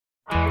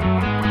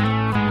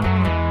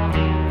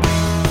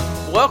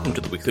welcome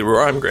to the Weekly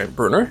Roar. I'm Grant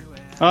Bruner.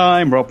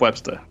 I'm Rob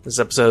Webster. This is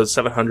episode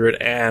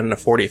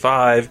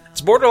 745.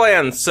 It's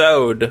Borderlands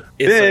Sewed.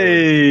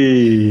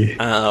 Yay!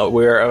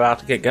 We're about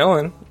to get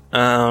going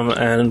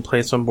and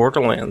play some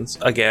Borderlands.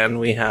 Again,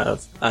 we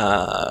have...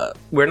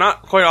 we're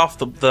not quite off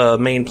the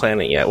main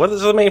planet yet. What is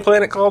the main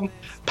planet called?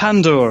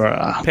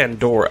 Pandora.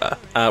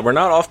 We're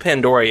not off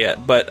Pandora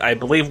yet, but I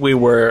believe we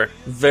were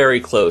very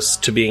close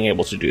to being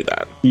able to do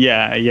that.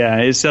 Yeah.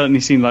 It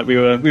certainly seemed like we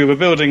were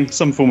building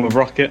some form of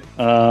rocket.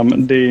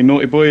 The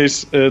naughty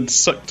boys had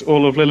sucked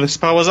all of Lilith's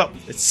powers up.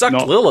 It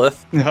sucked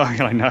Lilith.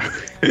 I know.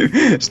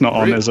 It's not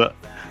on, is it?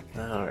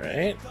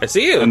 Alright. I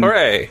see you.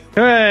 Hooray.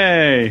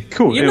 Hooray!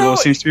 Cool. It all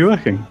seems to be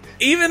working.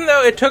 Even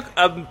though it took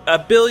a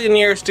billion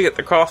years to get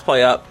the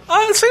crossplay up,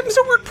 it seems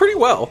to work pretty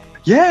well.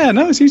 Yeah,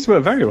 no, it seems to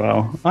work very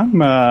well.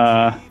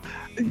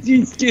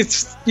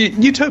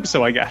 You'd hope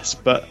so, I guess,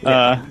 but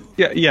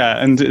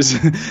and it's,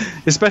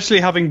 especially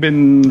having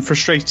been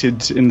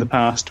frustrated in the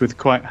past with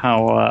quite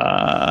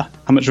how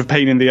much of a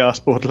pain in the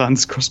arse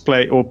Borderlands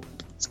crossplay or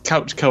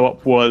couch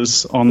co-op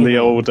was on the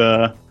old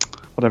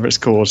whatever it's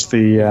called,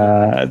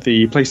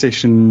 the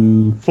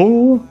PlayStation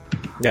 4.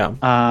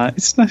 Yeah,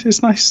 it's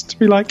nice to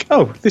be like,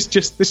 oh, this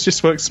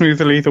just works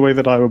smoothly the way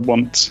that I would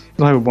want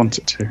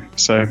it to.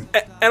 So,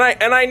 and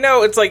I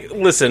know it's like,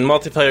 listen,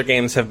 multiplayer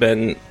games have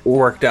been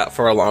worked out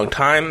for a long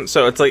time,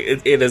 so it's like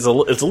it's a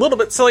little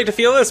bit silly to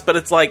feel this, but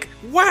it's like,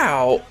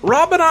 wow,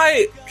 Rob and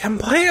I can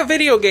play a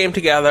video game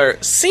together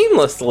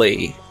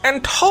seamlessly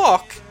and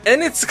talk.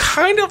 And it's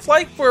kind of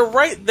like we're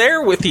right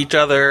there with each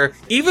other,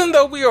 even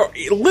though we are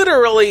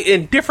literally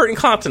in different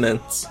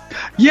continents.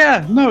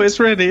 Yeah, no, it's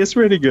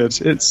really good.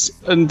 That's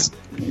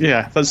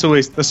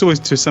always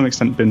to some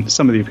extent been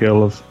some of the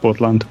appeal of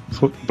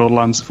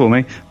Borderlands for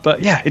me.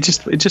 But yeah, it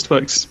just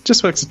works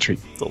a treat.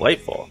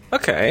 Delightful.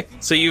 Okay,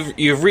 so you've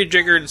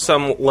rejiggered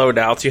some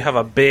loadouts. You have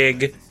a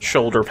big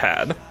shoulder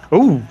pad.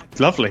 Oh,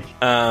 lovely.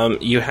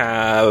 You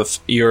have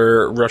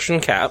your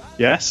Russian cap.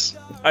 Yes.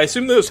 I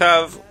assume those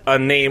have a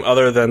name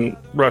other than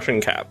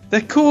Russian cap. They're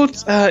called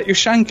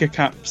Ushanka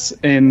caps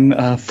in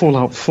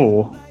Fallout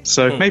 4.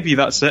 So maybe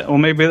that's it, or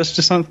maybe that's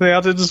just something they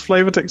added as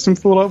flavor text in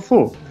Fallout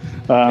 4.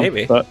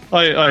 Maybe. But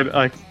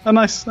I a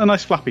nice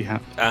flappy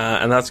hat.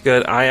 And that's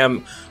good.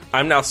 I'm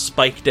now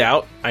spiked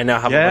out. I now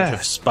have a bunch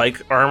of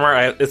spike armor.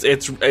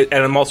 And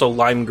I'm also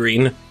lime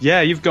green.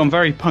 Yeah, you've gone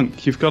very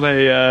punk. You've got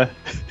a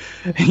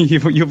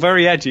you're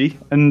very edgy,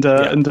 and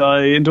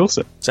I endorse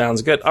it.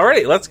 Sounds good.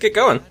 Alrighty, let's get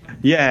going.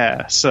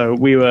 Yeah, so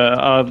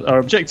our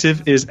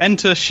objective is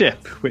enter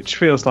ship, which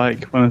feels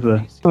like one of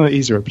the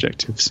easier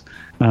objectives.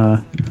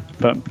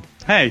 But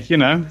hey,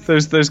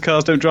 those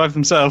cars don't drive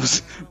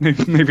themselves.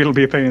 Maybe it'll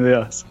be a pain in the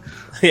ass.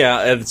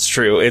 Yeah, it's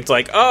true. It's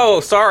like,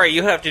 oh, sorry,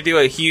 you have to do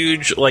a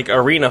huge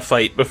arena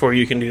fight before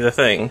you can do the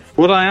thing.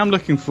 What I am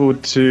looking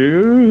forward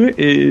to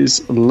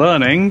is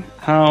learning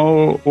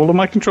how all of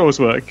my controls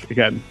work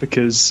again,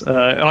 because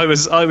I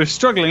was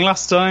struggling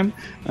last time,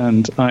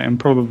 and I am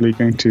probably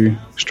going to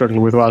struggle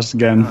with WASD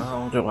again.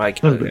 Oh, do I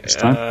get it this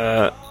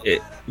time?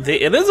 It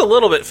is a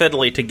little bit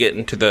fiddly to get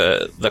into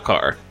the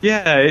car.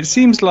 Yeah, it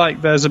seems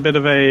like there's a bit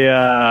of a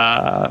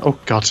oh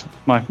god,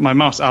 my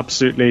mouse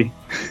absolutely.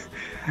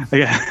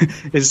 Yeah,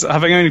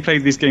 having only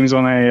played these games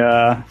on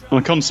a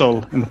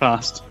console in the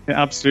past, it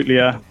absolutely.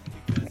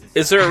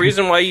 Is there a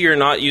reason why you're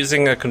not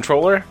using a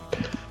controller?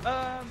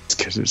 It's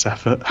because it's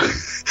effort.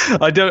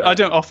 I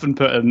don't often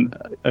put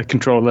a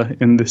controller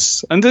in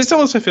this, and this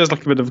also feels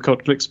like a bit of a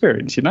cultural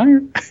experience,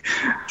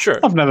 Sure.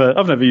 I've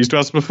never used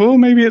WASD before.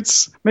 Maybe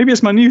it's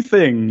my new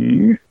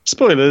thing.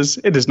 Spoilers,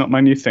 it is not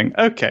my new thing.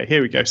 Okay,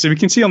 here we go. So we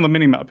can see on the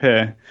minimap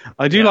here.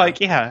 I do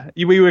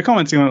we were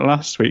commenting on it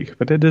last week,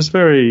 but the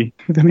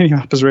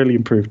minimap has really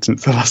improved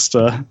since the last.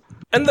 And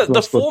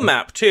the full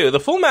map too. The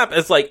full map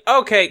is like,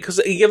 okay, because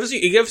it gives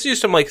you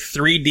some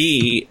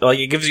 3D,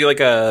 it gives you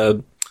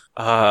an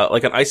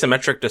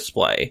isometric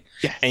display,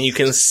 yes. And you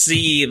can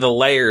see the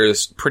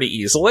layers pretty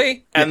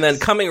easily. And then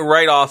coming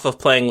right off of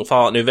playing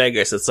Fallout New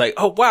Vegas, it's like,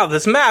 oh wow,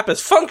 this map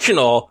is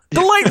functional,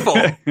 delightful.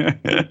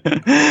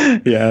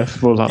 Yeah,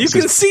 Fallout. You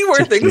can see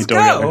where things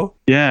go.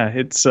 Yeah,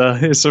 it's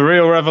a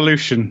real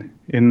revolution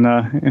in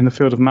the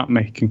field of map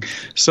making.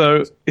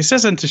 So it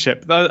says enter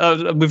ship.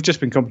 We've just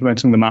been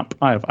complimenting the map.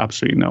 I have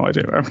absolutely no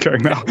idea where I'm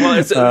going now. Well,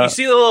 you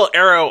see the little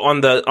arrow on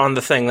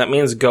the thing. That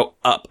means go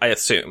up, I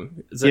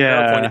assume. It's an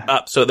arrow pointing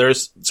up. So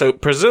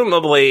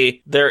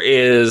presumably there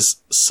is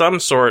some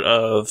sort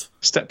of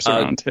steps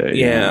around here.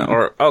 Yeah.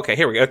 Or okay,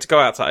 here we go. Let's go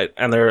outside,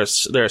 and there are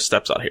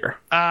steps out here.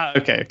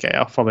 Okay.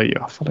 I'll follow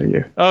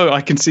you. Oh,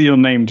 I can see your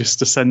name just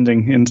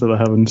descending into the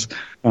heavens.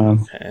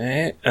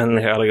 Okay, and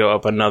we gotta go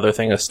up another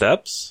thing of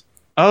steps.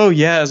 Oh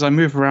yeah, as I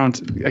move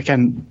around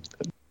again,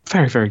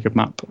 very very good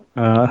map.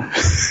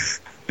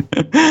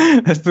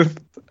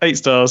 8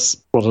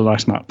 stars. What a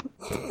nice map.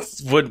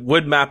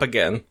 Wood map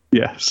again.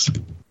 Yes.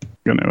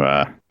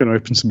 Gonna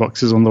open some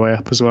boxes on the way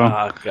up as well.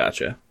 Ah,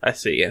 gotcha. I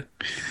see you.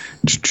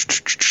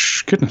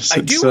 goodness.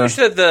 I do wish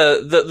that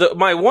the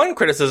my one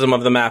criticism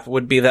of the map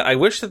would be that I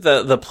wish that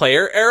the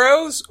player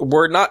arrows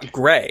were not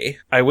gray.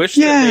 I wish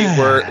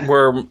that they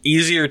were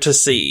easier to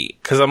see,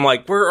 because I'm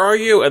like, where are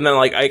you? And then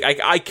like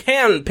I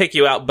can pick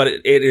you out, but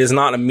it is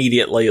not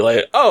immediately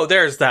like, oh,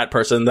 there's that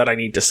person that I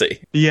need to see.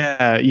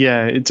 Yeah,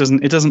 it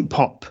doesn't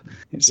pop.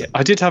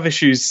 I did have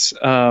issues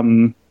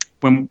when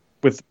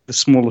with the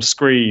smaller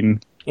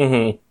screen.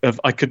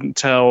 I couldn't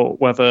tell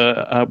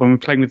whether when we were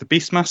playing with the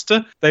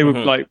Beastmaster, they were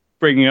like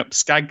bringing up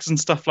skags and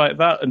stuff like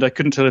that, and I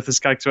couldn't tell if the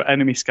skags were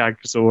enemy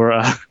skags or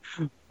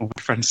my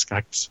friend's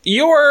skags.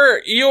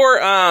 Your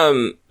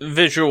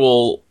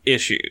visual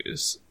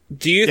issues.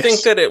 Do you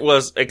think that it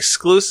was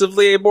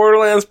exclusively a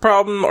Borderlands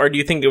problem, or do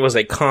you think it was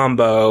a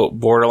combo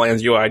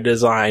Borderlands UI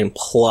design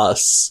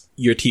plus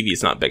your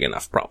TV's not big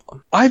enough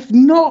problem? I've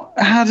not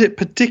had it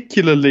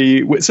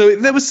particularly. So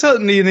there was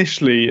certainly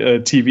initially a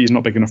TV is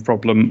not big enough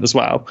problem as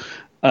well.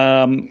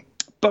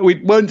 But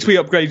once we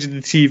upgraded the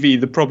TV,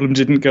 the problem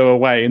didn't go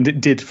away, and it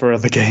did for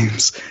other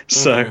games.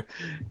 So,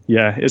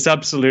 yeah, it's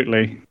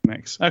absolutely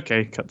mixed.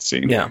 Okay,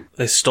 cutscene. Yeah,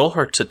 they stole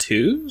her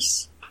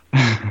tattoos?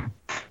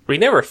 We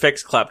never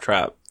fixed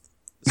Claptrap.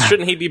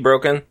 Shouldn't he be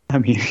broken? I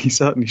mean, he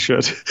certainly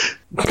should.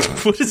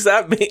 What does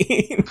that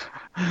mean?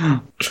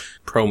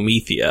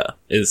 Promethea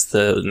is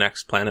the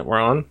next planet we're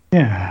on.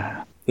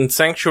 Yeah. And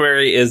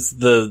Sanctuary is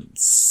the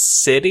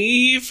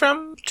city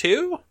from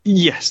 2?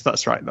 Yes,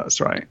 that's right.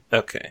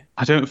 Okay.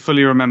 I don't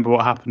fully remember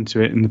what happened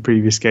to it in the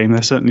previous game.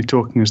 They're certainly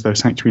talking as though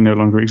Sanctuary no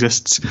longer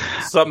exists.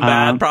 Something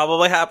bad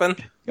probably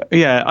happened.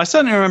 Yeah, I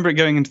certainly remember it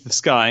going into the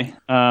sky,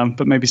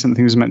 but maybe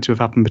something was meant to have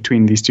happened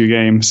between these two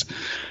games.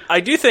 I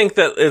do think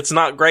that it's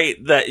not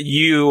great that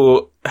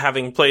you,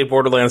 having played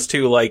Borderlands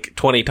 2 like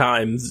 20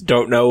 times,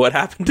 don't know what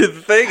happened to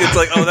the thing. It's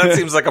like, oh, that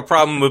seems like a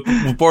problem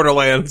with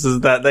Borderlands, is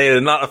that they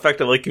did not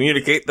effectively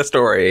communicate the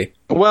story.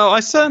 Well,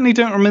 I certainly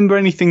don't remember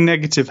anything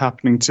negative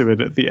happening to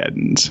it at the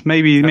end.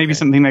 Maybe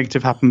something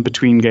negative happened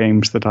between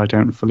games that I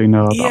don't fully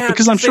know about. Yeah,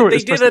 because I'm sure they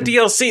did a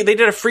DLC. They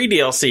did a free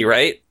DLC,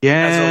 right?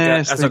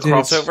 Yes, as a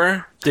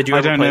crossover. Did you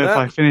ever play that? I don't know if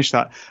I finished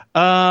that.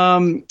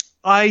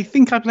 I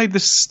think I played the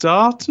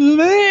start of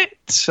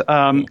it.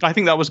 I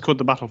think that was called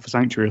the Battle for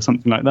Sanctuary or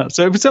something like that.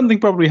 So something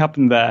probably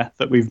happened there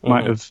that we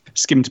might have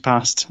skimmed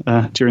past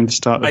during the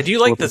start. I do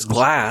like this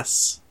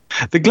glass.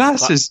 The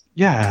glass is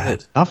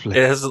good. Lovely.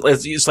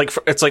 It's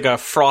like a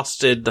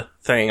frosted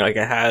thing. Like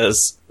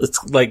it's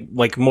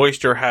like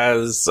moisture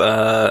has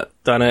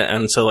done it,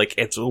 and so like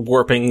it's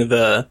warping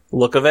the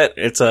look of it.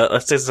 It's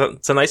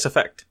a nice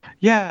effect.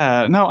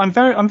 Yeah, no, I'm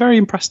very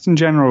impressed in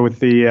general with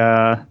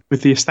the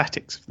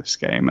aesthetics of this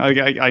game.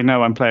 I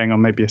know I'm playing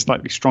on maybe a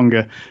slightly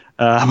stronger.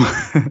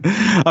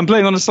 I'm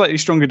playing on a slightly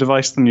stronger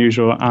device than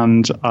usual,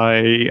 and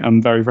I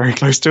am very, very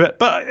close to it.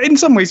 But in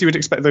some ways, you would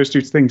expect those two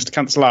things to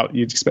cancel out.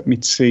 You'd expect me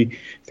to see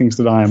things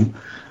that I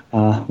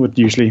would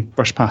usually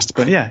brush past.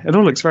 But yeah, it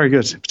all looks very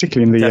good,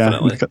 particularly in the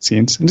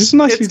cutscenes. And it's a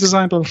nicely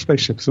designed little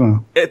spaceship as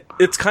well.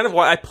 It's kind of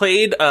why I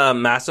played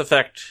Mass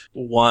Effect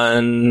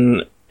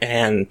 1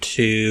 and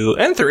 2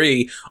 and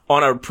 3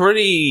 on a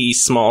pretty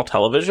small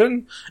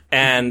television,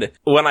 and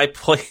when I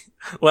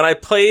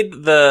played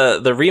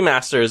the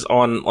remasters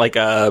on like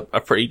a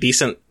pretty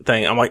decent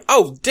thing, I'm like,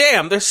 oh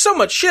damn, there's so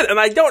much shit, and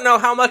I don't know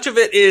how much of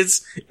it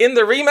is in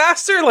the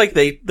remaster. Like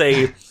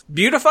they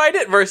beautified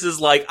it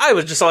versus like I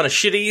was just on a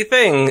shitty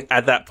thing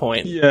at that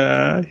point.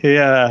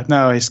 Yeah.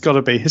 No, it's got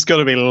to be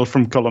a little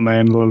from column A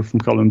and a little from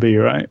column B,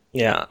 right?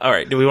 Yeah. All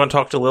right. Do we want to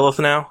talk to Lilith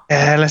now?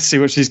 Yeah. Let's see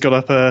what she's got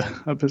up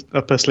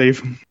her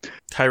sleeve.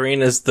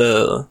 Tyreen is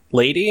the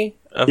lady.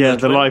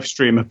 The live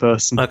streamer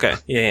person. Okay.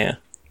 Yeah.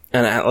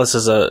 And Atlas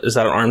is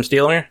that an arms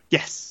dealer?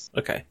 Yes.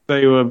 Okay.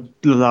 They were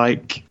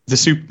like the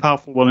super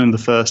powerful one in the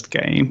first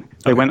game.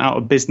 They went out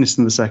of business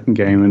in the second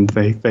game, and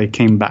they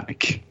came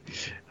back.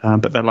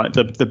 But they're like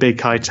the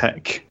big high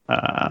tech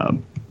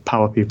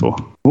power people.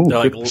 Ooh,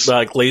 they're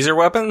like laser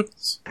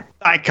weapons?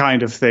 That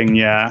kind of thing,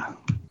 yeah.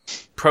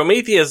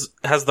 Prometheus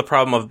has the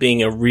problem of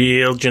being a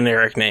real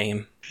generic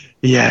name.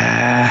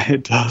 Yeah,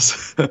 it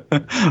does.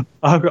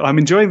 I'm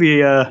enjoying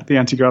the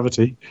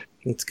anti-gravity.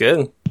 It's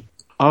good.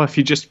 Oh, if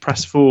you just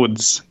press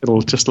forwards,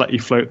 it'll just let you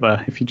float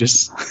there. If you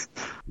just...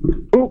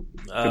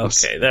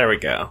 Okay, there we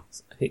go.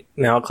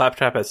 Now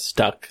Claptrap is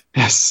stuck.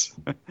 Yes.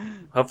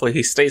 Hopefully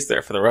he stays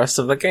there for the rest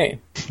of the game.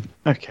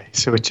 Okay,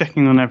 so we're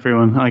checking on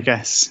everyone, I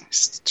guess.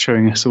 It's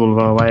showing us all of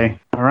our way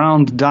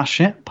around the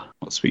ship.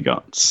 What's we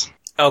got?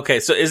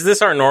 Okay, so is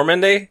this our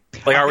Normandy?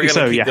 Like, are we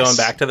going to keep going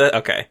back to that?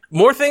 Okay.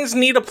 More things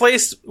need a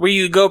place where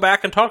you go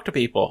back and talk to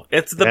people.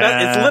 It's the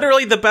best. It's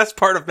literally the best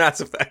part of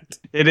Mass Effect.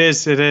 It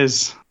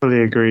is.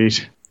 Fully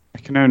agreed. I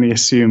can only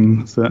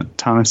assume that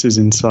Tanis is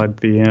inside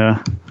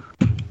the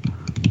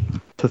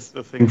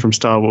thing from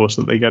Star Wars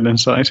that they get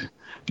inside.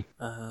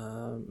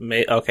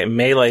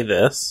 Melee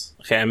this.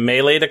 Okay, I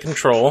melee to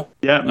control.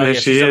 Yeah, there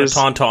she is. She's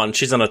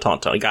on a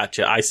tauntaun.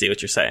 Gotcha. I see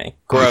what you're saying.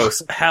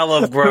 Gross. Hell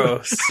of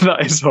gross.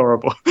 That is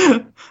horrible.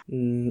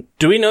 Do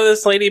we know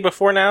this lady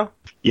before now?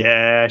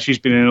 Yeah, she's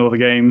been in all the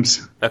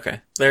games.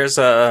 Okay. There's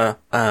a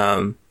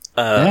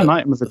an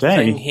item of the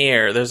day. thing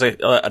here. There's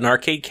an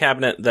arcade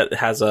cabinet that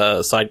has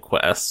a side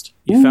quest.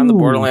 You found the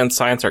Borderlands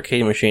Science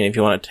arcade machine. If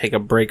you want to take a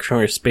break from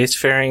your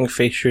spacefaring,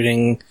 face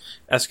shooting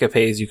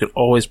escapades, you could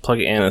always plug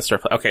it in and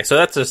start. Okay, so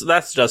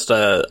that's just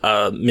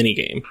a mini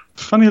game.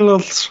 Funny little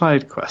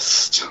side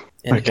quest.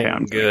 Anything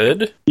I'm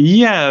good?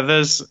 Yeah,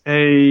 there's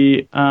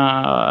a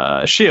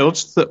shield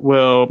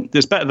that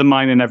it's better than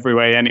mine in every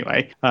way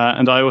anyway.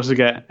 And I also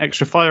get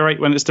extra fire rate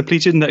when it's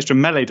depleted and extra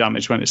melee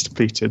damage when it's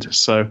depleted.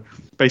 So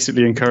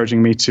basically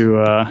encouraging me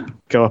to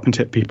go up and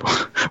hit people,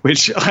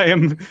 which I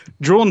am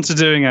drawn to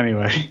doing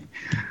anyway.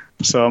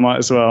 So I might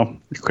as well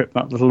equip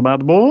that little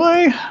bad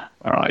boy.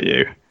 Where are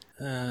you?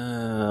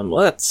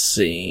 Let's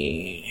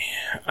see.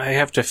 I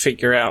have to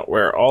figure out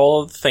where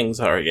all of the things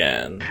are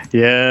again.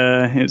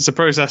 Yeah, it's a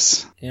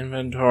process.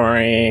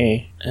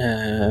 Inventory,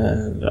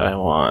 and I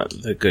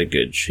want the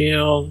good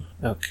shield.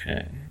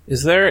 Okay.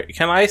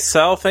 Can I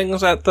sell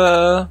things at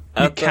the...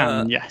 You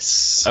can,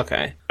 yes.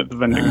 Okay. At the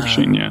vending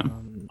machine, yeah.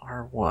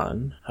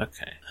 R1.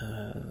 Okay.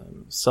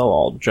 Sell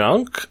all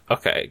junk.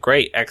 Okay,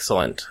 great,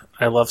 excellent.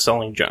 I love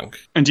selling junk.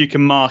 And you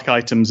can mark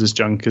items as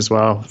junk as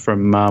well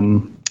from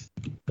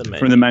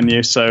the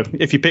menu. So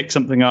if you pick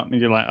something up and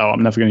you're like,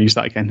 I'm never going to use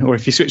that again. Or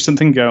if you switch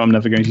something, I'm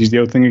never going to use the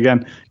old thing again.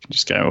 You can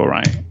just go, all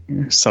right,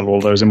 sell all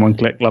those in one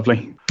click.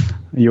 Lovely.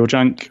 Your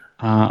junk.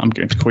 I'm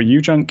going to call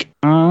you junk.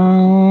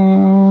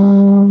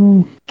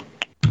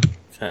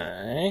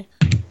 Okay.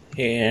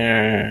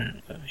 Here.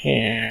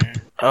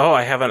 Oh,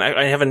 I have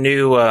a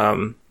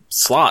new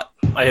slot.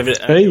 I have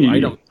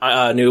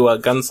a new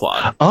gun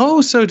slot.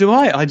 Oh, so do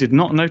I. I did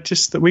not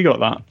notice that we got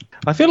that.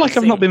 I feel like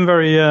I've not been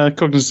very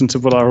cognizant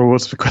of what our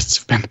rewards for quests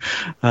have been.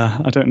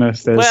 I don't know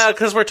if there's... Well,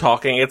 because we're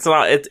talking. It's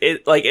not...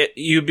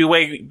 you'd be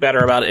way better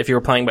about it if you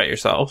were playing by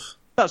yourself.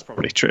 That's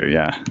probably true,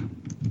 yeah.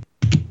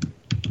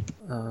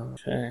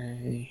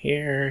 Okay,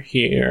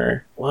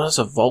 here. What is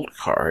a vault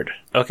card?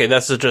 Okay,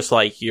 this is just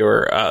like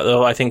your...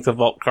 I think the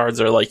vault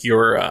cards are like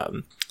your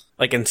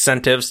like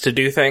incentives to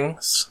do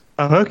things.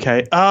 Oh,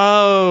 okay.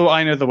 Oh,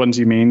 I know the ones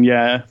you mean.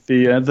 Yeah,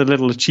 the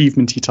little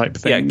achievement-y type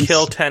things. Yeah,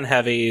 kill 10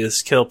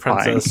 heavies, kill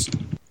Princess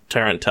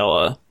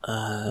Tarantella.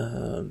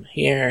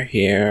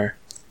 Here.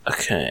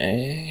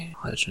 Okay.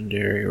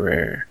 Legendary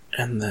rare.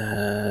 And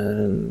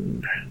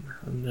then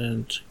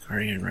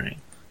Guardian rank.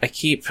 I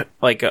keep,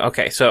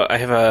 okay, so I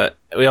have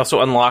we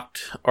also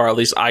unlocked, or at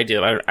least I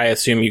did, I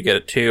assume you get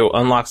it too,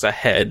 unlocks a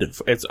head.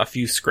 It's a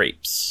few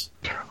scrapes.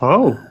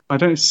 Oh, I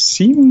don't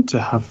seem to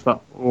have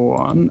that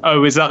one.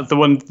 Oh, is that the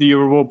one, the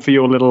reward for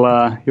your little,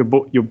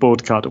 your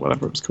board card or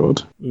whatever it was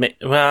called?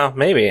 Well,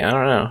 maybe, I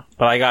don't know.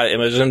 But I got it,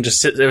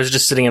 it was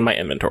just sitting in my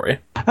inventory.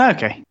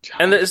 Okay.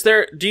 And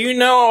do you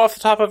know off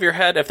the top of your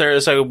head if there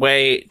is a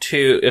way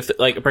to,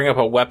 bring up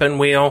a weapon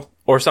wheel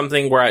or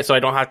something so I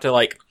don't have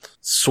to,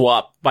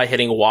 swap by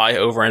hitting Y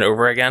over and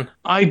over again?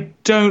 I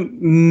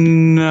don't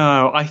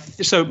know.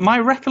 So my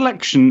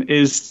recollection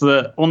is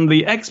that on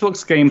the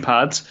Xbox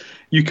gamepad,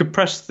 you could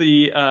press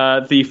the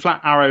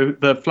flat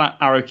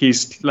arrow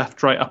keys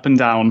left, right, up, and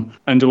down,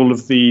 and all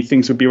of the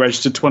things would be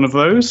registered to one of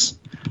those.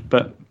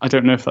 But I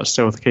don't know if that's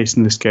still the case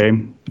in this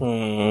game.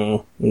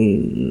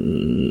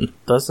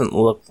 Doesn't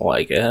look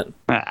like it.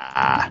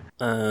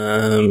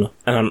 And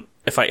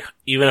if I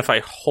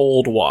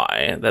hold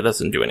Y, that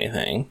doesn't do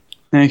anything.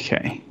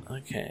 Okay.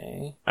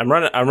 I am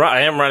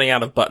running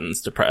out of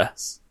buttons to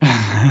press.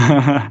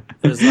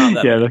 There's not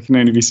that many. There can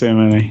only be so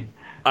many.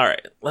 All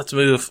right, let's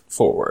move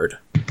forward.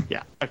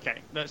 Yeah.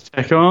 Okay. Let's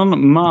check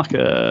on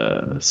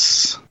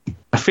Marcus.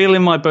 I feel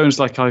in my bones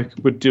like I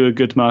would do a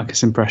good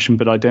Marcus impression,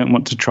 but I don't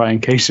want to try in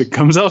case it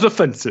comes out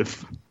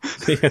offensive.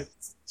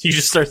 You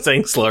just start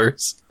saying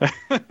slurs.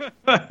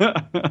 I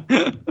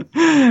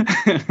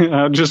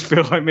just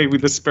feel like maybe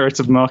the spirit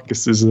of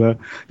Marcus is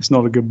it's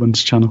not a good one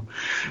to channel.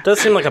 It does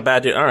seem like a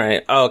bad dude. All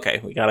right. Oh,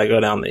 okay. We gotta go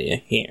down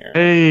here.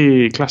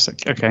 Hey,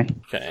 classic. Okay.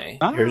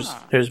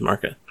 Here's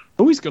Marcus.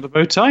 Oh, he's got a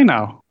bow tie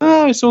now.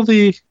 Oh, it's all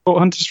the Vault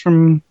Hunters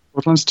from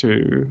Borderlands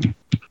 2.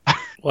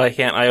 Why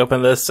can't I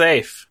open this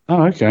safe?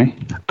 Oh,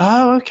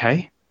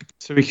 okay.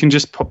 So we can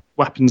just pop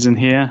weapons in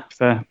here if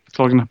they're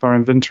clogging up our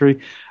inventory.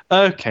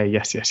 Okay,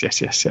 yes.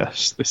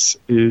 This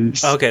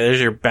is... Okay,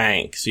 there's your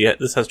bank. So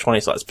this has 20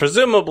 slots.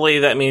 Presumably,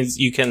 that means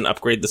you can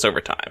upgrade this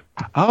over time.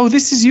 Oh,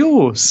 this is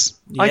yours.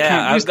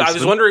 Yeah, I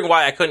was wondering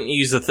why I couldn't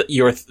use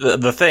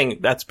the thing.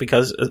 That's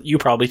because you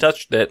probably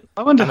touched it.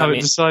 I wonder how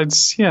it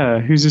decides,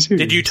 who's who.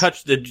 Did you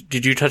touch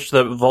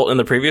the vault in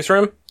the previous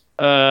room?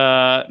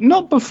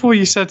 Not before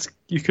you said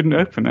you couldn't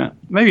open it.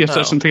 Maybe I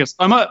touched something else.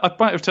 I might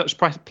have touched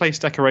place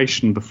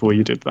decoration before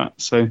you did that.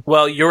 So,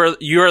 well,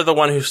 you're the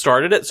one who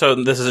started it, so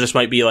this just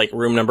might be like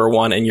room number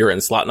 1, and you're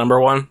in slot number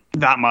 1.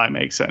 That might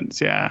make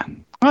sense. Yeah.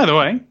 Either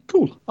way,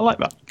 cool. I like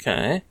that.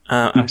 Okay.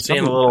 I'm seeing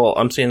a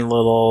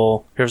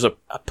little. Here's a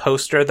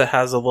poster that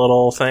has a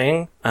little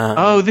thing.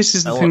 This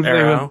is the thing that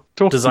they were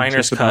talking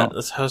Designer's to us cut. about.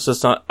 This host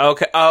is not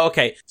okay. Oh,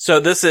 okay. So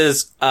this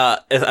is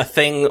a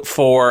thing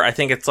for. I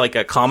think it's like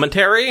a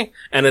commentary,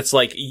 and it's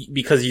like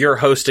because you're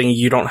hosting,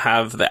 you don't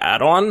have the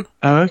add-on,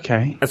 Oh,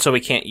 okay. and so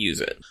we can't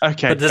use it.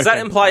 Okay. But does that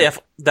imply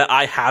that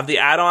I have the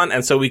add-on,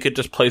 and so we could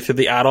just play through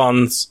the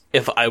add-ons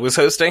if I was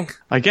hosting?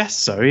 I guess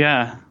so,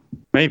 yeah.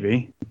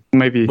 Maybe.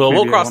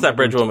 We'll cross that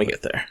bridge when we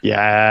get there.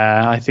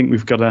 Yeah, I think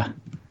we've got a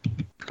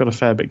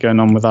fair bit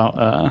going on without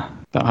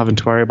having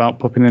to worry about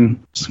popping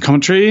in some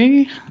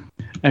commentary.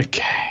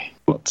 Okay.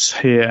 What's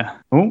here?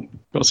 Oh,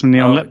 got some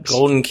neon lips.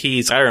 Golden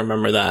keys. I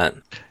remember that.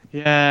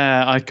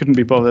 Yeah, I couldn't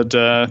be bothered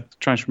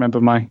trying to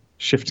remember my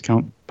shift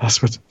account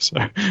password. So,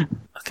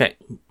 Okay.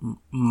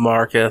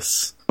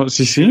 Marcus. what's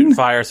he seen?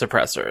 Fire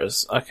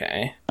suppressors.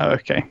 Okay. Oh,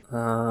 okay.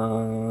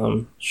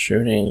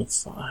 Shooting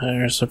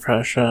fire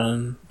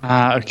suppression.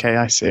 Okay.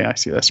 I see.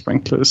 Their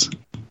sprinklers.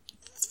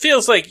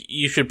 Feels like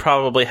you should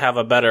probably have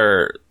a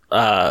better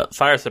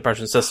fire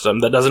suppression system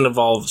that doesn't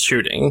involve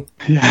shooting.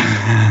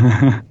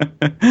 Yeah.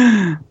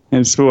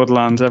 In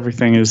Borderlands,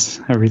 everything is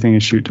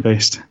shoot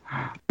based.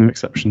 No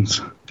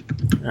exceptions.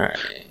 Alright.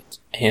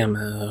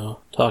 Ammo.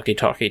 Talkie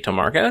to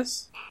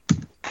Marcus.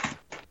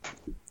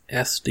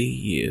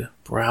 SDU.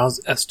 Browse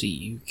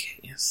SDU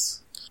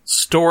case.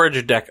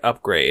 Storage deck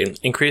upgrade.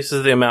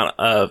 Increases the amount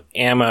of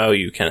ammo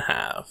you can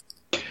have.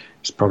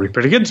 It's probably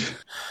pretty good.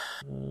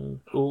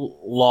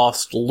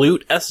 Lost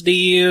loot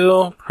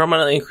SDU.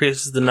 Permanently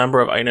increases the number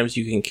of items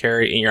you can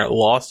carry in your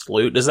lost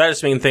loot. Does that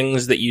just mean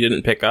things that you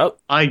didn't pick up?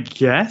 I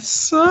guess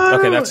so.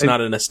 Okay, that's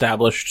not an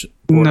established...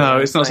 No,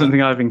 it's not thing.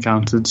 something I've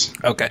encountered.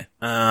 Okay.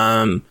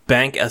 Bank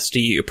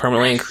SDU.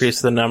 Permanently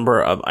increase the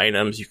number of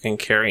items you can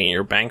carry in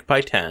your bank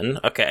by 10.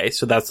 Okay,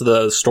 so that's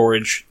the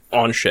storage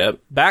on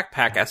ship.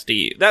 Backpack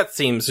SDU. That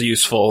seems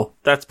useful.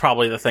 That's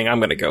probably the thing I'm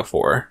going to go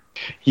for.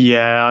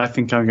 Yeah, I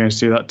think I'm going to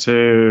do that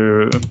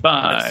too.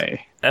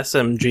 Bye.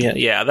 SMG.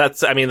 Yeah, that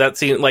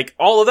seems like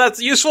all of that's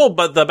useful,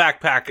 but the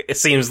backpack, it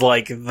seems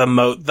like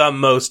the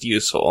most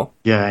useful.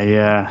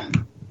 Yeah.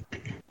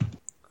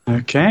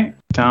 Okay,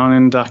 down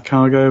in that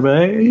cargo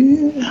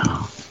bay.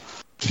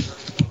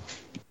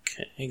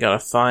 Okay, you gotta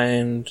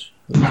find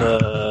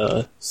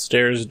the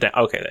stairs down.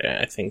 Okay,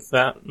 I think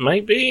that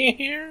might be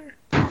here.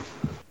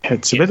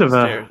 It's a bit of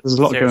a... There's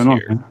a lot going on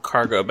here.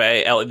 Cargo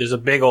bay. There's a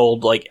big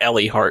old,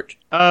 Ellie heart.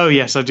 Oh,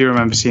 yes, I do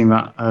remember seeing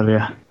that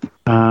earlier.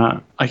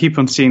 I keep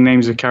on seeing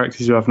names of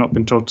characters who I've not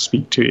been told to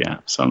speak to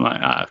yet. So I'm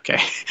like, okay.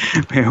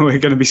 We're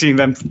going to be seeing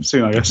them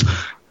soon, I guess.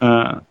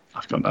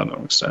 I've gone down the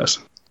wrong stairs.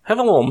 I have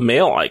a little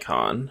mail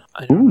icon.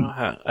 I don't know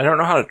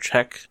how to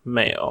check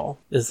mail.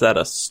 Is that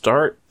a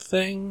start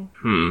thing?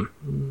 Here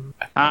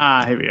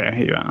we go.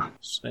 Here you are.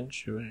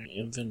 Sanctuary,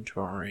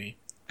 inventory,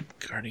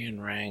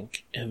 guardian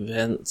rank,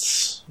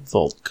 events,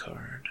 vault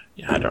card.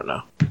 Yeah, I don't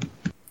know.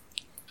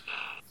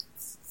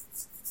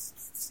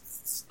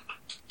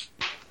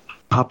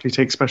 Happily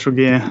take special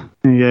gear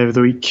over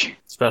the week.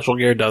 Special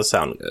gear does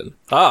sound good.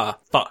 Ah,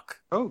 fuck.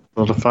 Oh, a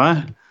lot of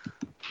fire.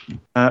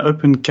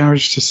 Open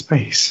garage to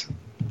space.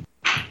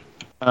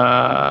 No,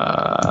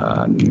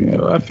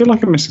 I feel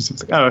like I'm missing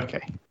something. Oh,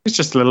 okay. It's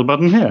just a little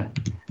button here.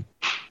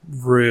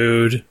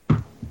 Rude.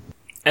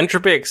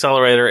 Entropy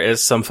Accelerator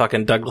is some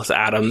fucking Douglas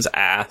Adams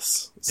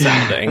ass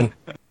sounding.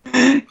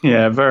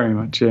 Yeah, very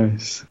much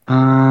is.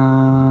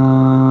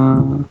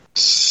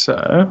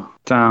 So,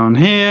 down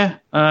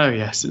here. Oh,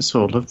 yes, it's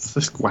all of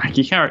the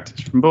wacky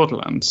characters from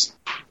Borderlands.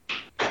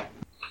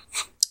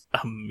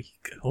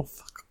 Amigo,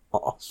 fuck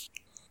off.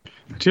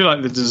 I do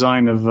like the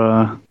design of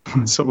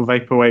sort of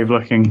vaporwave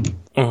looking.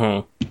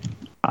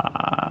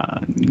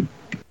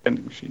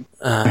 Vending machine.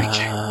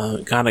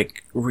 Gotta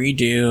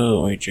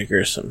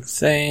rejigger some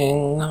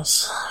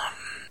things.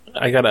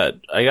 I got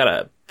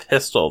a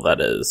pistol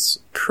that is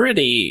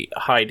pretty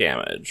high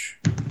damage.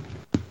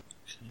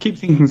 Keep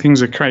thinking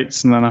things are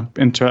crates, and then I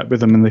interact with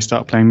them, and they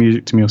start playing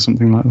music to me or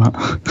something like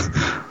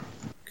that.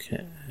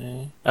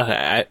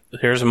 Okay.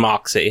 Here's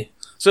Moxie.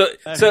 So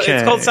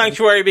it's called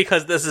Sanctuary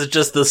because this is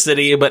just the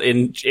city, but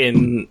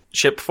in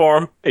ship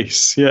form.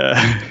 Ace,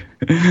 yeah,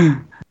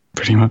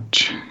 pretty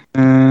much.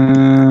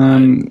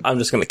 I'm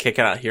just gonna kick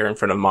it out here in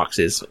front of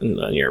Moxie's, and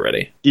you're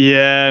ready.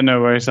 Yeah, no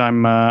worries.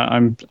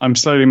 I'm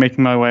slowly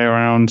making my way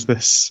around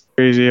this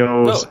crazy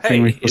old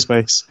thing we call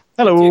space.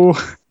 Hello.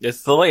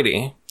 It's the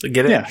lady.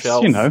 Get it? Yes,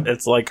 Shelf. you know.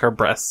 It's like her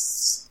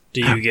breasts. Do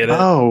you get it?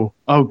 Oh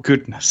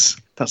goodness,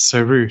 that's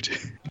so rude.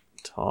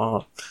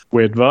 Talk.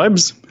 Weird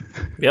vibes.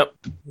 Yep.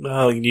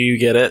 Oh, you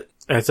get it.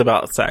 It's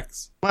about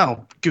sex.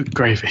 Well, good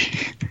gravy.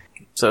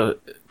 So,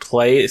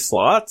 play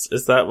slots?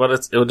 Is that what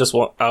it would just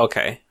want? Oh,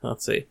 okay.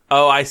 Let's see.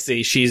 Oh, I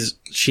see.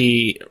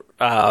 She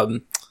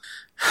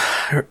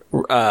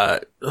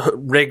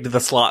rigged the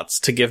slots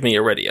to give me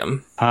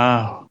iridium.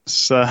 Oh,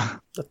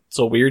 That's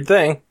a weird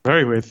thing.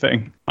 Very weird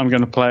thing. I'm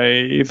going to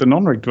play the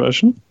non-rigged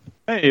version.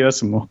 Hey, that's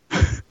some more.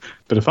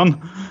 Bit of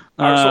fun.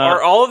 So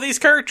are all of these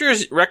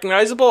characters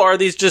recognizable, or are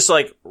these just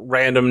like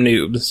random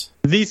noobs?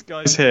 These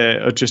guys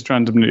here are just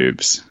random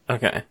noobs.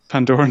 Okay.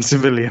 Pandoran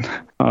Civilian.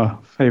 Our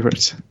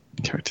favourite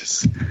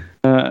characters.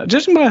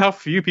 Judging by how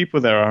few people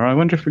there are, I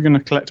wonder if we're going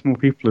to collect more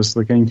people as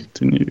the game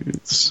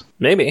continues.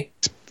 Maybe.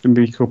 It's going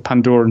to be called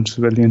Pandoran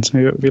Civilian, so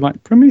it would be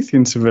like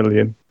Promethean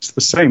Civilian. It's the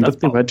same, but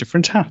they wear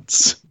different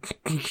hats.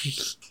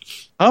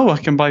 Oh, I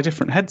can buy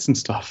different heads and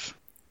stuff.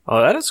 Oh,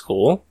 that is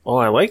cool. Oh,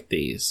 I like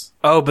these.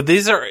 Oh, but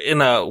these are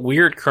in a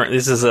weird currency.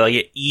 This is like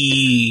an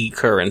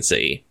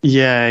E-currency.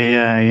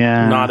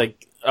 Yeah. Not a...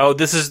 Oh,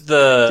 this is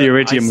the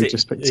Iridium we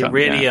just picked up. up.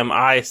 Iridium, yeah.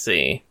 I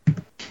see.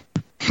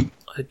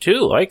 I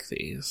do like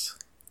these.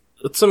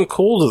 It's some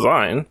cool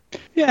design.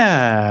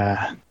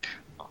 Yeah.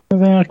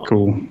 They are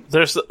cool.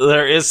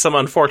 There is some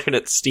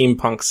unfortunate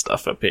steampunk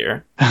stuff up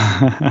here.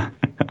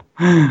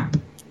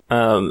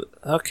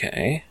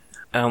 Okay.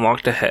 I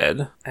unlocked a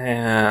head,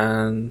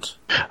 and...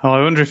 Oh,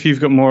 I wonder if you've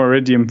got more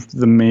Iridium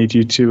than made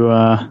you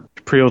to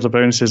pre-order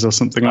bonuses or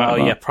something like that.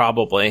 Oh, yeah,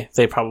 probably.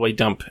 They probably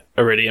dump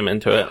Iridium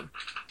into it.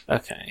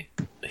 Okay.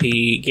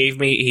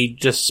 He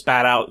just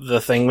spat out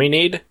the thing we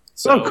need.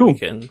 So cool. We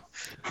can,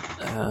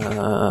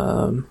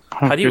 how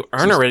do you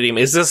earn Iridium?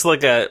 Is this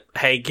like a,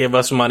 hey, give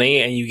us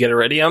money and you get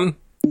Iridium?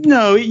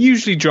 No, it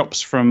usually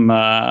drops from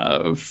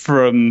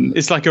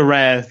it's like a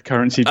rare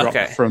currency drop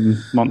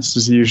from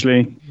monsters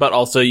usually. But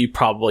also you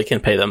probably can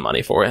pay them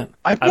money for it.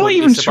 I'm not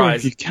even sure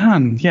if you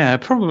can. Yeah,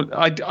 probably.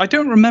 I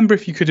don't remember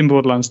if you could in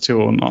Borderlands 2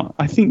 or not.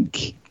 I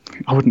think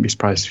I wouldn't be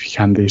surprised if you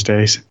can these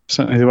days.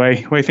 Certainly the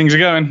way things are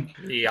going.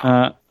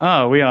 Yeah.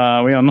 We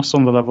are not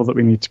on the level that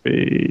we need to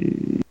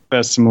be.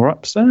 There's some more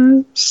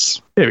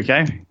upstairs. Here we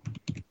go.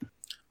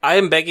 I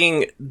am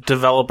begging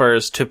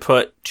developers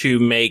to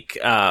make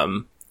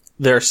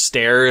their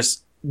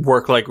stairs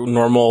work like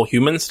normal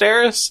human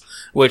stairs,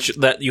 which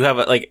that you have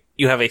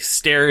a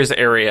stairs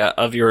area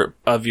of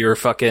your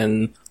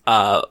fucking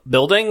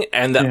building,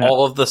 and that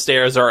all of the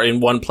stairs are in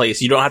one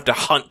place. You don't have to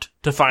hunt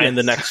to find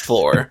the next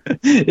floor.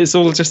 It's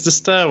all just a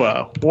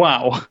stairwell.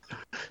 Wow.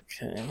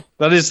 Okay.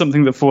 That is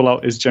something that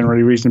Fallout is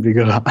generally reasonably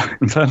good at.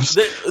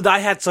 I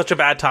had such a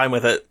bad time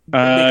with it,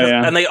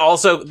 and they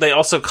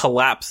also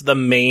collapse the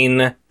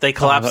main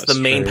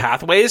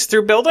pathways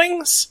through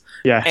buildings.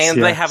 Yes,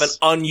 and they have an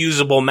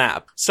unusable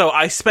map. So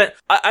I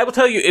will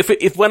tell you,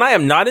 if when I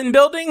am not in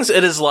buildings,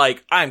 it is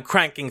like I'm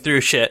cranking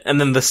through shit, and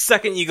then the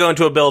second you go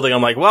into a building,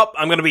 I'm like, well,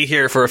 I'm going to be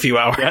here for a few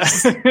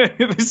hours. Yeah.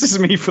 This is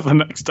me for the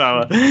next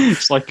hour.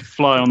 It's like a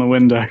fly on the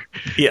window.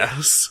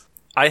 Yes.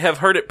 I have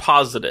heard it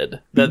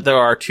posited that there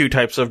are two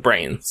types of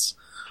brains.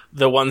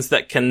 The ones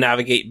that can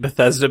navigate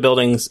Bethesda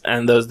buildings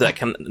and those that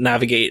can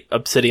navigate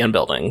Obsidian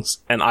buildings.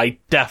 And I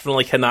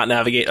definitely cannot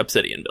navigate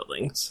Obsidian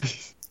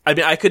buildings. I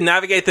mean, I could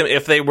navigate them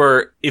if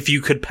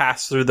you could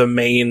pass through the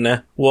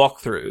main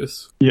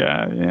walkthroughs.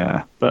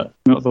 Yeah, but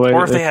not the way.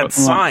 Or if they had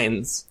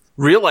signs.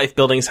 Real life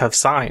buildings have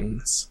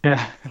signs.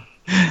 Yeah.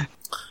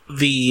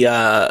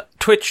 The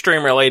Twitch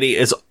streamer lady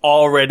is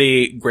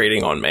already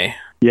grating on me.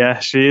 Yeah,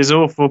 she is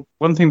awful.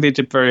 One thing they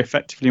did very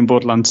effectively in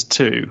Borderlands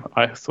 2,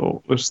 I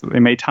thought, was that they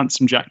made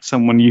Handsome Jack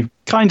someone you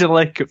kind of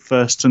like at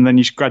first, and then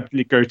you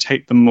gradually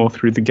rotate them more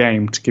through the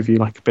game to give you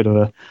like a bit of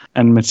a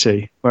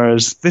enmity.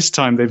 Whereas this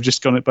time they've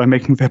just gone it by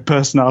making their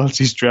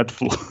personalities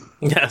dreadful.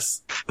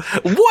 Yes.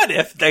 What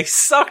if they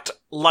sucked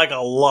like a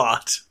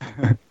lot?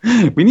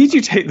 We need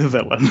you to hate the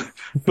villain,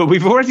 but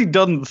we've already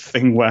done the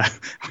thing where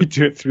we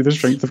do it through the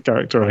strength of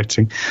character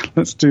writing.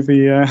 Let's do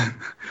the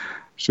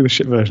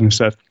shit version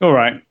instead. All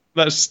right.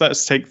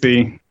 Let's take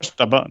the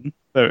button.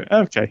 There,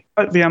 okay.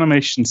 The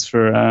animations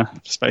for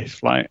space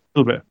flight. A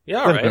little bit.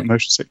 Yeah, all right. Bit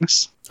motion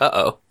sickness.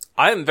 Uh-oh.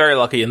 I am very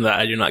lucky in that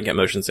I do not get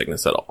motion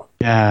sickness at all.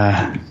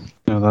 Yeah.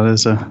 No, that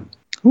is a...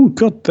 Oh,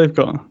 God, they've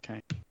got...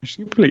 Okay.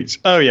 Mission complete.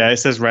 Oh, yeah, it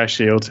says rare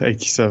shield,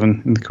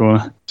 87 in the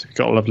corner. So we've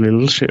got a lovely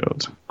little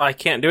shield. I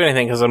can't do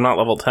anything because I'm not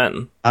level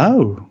 10.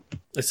 Oh.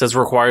 It says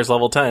requires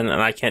level 10,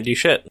 and I can't do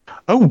shit.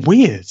 Oh,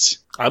 weird.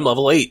 I'm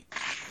level 8.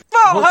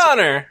 Vault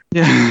Hunter!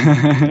 Yeah.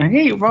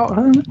 Hey, Vault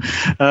Hunter.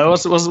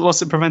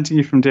 What's it preventing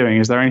you from doing?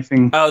 Is there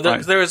anything... Oh,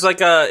 there's like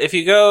a... If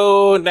you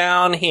go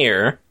down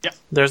here,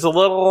 there's a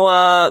little...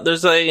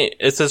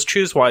 It says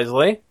choose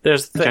wisely.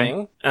 There's the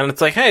thing. And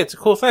it's like, hey, it's a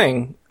cool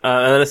thing.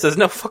 And then it says,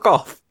 no, fuck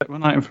off.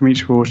 One item from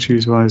each war,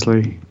 choose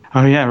wisely.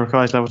 Oh, yeah,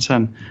 requires level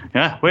 10.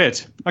 Yeah, weird.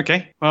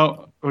 Okay,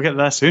 well, we'll get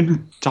there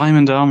soon.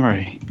 Diamond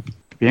Armory.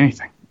 Could be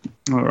anything.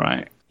 All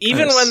right.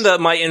 Even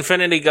when my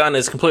infinity gun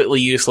is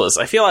completely useless,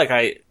 I feel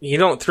like you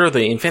don't throw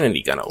the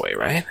infinity gun away,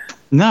 right?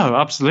 No,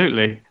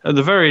 absolutely. At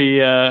the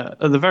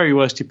very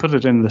worst, you put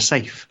it in the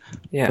safe.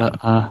 Yeah.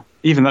 But,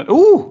 even that.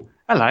 Ooh,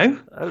 hello.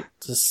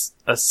 Just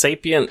a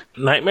sapient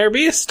nightmare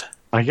beast?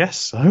 I guess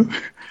so.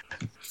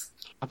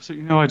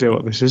 Absolutely no idea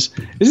what this is.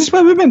 Is this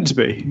where we're meant to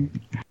be?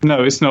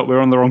 No, it's not. We're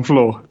on the wrong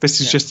floor.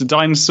 This is just a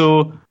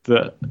dinosaur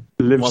that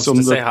lives Wants on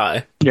to the... say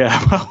hi.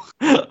 Yeah.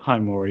 Well, hi,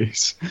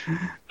 Maurice.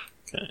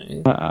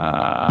 Okay.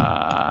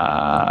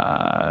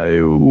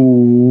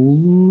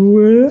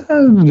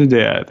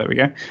 Yeah, there we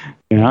go.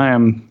 Yeah,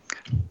 I'm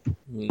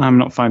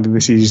not finding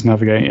this easy to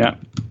navigate yet.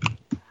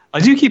 I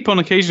do keep on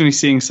occasionally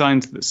seeing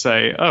signs that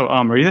say, "Oh,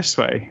 armory this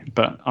way,"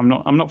 but I'm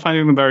not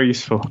finding them very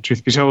useful.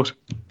 Truth be told.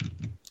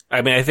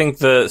 I mean, I think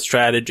the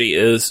strategy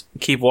is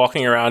keep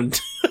walking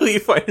around until you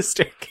find a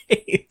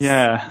staircase.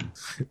 Yeah,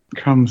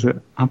 crumbs, it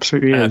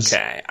absolutely is.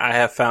 Okay, I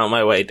have found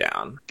my way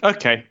down.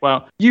 Okay,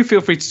 well, you feel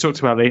free to talk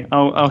to Ellie.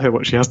 I'll hear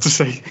what she has to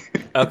say.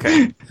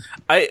 Okay,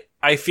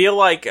 I feel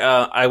like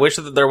I wish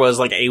that there was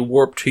like a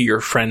warp to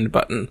your friend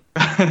button.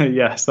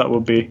 Yes, that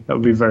would be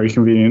very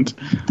convenient.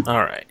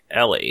 All right,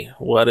 Ellie,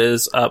 what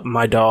is up,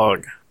 my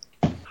dog?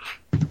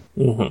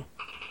 Mm-hmm.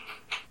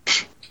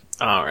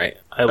 All right.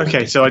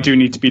 Okay, so I do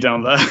need to be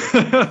down there.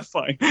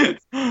 Fine.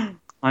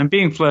 I'm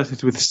being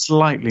flirted with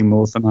slightly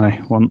more than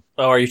I want.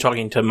 Oh, are you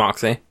talking to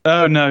Moxie?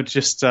 Oh no,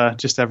 just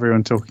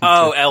everyone talking.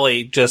 Oh,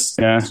 Ellie, just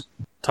yeah,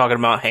 talking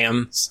about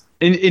hams.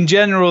 In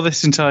general,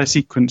 this entire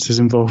sequence is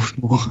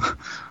involved more.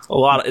 A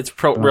lot. It's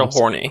real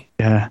horny.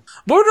 Yeah.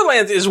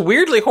 Borderlands is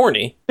weirdly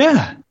horny.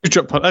 Yeah.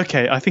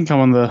 Okay, I think I'm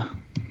on the.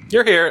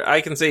 You're here.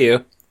 I can see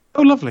you.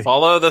 Oh, lovely.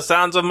 Follow the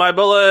sounds of my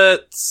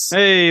bullets.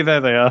 Hey,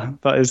 there they are.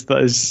 That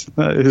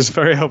is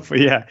very helpful.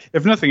 Yeah.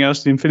 If nothing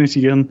else, the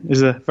Infinity Gun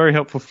is a very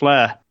helpful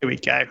flare. Here we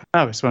go.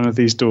 Oh, it's one of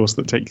these doors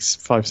that takes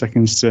 5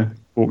 seconds to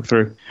walk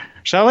through.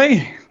 Shall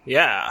we?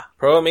 Yeah.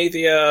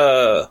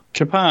 Promethea.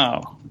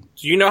 Kapow.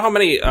 Do you know how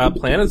many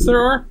planets there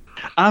are?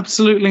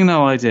 Absolutely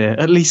no idea.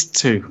 At least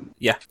 2.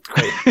 Yeah.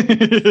 Great.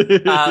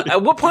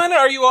 What planet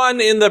are you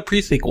on in the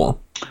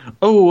pre-sequel?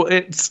 Oh,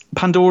 it's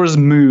Pandora's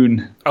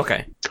moon.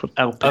 Okay. It's called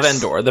Elpis. Of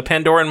Endor. The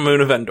Pandoran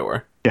moon of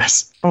Endor.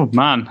 Yes. Oh,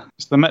 man.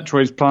 It's the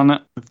Metroid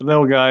planet with the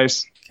little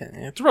guys. Okay.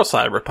 It's real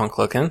cyberpunk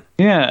looking.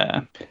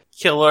 Yeah.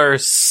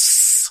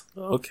 Killers.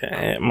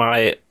 Okay.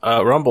 My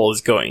rumble is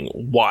going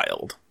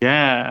wild.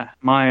 Yeah.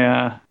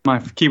 My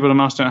keyboard and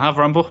mouse don't have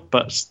rumble,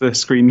 but the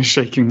screen is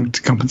shaking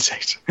to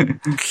compensate.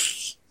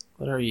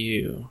 What are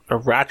you? A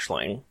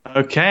ratchling.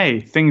 Okay,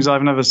 things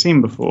I've never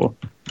seen before.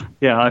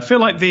 Yeah, I feel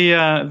like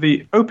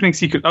the opening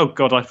sequence. Oh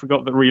god, I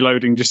forgot that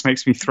reloading just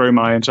makes me throw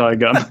my entire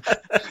gun.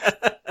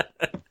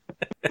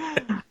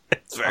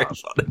 It's very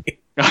funny.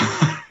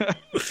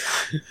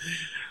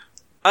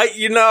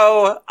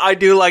 I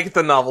do like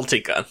the novelty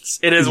guns.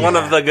 It is one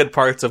of the good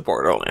parts of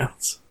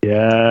Borderlands.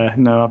 Yeah,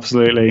 no,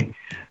 absolutely.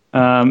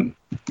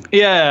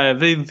 Yeah,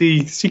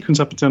 the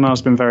sequence up until now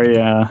has been very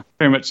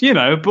much,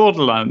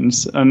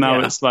 Borderlands, and now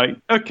it's like,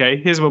 okay,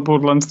 here's what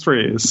Borderlands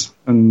 3 is,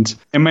 and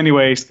in many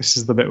ways, this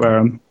is the bit where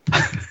I'm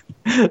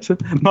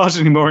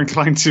marginally more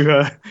inclined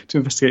to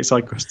investigate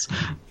side quests.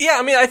 Yeah,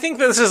 I mean, I think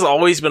this has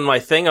always been my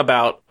thing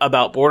about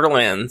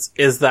Borderlands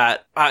is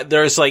that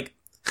there's like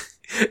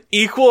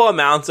equal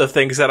amounts of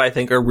things that I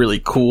think are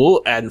really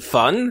cool and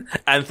fun,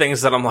 and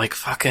things that I'm like,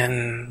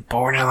 fucking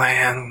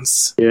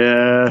Borderlands.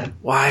 Yeah.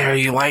 Why are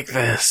you like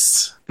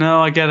this?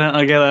 No, I get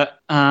it.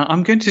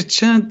 I'm going to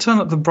turn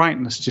up the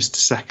brightness just a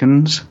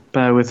second.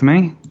 Bear with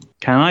me.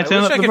 Can I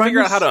turn up the brightness? I can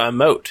figure out how to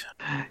emote.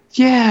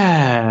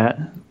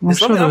 Yeah. I'm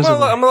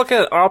gonna look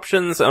at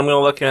options. I'm gonna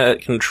look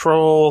at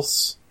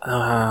controls.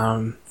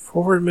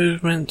 Forward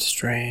movement,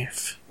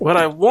 strafe. What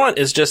I want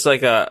is just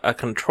like a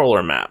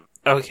controller map.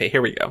 Okay,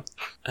 here we go.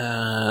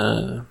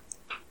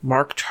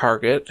 Mark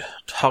target,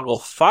 toggle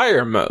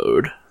fire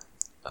mode.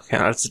 Okay,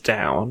 that's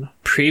down.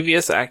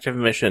 Previous active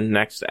mission,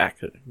 next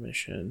active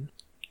mission.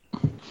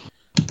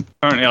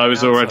 Apparently I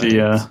was already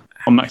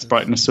on max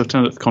brightness, so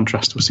turn up the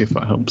contrast. We'll see if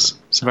that helps.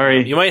 It's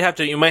very. You might have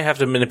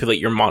to manipulate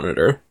your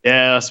monitor.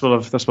 Yeah, that's what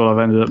I've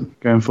ended up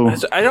going for.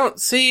 I don't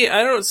see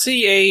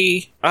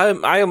I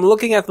am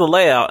looking at the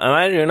layout and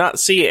I do not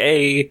see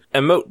a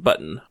emote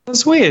button.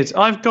 That's weird.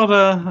 I'm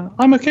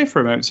okay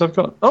for emotes. I've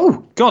got.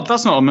 Oh god,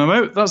 that's not an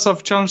emote.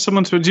 I've challenged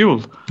someone to a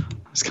duel.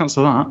 Let's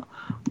cancel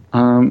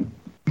that.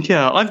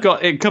 Yeah, I've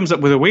got. It comes up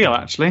with a wheel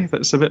actually.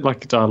 That's a bit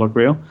like a dialogue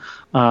wheel.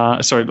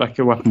 Sorry, like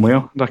a weapon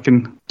wheel. And I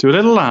can do a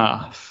little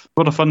laugh.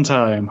 What a fun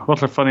time!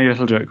 What a funny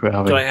little joke we're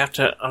having. Do I have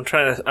to? I'm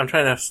trying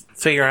to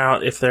figure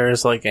out if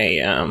there's like a.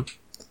 Do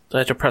I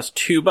have to press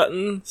 2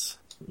 buttons?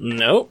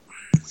 Nope.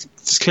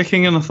 Does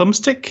clicking on a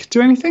thumbstick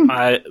do anything?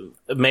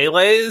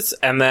 Melees,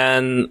 and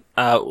then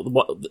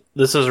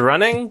this is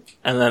running,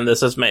 and then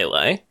this is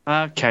melee.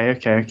 Okay.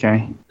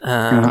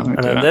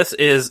 And then this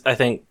is, I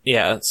think,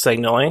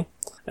 signaling.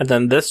 And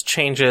then this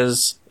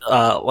changes,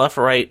 left,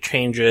 right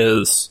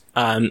changes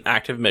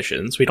active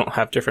missions. We don't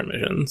have different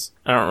missions.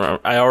 I don't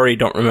remember. I already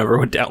don't remember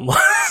what down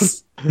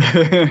was.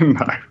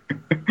 No.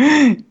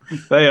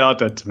 They are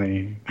dead to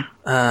me.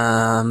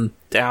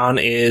 Down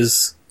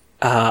is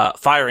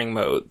firing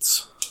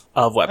modes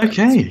of weapons.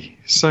 Okay.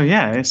 So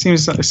yeah, it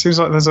seems like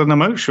there's an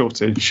emote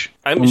shortage.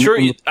 I'm sure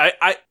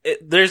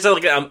there's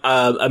like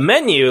a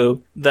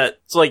menu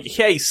that's like,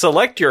 hey,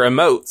 select your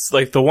emotes,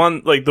 like the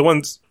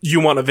ones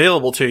you want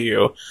available to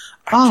you.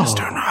 I just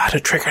don't know how to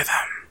trigger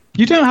them.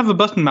 You don't have a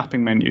button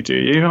mapping menu, do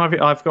you?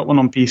 I've got one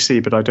on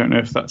PC, but I don't know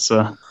if that's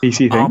a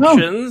PC thing.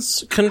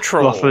 Options,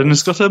 controls. Laughlin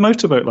has got a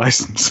motorboat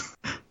license.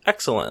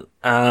 Excellent.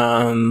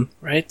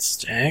 Right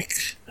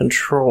stick,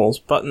 controls,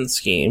 button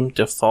scheme,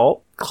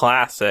 default,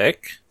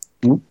 classic.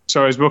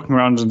 So I was walking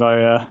around and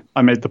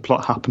I made the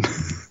plot happen.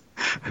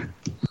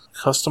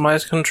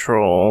 Customize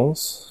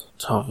controls.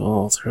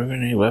 Toggle through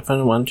grenade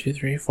weapon 1, 2,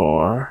 3,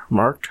 4.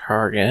 Mark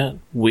target.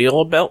 Wheel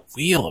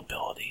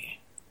ability.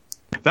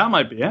 That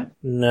might be it.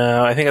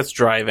 No, I think it's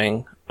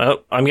driving.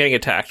 Oh, I'm getting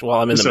attacked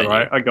while I'm in the menu.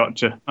 Alright, I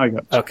got you.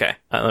 Okay,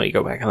 let me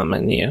go back on the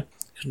menu.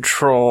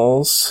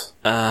 Controls.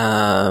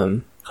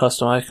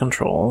 Customize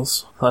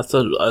controls. That's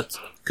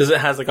because it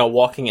has like a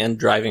walking and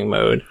driving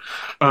mode.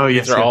 Oh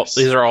yes,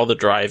 These are all the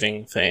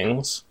driving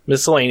things.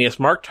 Miscellaneous.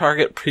 Mark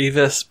target.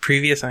 Previous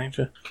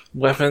action.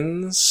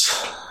 Weapons.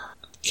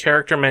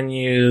 Character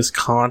menus.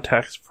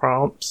 Context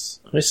prompts.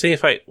 Let me see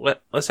if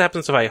what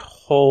happens if I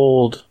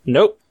hold.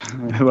 Nope.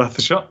 Worth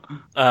a shot.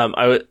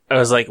 I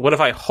was like, what if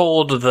I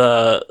hold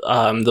the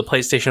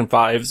PlayStation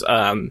 5's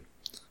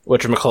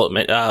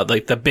whatchamacallit,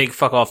 like the big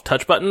fuck off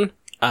touch button?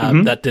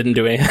 That didn't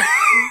do anything.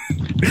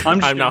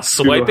 I'm now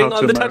swiping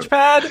on the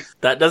touchpad.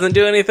 That doesn't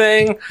do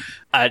anything.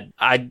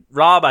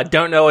 Rob, I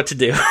don't know what to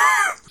do.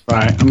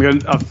 Right, I'm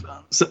going.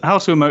 How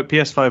to emote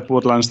PS5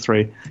 Borderlands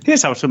 3.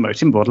 Here's how to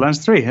emote in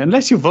Borderlands 3.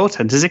 Unless your Vault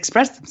Hunters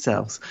express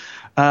themselves.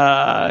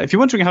 If you're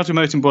wondering how to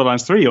emote in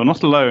Borderlands 3, you're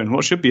not alone.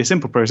 What should be a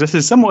simple process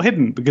is somewhat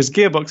hidden because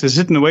Gearbox has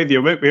hidden away the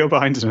emote wheel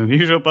behind an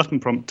unusual button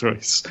prompt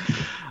choice.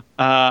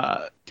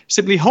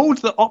 Simply hold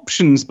the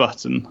options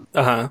button.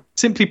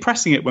 Simply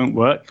pressing it won't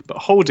work, but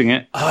holding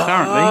it,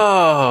 apparently,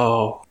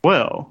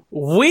 well.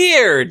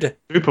 Weird.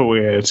 Super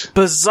weird.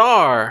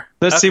 Bizarre.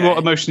 Let's see what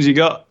emotions you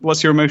got.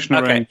 What's your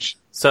emotional range?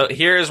 So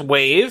here's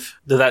wave.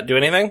 Does that do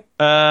anything?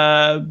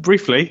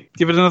 Briefly.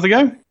 Give it another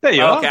go. There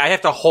you are. Okay, I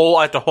have to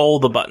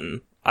hold the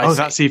button.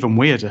 That's even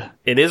weirder.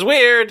 It is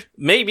weird.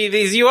 Maybe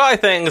these UI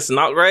things,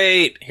 not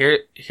great.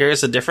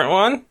 Here's a different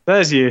one.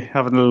 There's you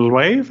having a little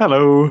wave.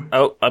 Hello.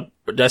 Oh, I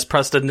just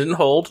pressed and didn't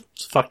hold.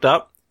 It's fucked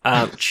up.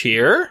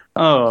 Cheer.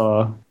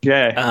 Oh,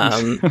 yeah.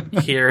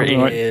 Here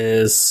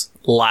is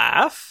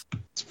laugh.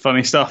 It's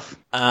funny stuff.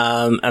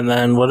 And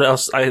then what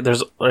else?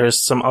 There's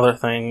some other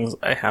things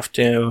I have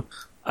to.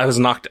 I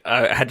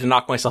had to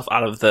knock myself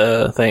out of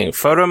the thing.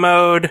 Photo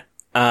mode.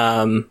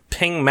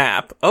 Ping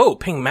map. Oh,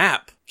 ping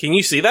map. Can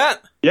you see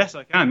that? Yes,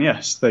 I can.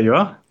 Yes, there you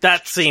are.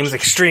 That seems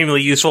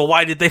extremely useful.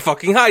 Why did they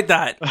fucking hide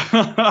that?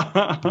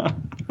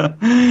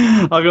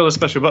 I've got a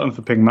special button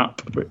for ping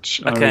map,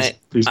 which I was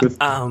pleased with.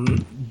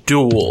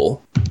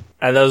 Dual.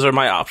 And those are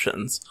my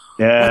options.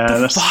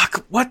 Yeah.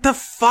 What the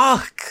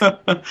fuck?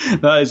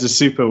 That is a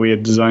super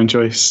weird design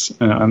choice,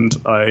 and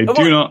I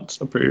do not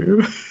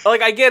approve.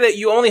 Like, I get it.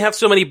 You only have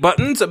so many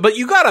buttons, but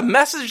you gotta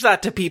message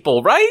that to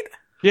people, right?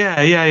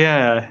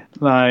 Yeah.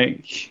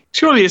 Like,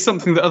 surely it's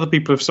something that other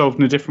people have solved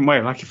in a different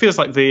way. Like, it feels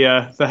like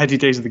the heady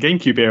days of the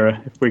GameCube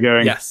era. If we're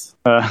going, yes.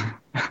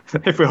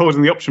 If we're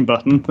holding the option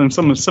button, then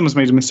someone's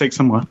made a mistake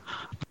somewhere.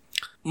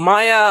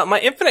 My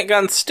infinite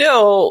gun's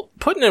still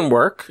putting in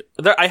work.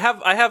 I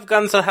have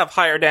guns that have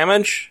higher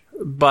damage,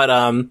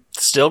 but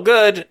still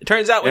good. It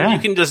turns out when you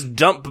can just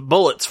dump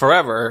bullets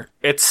forever,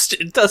 it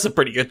does a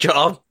pretty good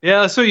job.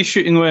 Yeah, I saw you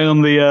shooting away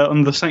on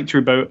the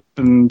Sanctuary boat,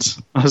 and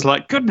I was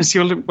like, goodness,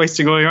 you're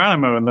wasting all your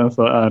ammo. And then I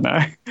thought, oh no,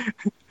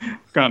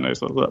 can't know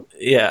what's up.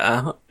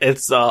 Yeah,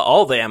 it's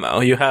all the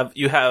ammo. You have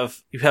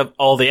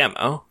all the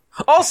ammo.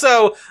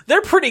 Also,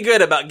 they're pretty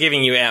good about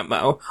giving you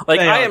ammo.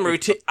 Like, I am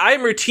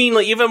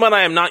routinely, even when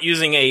I am not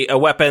using a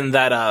weapon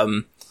that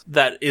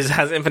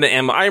has infinite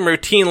ammo, I am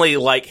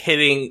routinely like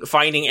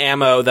finding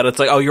ammo that it's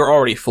like, oh, you're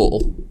already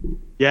full.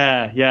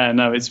 Yeah,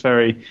 no, it's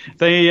very.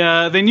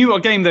 They knew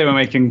what game they were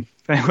making.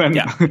 They went,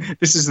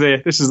 this is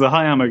the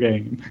high ammo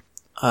game.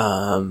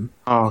 Oh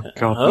god,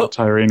 not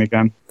Tyrene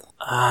again.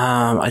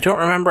 I don't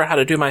remember how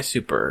to do my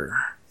super.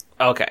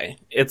 Okay,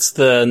 it's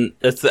the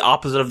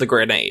opposite of the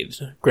grenade.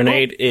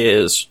 Grenade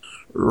is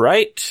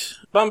right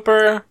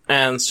bumper,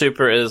 and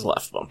super is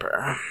left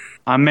bumper.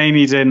 I may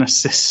need an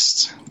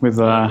assist with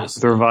the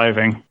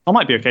reviving. I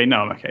might be okay. No,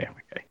 I'm okay.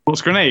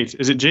 What's grenade?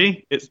 Is it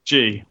G? It's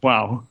G.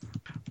 Wow.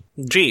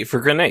 G for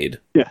grenade.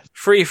 Yeah.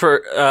 Free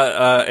for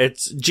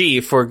it's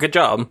G for good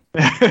job.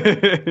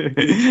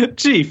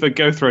 G for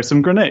go throw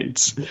some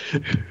grenades.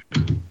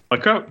 My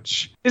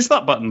crouch. It's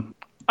that button.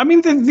 I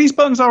mean, these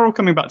buttons are all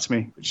coming back to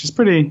me, which is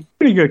pretty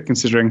good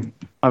considering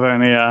I've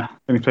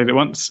only played it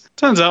once.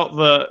 Turns out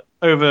that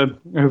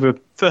over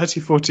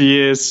 30, 40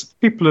 years,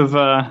 people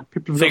have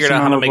figured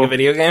out how to make a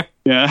video game.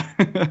 Yeah.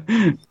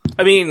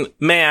 I mean,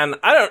 man,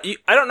 I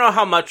don't know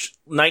how much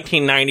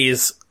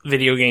 1990s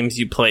video games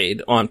you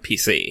played on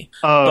PC,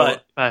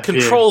 but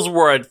controls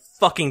were a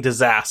fucking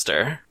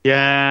disaster.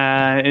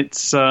 Yeah,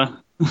 it's.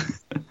 But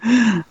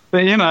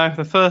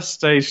the first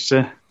stage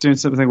to doing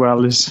something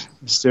well is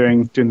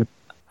doing the.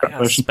 I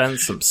gotta spend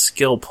some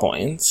skill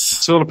points.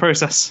 It's all a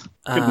process.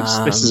 Goodness,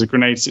 this is a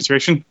grenade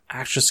situation.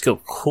 Extra skill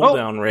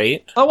cooldown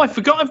rate. Oh, I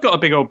forgot I've got a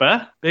big old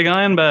bear. Big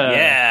iron bear.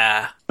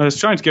 Yeah. I was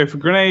trying to go for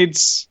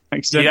grenades.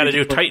 You gotta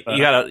do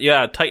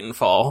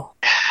Titanfall.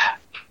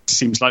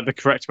 Seems like the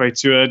correct way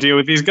to deal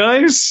with these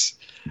guys.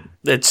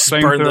 It's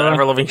burn the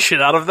ever-living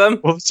shit out of them.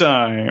 All the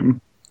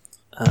time.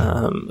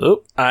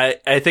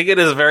 I think it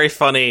is very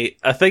funny.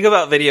 A thing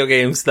about video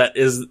games that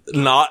is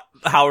not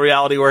how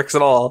reality works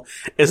at all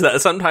is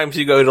that sometimes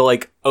you go to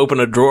like open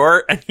a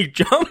drawer and you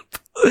jump.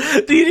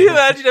 Do you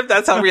imagine if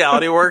that's how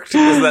reality worked?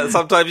 Is that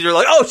sometimes you're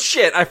like, oh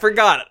shit, I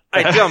forgot it.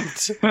 I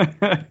jumped.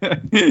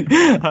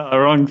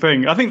 Wrong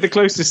thing. I think the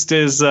closest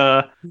is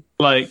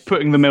like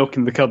putting the milk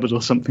in the cupboard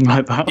or something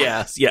like that.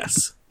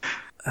 Yes.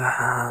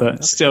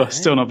 But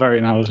still not very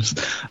analogous.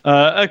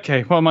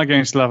 Okay, what am I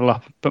going to level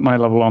up? Put my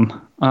level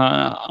on.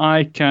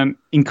 I can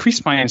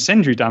increase my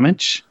incendiary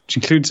damage, which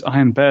includes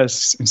Iron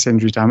Bear's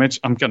incendiary damage.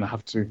 I'm going to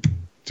have to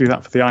do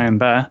that for the Iron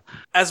Bear.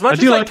 As much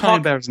I do as like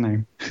Iron Bear's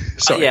name.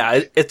 Sorry.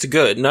 Yeah, it's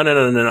good.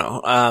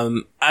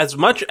 No. As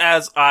much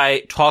as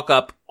I talk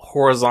up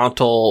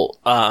horizontal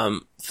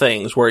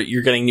things where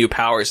you're getting new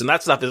powers, and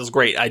that stuff is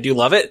great. I do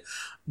love it.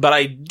 But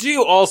I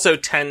do also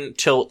tend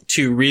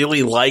to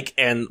really like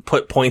and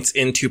put points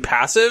into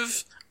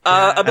passive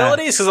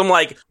abilities, because I'm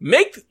like,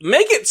 make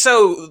it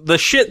so the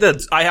shit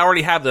that I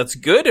already have that's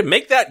good, and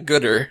make that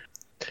gooder.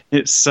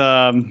 It's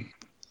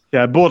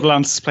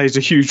Borderlands plays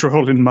a huge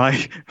role in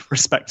my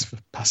respect for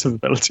passive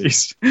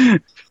abilities.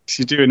 Because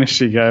you do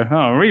initially go,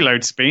 oh,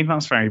 reload speed,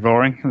 that's very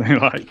boring. And they're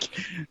like,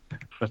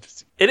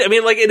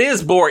 it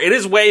is boring. It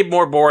is way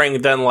more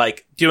boring than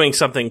like doing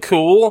something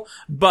cool,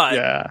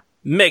 but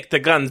make the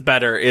guns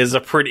better is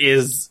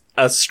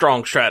a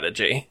strong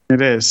strategy.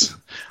 It is.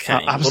 Okay.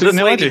 Well, this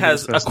lady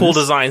has a cool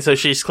design, so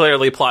she's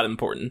clearly plot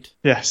important.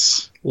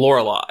 Yes.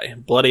 Lorelei,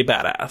 bloody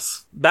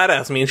badass.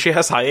 Badass means she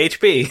has high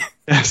HP.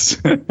 Yes.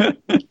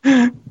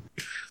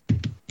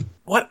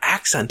 What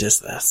accent is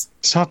this?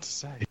 It's hard to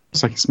say.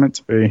 It's like it's meant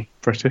to be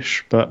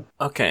British, but...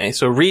 Okay,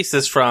 so Reese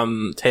is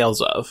from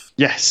Tales of.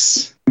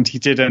 Yes. And he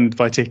did end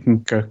by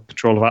taking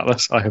control of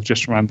Atlas, I have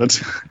just remembered.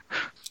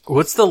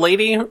 What's the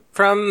lady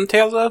from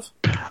Tales of?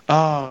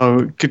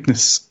 Oh,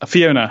 goodness.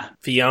 Fiona.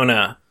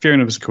 Fiona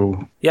was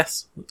cool.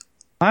 Yes.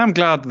 I am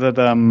glad that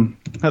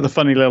the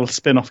funny little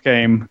spin-off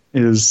game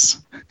is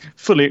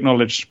fully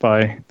acknowledged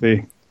by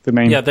the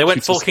main... Yeah, they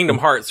went full Kingdom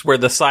Hearts, where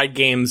the side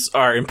games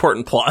are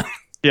important plot.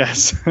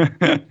 Yes.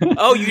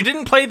 Oh, you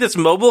didn't play this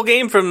mobile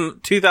game from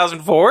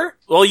 2004?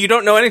 Well, you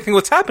don't know anything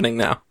what's happening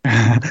now.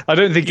 I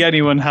don't think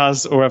anyone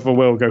has or ever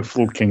will go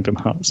full Kingdom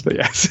Hearts, but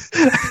yes.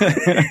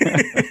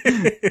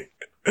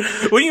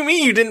 What do you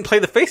mean you didn't play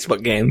the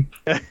Facebook game?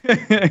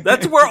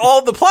 That's where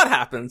all the plot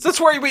happens. That's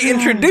where we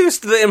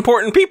introduced the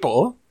important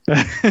people.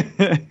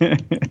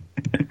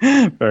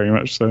 Very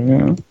much so,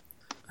 yeah.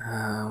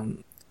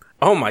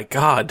 Oh my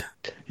god.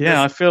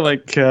 Yeah, I feel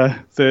like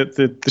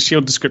the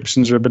shield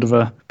descriptions are a bit of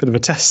a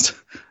test.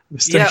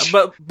 Yeah,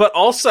 but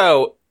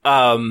also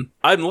I'm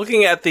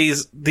looking at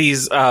these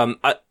there's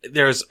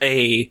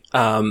a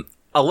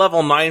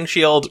level 9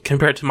 shield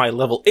compared to my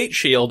level 8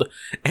 shield,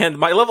 and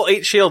my level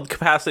 8 shield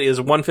capacity is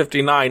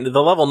 159.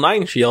 The level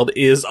 9 shield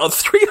is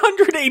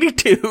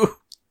 382.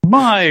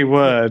 My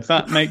word,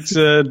 that makes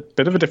a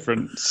bit of a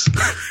difference.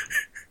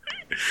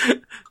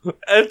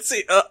 It's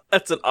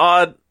an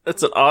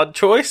odd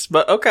choice,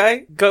 but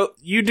okay. Go,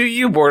 you do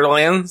you,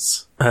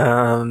 Borderlands.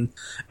 And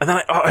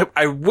then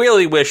I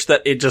really wish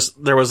that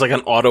there was like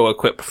an auto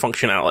equip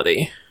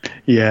functionality.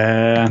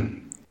 Yeah.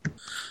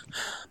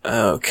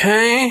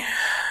 Okay.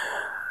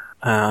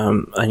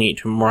 I need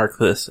to mark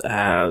this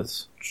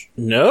as...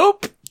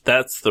 Nope!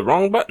 That's the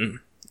wrong button.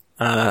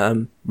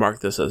 Mark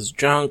this as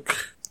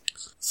junk.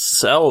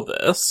 Sell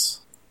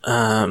this.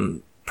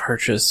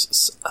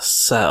 Purchase,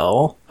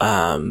 sell.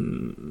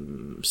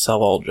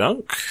 Sell all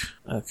junk.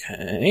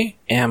 Okay.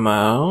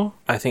 Ammo.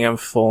 I think I'm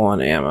full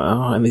on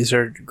ammo. And these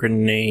are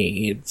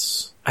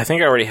grenades. I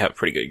think I already have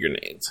pretty good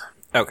grenades.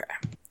 Okay.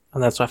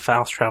 And that's my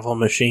fast travel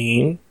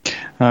machine.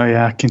 Oh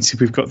yeah, I can see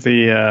we've got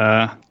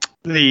the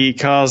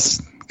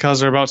cars.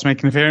 Cars are about to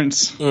make an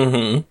appearance.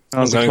 Mm-hmm.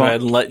 I'm going to go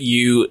ahead and let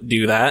you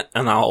do that,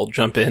 and I'll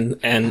jump in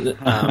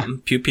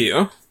and pew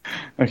pew.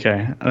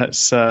 Okay, let's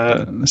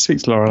speak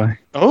to Lorelei.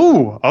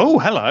 Oh,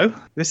 hello.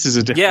 This is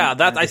a different... Yeah,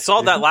 I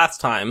saw that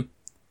last time.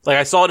 Like,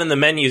 I saw it in the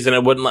menus, and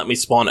it wouldn't let me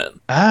spawn it.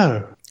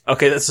 Oh.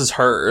 Okay, this is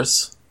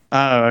hers.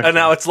 Oh, okay. And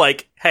now it's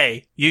like,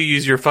 hey, you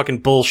use your fucking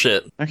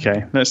bullshit.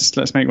 Okay,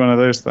 let's make one of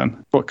those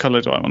then. What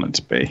colour do I want it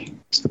to be?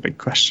 It's the big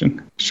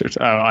question.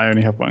 I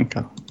only have one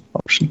colour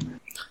option.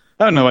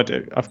 Oh, no, I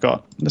do. I've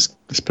got... Let's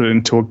put it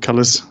in Torg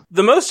colours.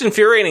 The most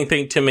infuriating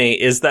thing to me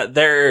is that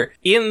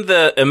in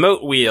the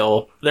emote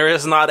wheel, there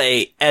is not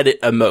a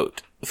edit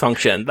emote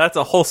function. That's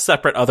a whole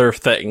separate other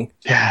thing.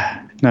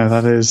 Yeah. No,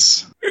 that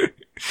is...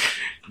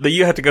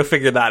 You have to go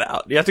figure that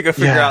out. You have to go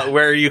figure out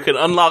where you can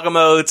unlock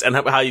emotes and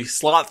how you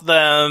slot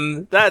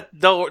them. That's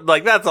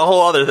a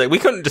whole other thing. We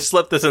couldn't just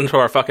slip this into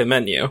our fucking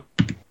menu.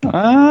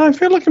 I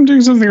feel like I'm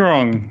doing something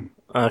wrong.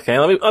 Okay,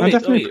 let me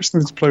definitely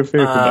pressing the deploy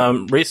vehicle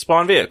button.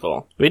 Respawn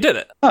vehicle. We did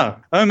it. Oh,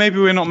 maybe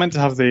we're not meant to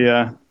have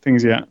the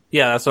things yet.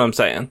 Yeah, that's what I'm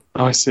saying.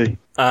 Oh, I see.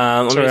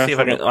 Let me see if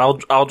I can.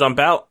 I'll jump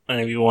out, and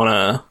if you want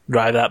to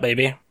drive that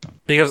baby,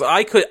 because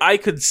I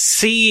could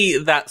see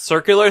that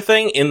circular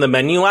thing in the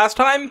menu last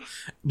time,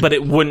 but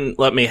it wouldn't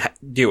let me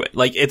do it.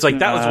 Like it's like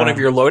that was one of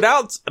your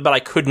loadouts, but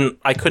I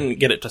couldn't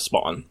get it to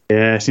spawn.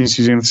 Yeah, it seems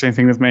to be doing the same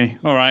thing with me.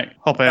 All right,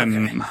 hop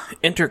in. Okay.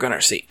 Enter gunner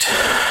seat.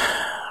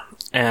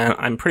 And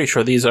I'm pretty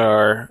sure these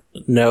are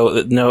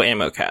no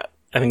ammo cap.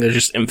 I think they're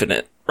just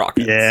infinite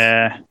rockets.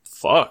 Yeah.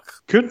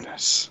 Fuck.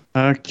 Goodness.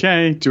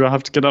 Okay, do I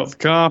have to get out of the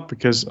car?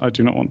 Because I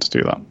do not want to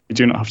do that. You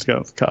do not have to get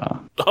out of the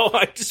car. Oh,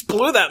 I just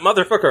blew that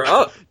motherfucker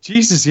up.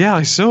 Jesus, yeah,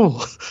 I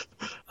saw.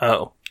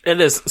 Oh. It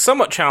is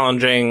somewhat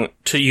challenging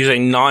to use a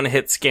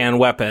non-hit scan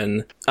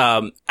weapon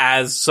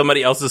as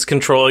somebody else is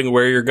controlling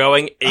where you're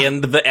going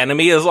and the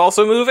enemy is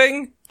also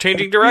moving,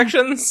 changing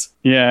directions.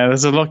 Yeah,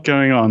 there's a lot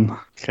going on.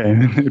 Okay,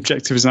 the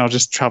objective is now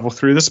just travel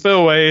through the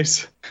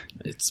spillways.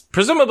 It's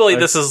presumably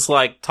this is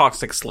like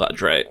toxic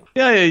sludge, right?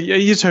 Yeah,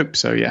 you'd hope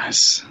so,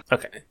 yes.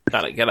 Okay,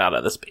 gotta get out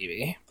of this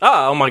baby.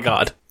 Oh my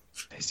god.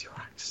 There's your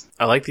axe.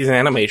 I like these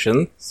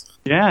animations.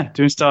 Yeah,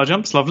 doing star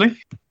jumps,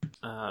 lovely.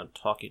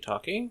 Talkie.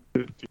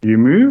 Do you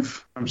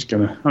move? I'm just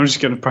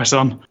gonna press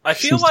on. I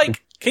feel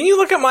like. Can you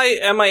look at my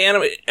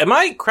anime? Am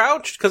I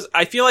crouched? Because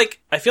I feel like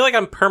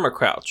I'm perma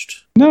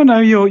crouched. No,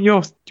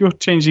 you're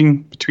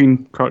changing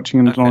between crouching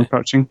and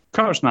non-crouching.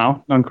 Crouch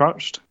now,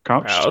 non-crouched.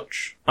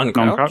 Crouch. Uncrouched.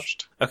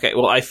 Non-crouched. Okay.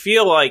 Well, I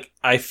feel like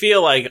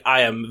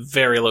I am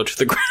very low to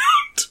the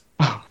ground.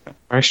 Oh,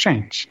 very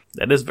strange.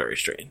 That is very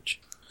strange.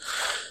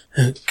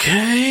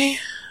 Okay.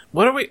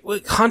 What are we?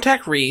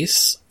 Contact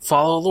Reese.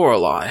 Follow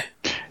Lorelei.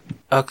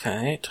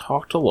 Okay,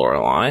 talk to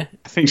Lorelei.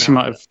 I think she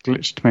might have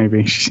glitched,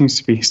 maybe. She seems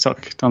to be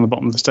stuck down the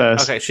bottom of the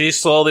stairs. Okay, she's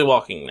slowly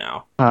walking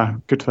now. Ah,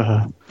 good for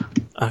her.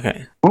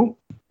 Okay. Oh,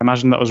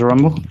 imagine that was a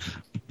rumble.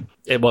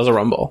 It was a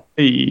rumble.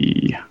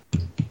 Hey.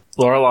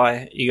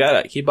 Lorelei, you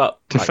gotta keep up.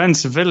 Defend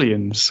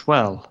civilians.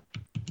 Well,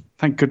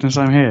 thank goodness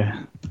I'm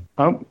here.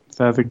 Oh,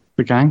 they're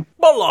the gang.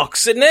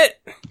 Bollocks, isn't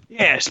it?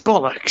 Yes,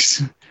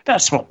 bollocks.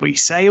 That's what we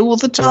say all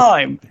the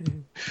time.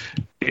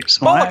 It's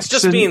bollocks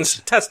just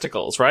means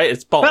testicles, right?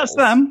 It's balls. That's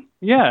them.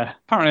 Yeah.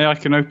 Apparently I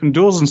can open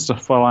doors and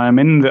stuff while I'm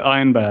in the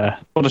Iron Bear.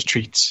 What a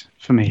treat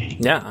for me.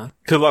 Yeah.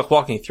 Good luck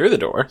walking through the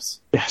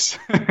doors. Yes.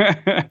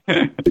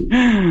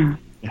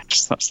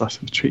 Yes, that's less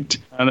of a treat.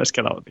 Let's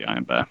get out of the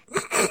Iron Bear.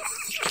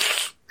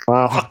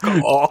 Wow. Fuck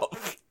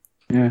off.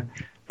 Yeah.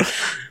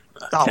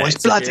 That was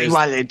bloody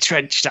well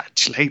entrenched,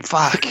 actually.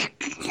 Fuck.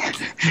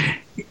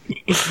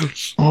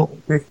 Oh,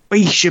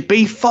 we should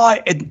be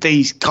fighting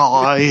these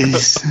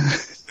guys.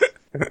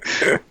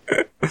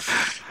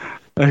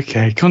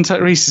 Okay,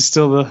 Contact Reese is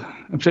still the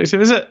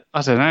objective, is it?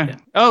 I don't know. Yeah.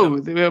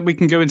 Oh, we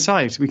can go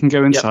inside. We can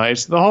go inside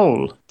the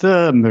hole,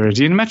 the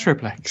Meridian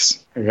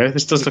Metroplex. There we go.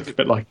 This does look a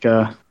bit like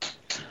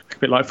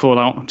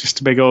Fallout,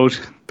 just a big old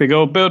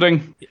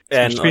building.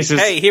 And like,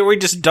 hey, here we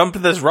just dump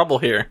this rubble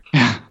here.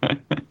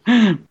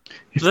 The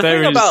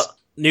thing about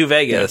New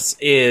Vegas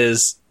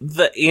is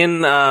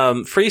in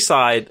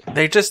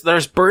Freeside,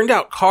 there's burned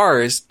out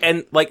cars,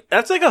 and like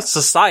that's like a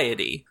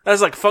society.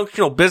 That's like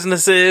functional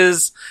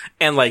businesses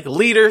and like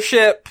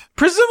leadership.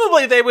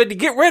 Presumably they would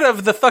get rid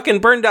of the fucking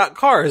burned out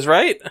cars,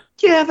 right?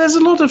 Yeah, there's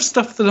a lot of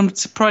stuff that I'm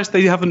surprised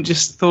they haven't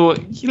just thought,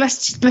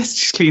 let's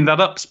just clean that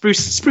up,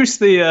 spruce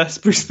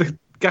the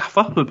gaff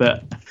up a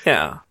bit.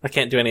 Yeah, I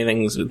can't do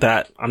anything with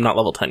that. I'm not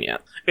level 10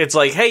 yet. It's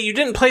like, hey, you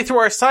didn't play through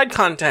our side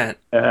content.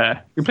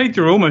 We played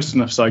through almost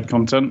enough side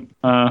content.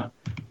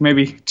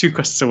 Maybe 2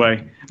 quests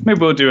away. Maybe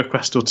we'll do a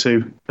quest or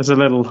 2. There's a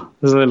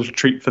little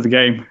treat for the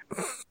game.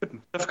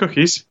 Enough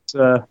cookies.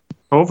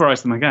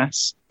 Pulverize them, I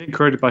guess. Being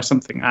corroded by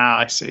something.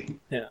 I see.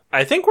 Yeah,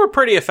 I think we're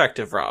pretty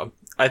effective, Rob.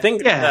 I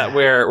think that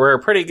we're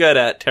pretty good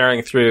at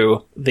tearing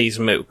through these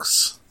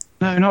mooks.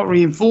 No, not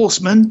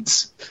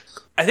reinforcements.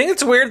 I think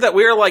it's weird that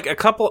we're like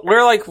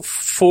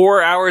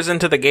 4 hours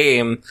into the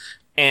game,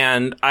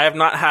 and I have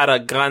not had a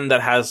gun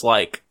that has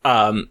like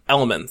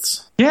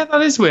elements. Yeah,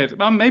 that is weird.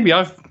 Maybe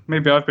I've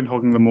been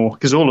hogging them more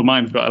because all of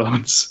mine have got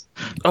elements.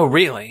 Oh,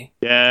 really?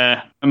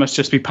 Yeah, I must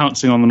just be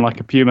pouncing on them like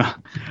a puma.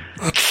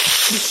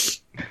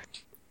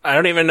 I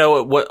don't even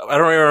know I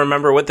don't even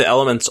remember what the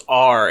elements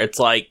are. It's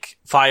like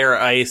fire,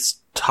 ice,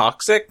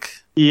 toxic.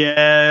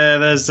 Yeah,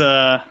 there's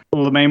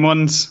all the main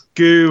ones: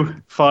 goo,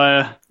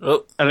 fire,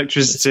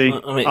 electricity.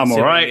 I'm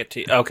all right.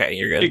 Okay,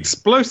 you're good.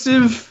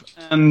 Explosive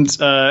and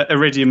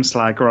iridium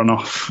slag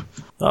runoff.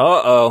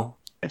 Uh-oh.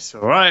 It's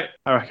all right.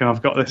 I reckon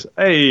I've got this.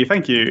 Hey,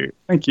 thank you.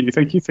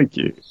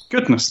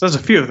 Goodness, there's a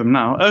few of them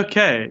now.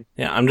 Okay.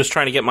 Yeah, I'm just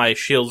trying to get my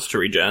shields to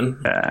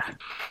regen. Yeah.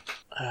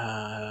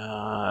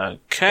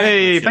 Okay.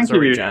 Hey, thank you.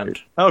 Regened.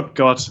 Oh,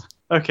 God.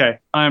 Okay,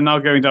 I am now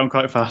going down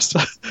quite fast.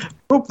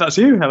 Oh, that's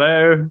you.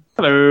 Hello.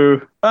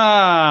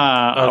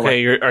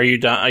 Okay, are you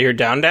down? You're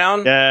down?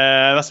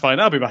 Yeah, that's fine.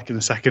 I'll be back in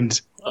a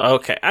second.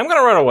 Okay, I'm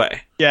gonna run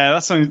away. Yeah,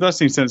 that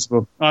seems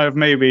sensible. I've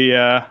maybe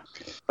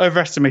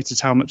overestimated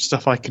how much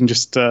stuff I can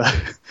just run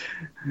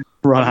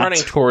I'm running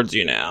towards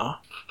you now.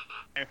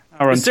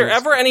 Is there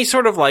ever any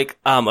sort of like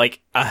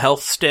a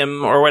health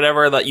stim or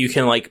whatever that you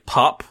can like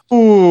pop?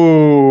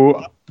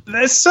 Ooh.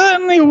 There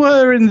certainly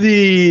were in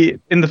the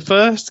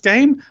first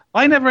game.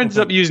 I never ended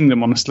up using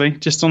them, honestly,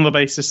 just on the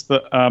basis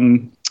that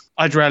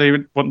I'd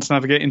rarely want to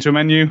navigate into a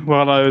menu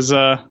while I was in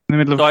the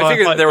middle of a firefight. I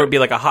figured there would be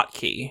like a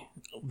hotkey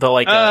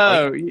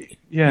The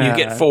yeah. you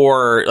get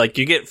four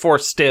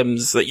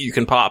stims that you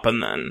can pop,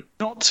 and then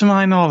Not to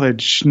my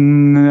knowledge,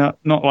 not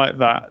like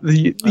that.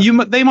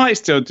 They might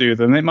still do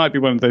them. It might be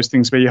one of those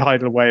things where you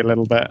hide away a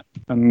little bit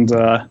and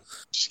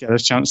just get a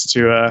chance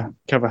to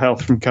cover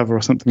health from cover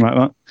or something like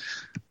that.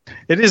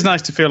 It is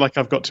nice to feel like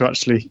I've got to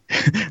actually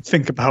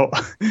think about.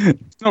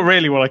 It's not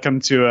really what I come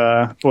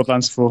to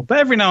Borderlands for, but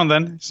every now and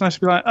then it's nice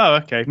to be like, oh,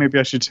 okay, maybe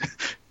I should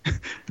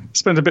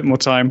spend a bit more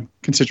time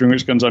considering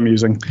which guns I'm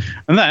using,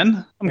 and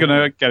then I'm going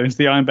to get into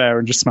the Iron Bear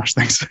and just smash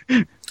things.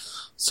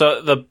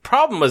 So the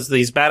problem was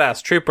these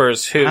badass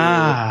troopers who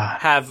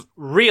have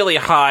really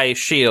high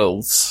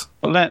shields.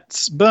 Well,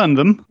 let's burn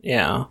them.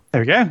 Yeah.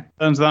 There we go.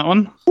 Burns that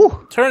one.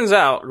 Whew. Turns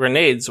out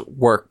grenades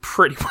work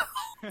pretty well.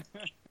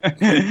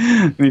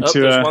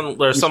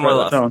 There's somewhere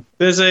left.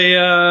 There's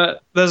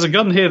a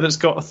gun here that's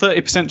got a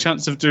 30%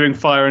 chance of doing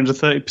fire and a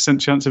 30%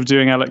 chance of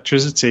doing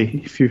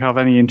electricity. If you have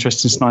any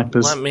interest in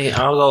snipers,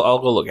 I'll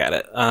go look at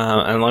it.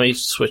 And let me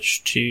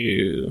switch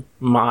to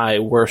my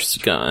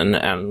worst gun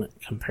and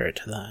compare it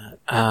to that.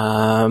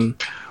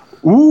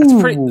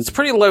 It's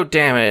pretty low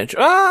damage.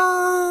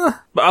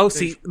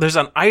 See, there's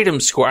an item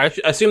score. I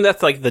assume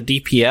that's like the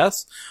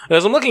DPS.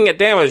 As I'm looking at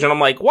damage, and I'm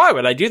like, why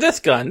would I do this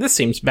gun? This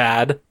seems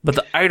bad. But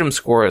the item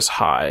score is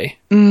high.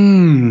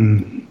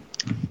 When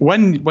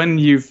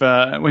you've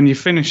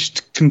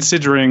finished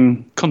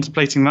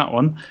contemplating that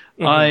one,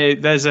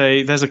 there's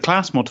a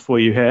class mod for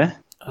you here.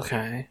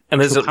 Okay,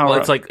 and it's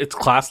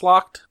class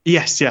locked.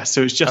 Yes.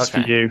 So it's just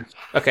for you.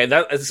 Okay,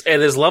 it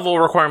is level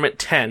requirement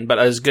 10, but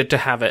it's good to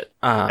have it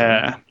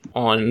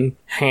on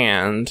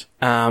hand.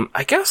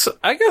 I guess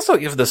I'll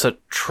give this a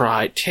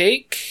try.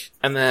 Take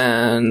and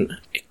then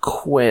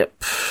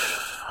equip.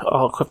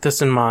 I'll equip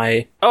this in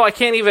my. I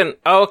can't even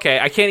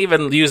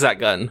use that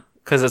gun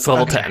because it's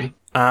level 10.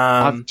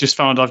 I've just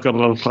found I've got a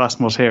little class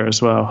mod here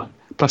as well.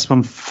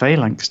 +1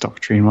 Phalanx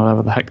Doctrine,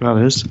 whatever the heck that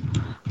is.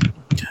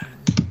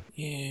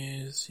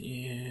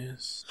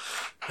 Yes.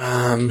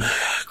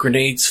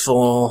 Grenades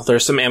full.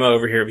 There's some ammo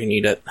over here if you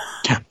need it.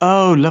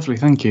 Oh, lovely,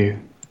 thank you.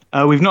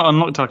 We've not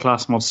unlocked our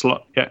class mod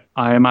slot yet.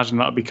 I imagine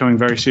that'll be coming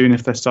very soon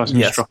if they're starting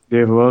to drop the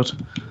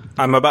overworld.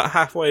 I'm about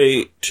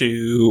halfway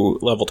to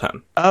level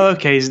 10. Oh,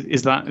 okay.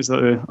 Is that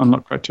the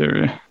unlock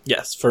criteria?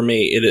 Yes, for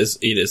me it is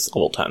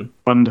level 10.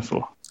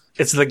 Wonderful.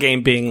 It's the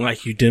game being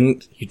like, you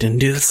didn't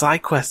do the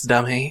side quest,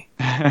 dummy.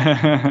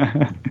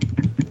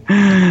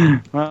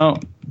 Well,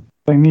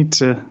 they need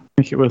to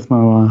make it worth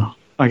my while.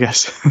 I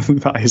guess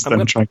that is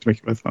them trying to make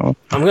it worth my while.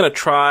 I'm going to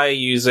try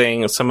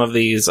using some of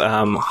these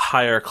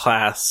higher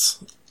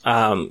class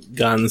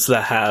guns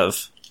that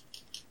have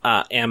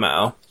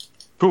ammo.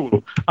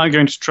 Cool. I'm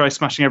going to try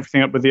smashing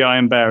everything up with the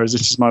Iron Bear, as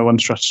this is my one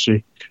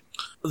strategy.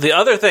 The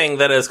other thing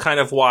that is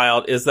kind of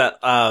wild is that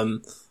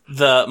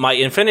my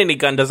Infinity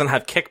gun doesn't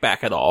have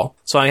kickback at all,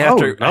 so I have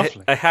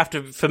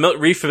to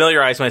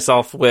refamiliarize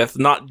myself with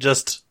not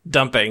just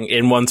dumping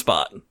in one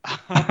spot.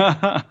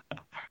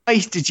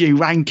 Wasted you,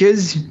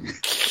 wankers.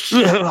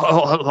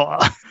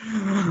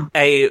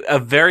 A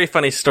very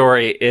funny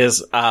story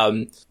is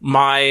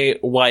my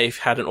wife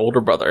had an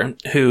older brother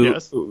who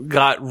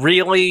got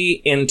really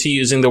into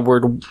using the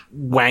word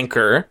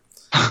wanker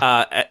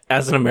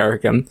as an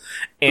American,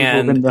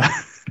 and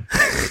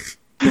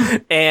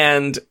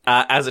and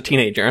as a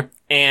teenager,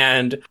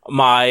 and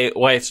my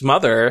wife's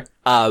mother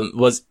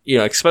was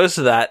exposed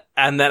to that,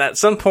 and then at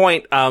some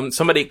point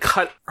somebody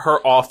cut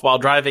her off while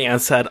driving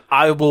and said,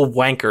 "I will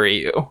wanker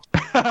you."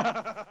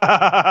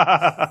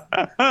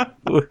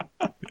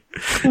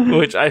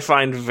 Which I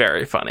find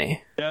very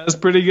funny. Yeah, it's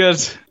pretty good.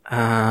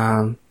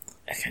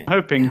 Okay. I'm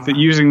hoping that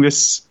using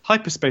this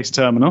hyperspace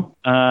terminal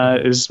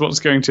is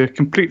what's going to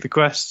complete the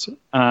quest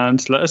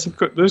and let us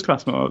equip those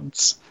class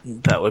mods.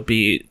 That would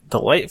be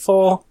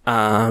delightful.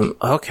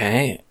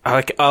 Okay.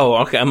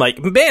 Okay. I'm like,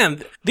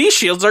 man, these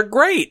shields are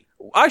great.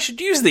 I should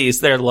use these.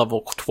 They're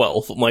level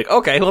 12. I'm like,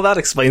 okay, well that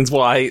explains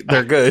why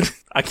they're good.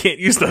 I can't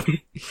use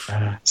them.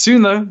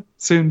 Soon though.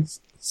 Soon.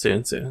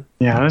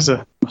 Yeah, there's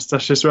a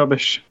mustache is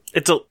rubbish.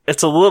 It's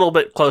a little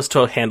bit close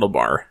to a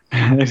handlebar.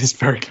 It is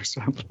very close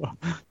to a handlebar.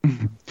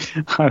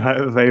 I like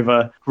that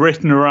they've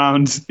written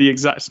around the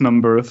exact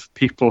number of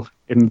people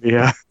in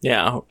the...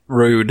 Yeah,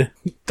 rude.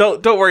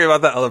 Don't worry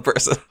about that other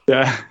person.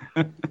 Yeah.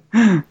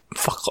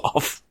 Fuck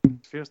off.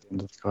 Feels the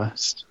end of the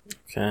quest.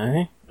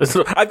 Okay.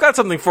 I've got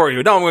something for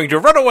you. Now I'm going to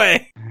run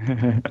away.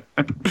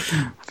 I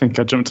think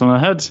I jumped on her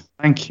head.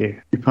 Thank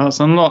you. Your parts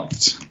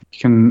unlocked. You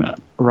can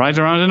ride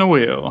around in a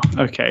wheel.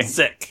 Okay.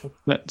 Sick.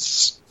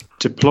 Let's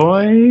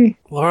deploy.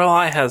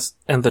 Lorelei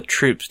and the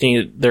troops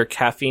need their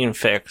caffeine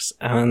fix,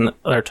 and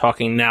they're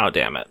talking now,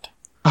 damn it.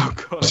 Oh,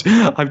 God.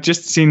 I've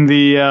just seen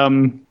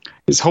the...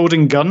 It's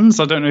holding guns.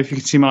 I don't know if you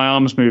can see my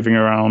arms moving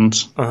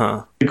around.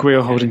 Big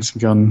wheel holding some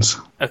guns.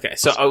 Okay,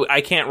 so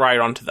I can't ride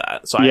onto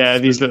that. So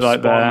these look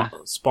like they're...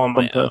 Spawn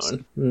my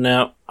own.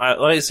 No. Let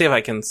me see if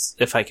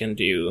I can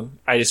do...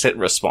 I just hit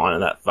respawn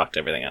and that fucked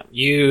everything up.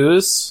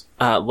 Use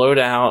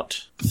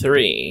loadout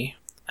 3.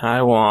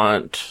 I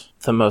want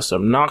the most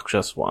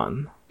obnoxious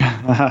one.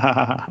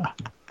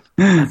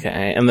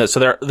 Okay, and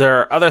so there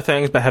are other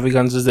things, but heavy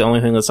guns is the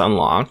only thing that's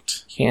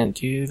unlocked. Can't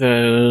do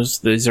those.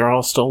 These are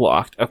all still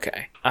locked.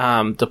 Okay.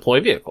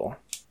 Deploy vehicle.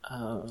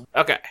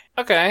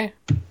 Okay.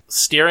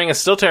 Steering is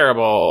still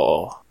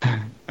terrible.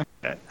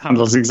 It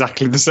handles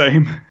exactly the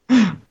same.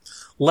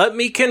 Let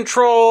me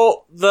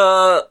control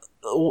the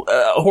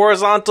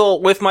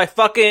horizontal with my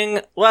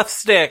fucking left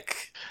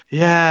stick.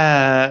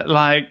 Yeah,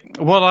 like,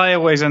 what I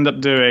always end up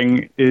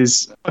doing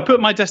is I put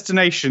my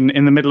destination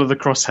in the middle of the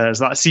crosshairs.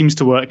 That seems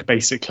to work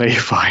basically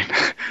fine.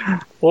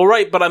 Well,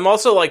 right, but I'm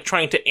also, like,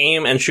 trying to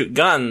aim and shoot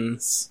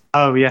guns.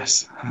 Oh,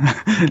 yes.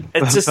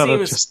 It just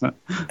seems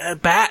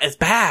bad. It's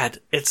bad.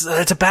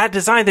 It's a bad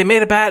design. They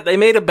made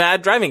a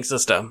bad driving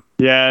system.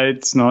 Yeah,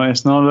 it's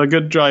not a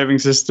good driving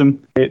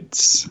system.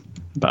 It's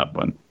a bad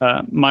one.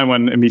 My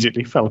one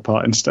immediately fell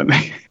apart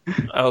instantly.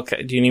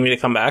 Okay, do you need me to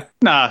come back?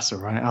 Nah, it's all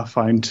right. I'll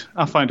find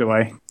a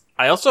way.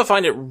 I also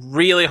find it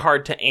really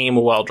hard to aim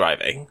while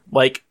driving.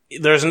 Like,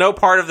 there's no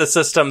part of the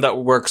system that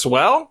works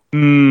well.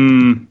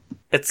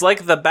 It's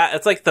like the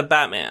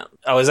Batman.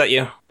 Oh, is that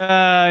you?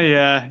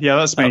 Yeah,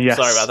 that's me. Yes.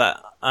 Sorry about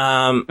that.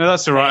 No,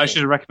 that's all right. I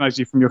should have recognised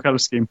you from your colour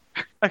scheme.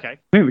 Okay, I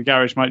think the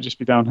garage might just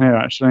be down here,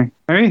 actually.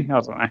 Maybe? I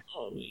don't know.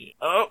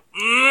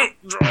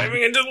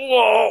 Driving into the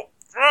wall.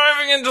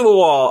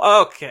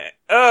 Okay.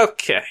 Oh,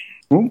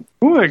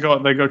 they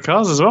got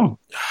cars as well.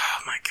 Oh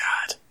my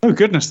god. Oh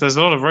goodness, there's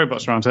a lot of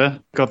robots around here.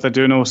 God, they're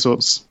doing all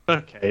sorts.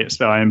 Okay, it's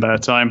the Iron Bear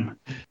time.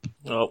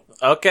 Oh,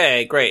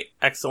 okay, great,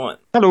 excellent.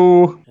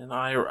 Hello. And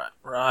I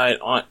ride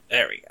on.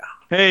 There we go.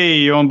 Hey,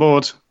 you on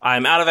board?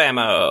 I'm out of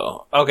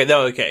ammo. Okay.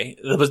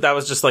 That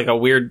was just like a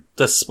weird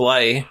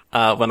display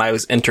when I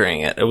was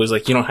entering it. It was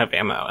like, you don't have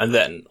ammo, and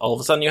then all of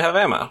a sudden you have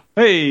ammo.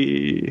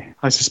 Hey,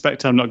 I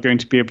suspect I'm not going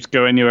to be able to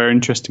go anywhere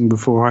interesting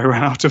before I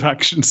run out of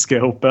action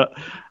skill, but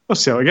we'll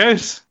see how it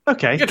goes.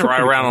 Okay. You get to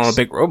ride around on a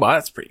big robot.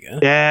 That's pretty good.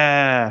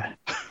 Yeah.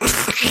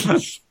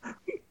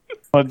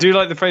 I do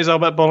like the phrase, I'll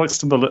bet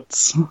bollocks to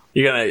bullets.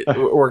 You're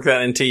gonna work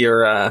that into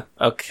your,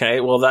 okay,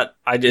 well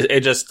it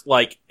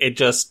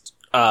just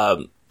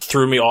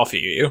threw me off of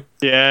you.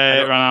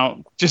 Yeah, it ran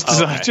out just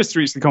as I just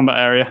reached the combat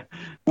area.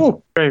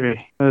 Oh,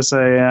 gravy. There's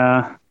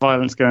a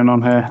violence going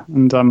on here,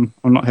 and I'm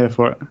not here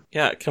for it.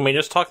 Yeah, can we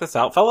just talk this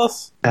out,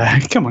 fellas?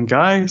 Come on,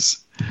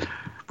 guys.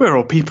 We're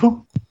all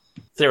people.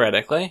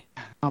 Theoretically.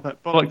 I'll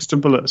bet bollocks to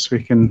bullets.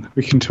 We can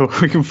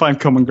talk. We can find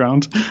common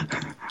ground.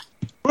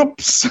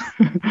 Whoops.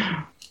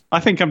 I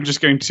think I'm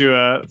just going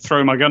to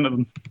throw my gun at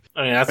them.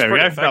 I mean, that's there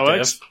pretty we go. That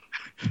works.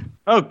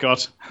 Oh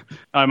god,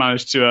 I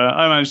managed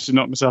to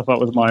knock myself out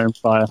with my own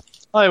fire.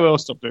 I will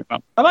stop doing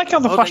that. I like how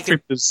the flash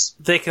troopers.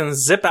 They can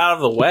zip out of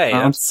the way.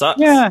 That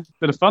sucks. Yeah,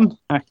 bit of fun.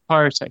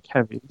 Pyrotech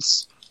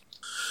heavies.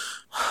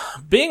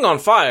 Being on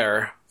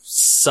fire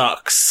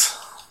sucks.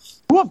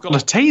 Oh, I've got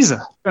a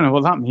taser. Don't know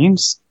what that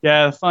means.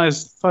 Yeah, the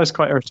fire's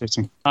quite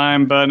irritating.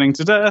 I'm burning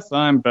to death.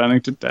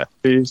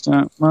 Please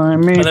don't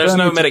mind me. And there's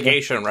no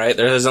mitigation, right?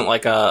 There isn't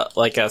like a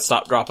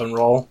stop, drop, and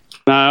roll.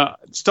 No,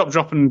 stop,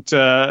 drop, and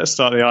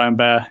start the Iron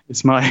Bear.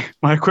 It's my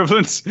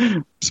equivalent.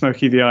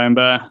 Smokey the Iron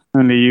Bear.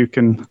 Only you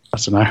can. I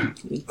don't know.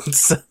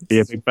 Be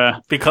a big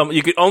bear.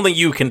 Only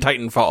you can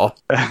Titanfall.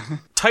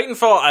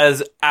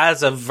 Titanfall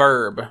as a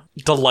verb.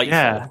 Delightful.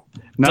 Yeah.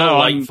 No,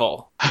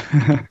 delightful.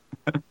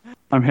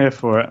 I'm here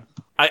for it.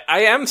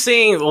 I am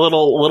seeing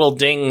little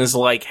dings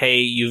like, hey,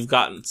 you've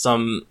gotten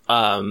some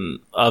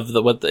of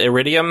the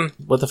Iridium.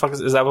 What the fuck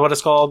is that? What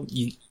it's called?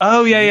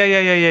 Oh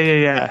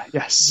yeah.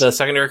 Yes. The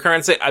secondary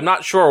currency. I'm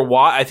not sure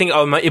why. I think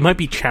it might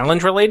be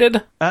challenge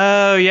related.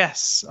 Oh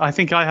yes, I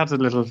think I had a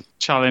little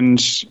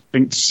challenge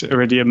linked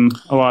Iridium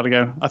a while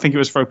ago. I think it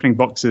was for opening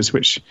boxes,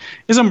 which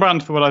is on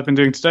brand for what I've been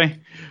doing today.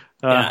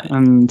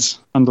 And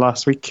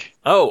last week.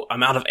 Oh,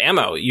 I'm out of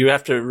ammo. You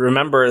have to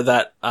remember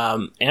that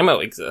ammo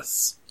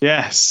exists.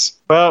 Yes.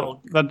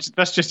 Well,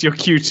 that's just your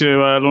cue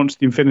to launch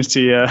the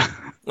Infinity.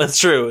 That's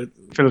true.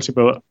 Infinity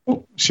bullet.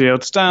 Oh,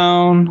 shields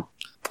down.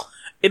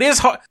 It is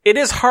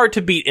hard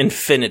to beat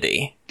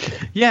Infinity.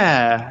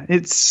 Yeah,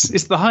 it's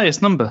the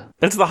highest number.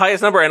 It's the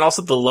highest number, and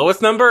also the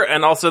lowest number,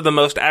 and also the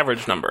most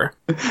average number.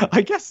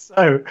 I guess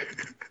so.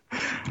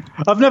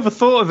 I've never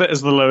thought of it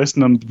as the lowest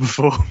number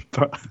before,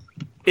 but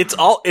it's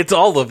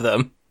all of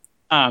them.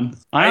 I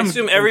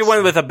assume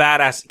everyone with a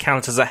badass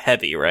counts as a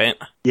heavy, right?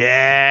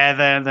 Yeah,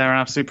 they're an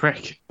absolute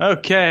prick.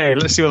 Okay,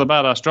 let's see what the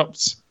badass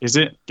drops. Is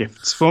it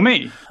gifts for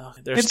me?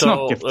 There's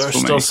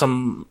still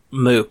some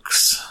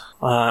mooks,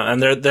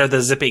 and they're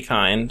the zippy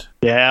kind.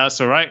 Yeah, that's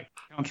all right.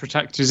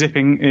 Counterattack to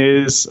zipping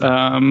is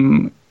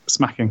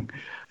smacking.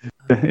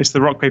 It's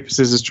the rock, paper,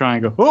 scissors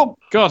triangle. Oh,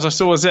 God, I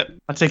saw a zip.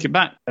 I take it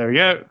back. There we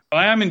go.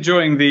 I am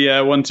enjoying the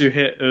 1-2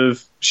 hit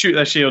of shoot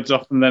their shields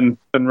off and then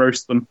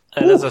roast them.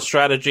 It is a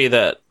strategy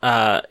that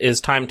is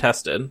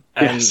time-tested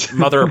and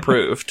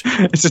mother-approved.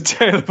 It's a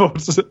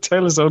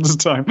tale as old as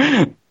time.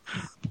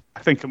 I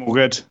think I'm all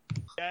good.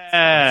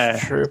 Yeah.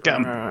 Get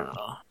 'em.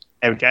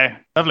 There we go.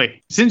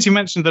 Lovely. Since you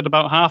mentioned that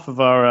about half of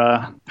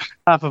our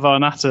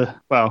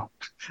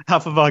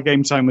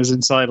game time was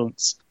in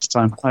silence this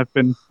time, I've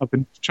been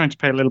trying to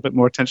pay a little bit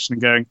more attention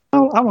and going,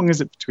 oh, how long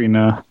is it between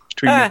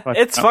between you.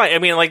 It's fine. I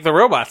mean, like, the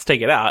robots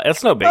take it out.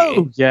 It's no biggie.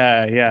 Oh,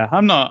 yeah.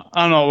 I'm not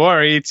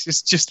worried.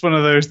 It's just one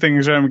of those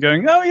things where I'm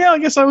going, oh, yeah, I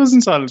guess I was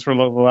in silence for a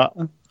lot of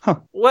that. Huh.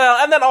 Well,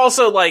 and then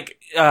also, like,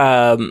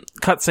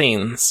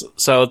 cutscenes.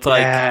 So it's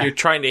like you're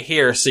trying to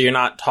hear, so you're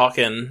not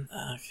talking.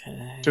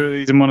 Okay. Two of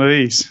these and one of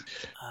these.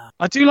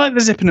 I do like the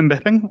zipping and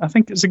bipping. I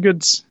think it's a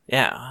good...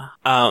 Yeah.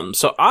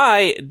 So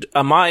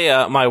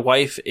my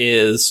wife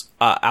is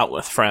out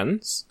with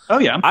friends. Oh,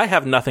 yeah. I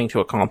have nothing to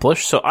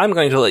accomplish, so I'm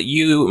going to let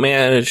you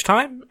manage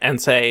time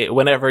and say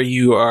whenever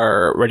you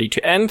are ready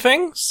to end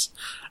things.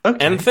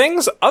 Okay. End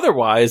things.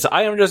 Otherwise,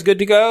 I am just good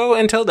to go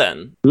until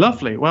then.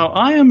 Lovely. Well,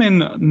 I am in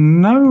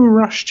no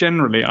rush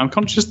generally. I'm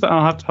conscious that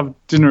I'll have to have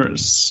dinner at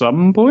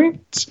some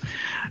point.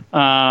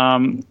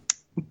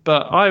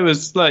 But I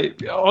was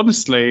like,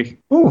 honestly,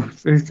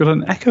 they've got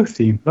an Echo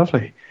theme.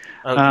 Lovely.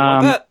 Oh, do you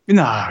want that?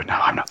 No,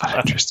 I'm not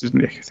that interested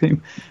in the Echo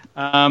theme.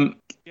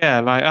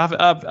 Like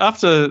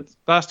after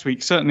last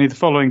week, certainly the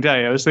following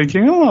day, I was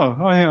thinking,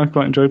 I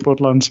quite enjoyed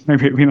Borderlands.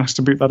 Maybe it'd be nice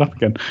to boot that up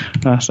again.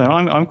 So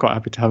I'm quite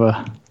happy to have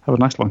a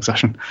nice long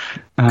session.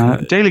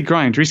 Daily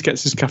grind. Reese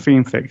gets his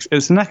caffeine fix.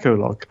 It's an Echo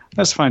log.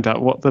 Let's find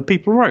out what the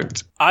people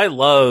wrote. I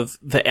love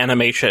the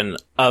animation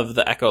of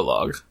the Echo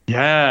log.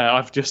 Yeah,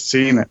 I've just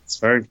seen it. It's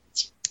very good.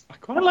 I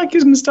quite like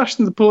his moustache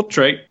in the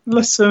portrait,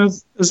 less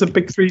as a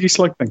big 3D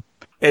slug thing.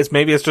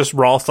 Maybe it's just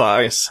raw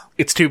size.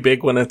 It's too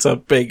big when it's a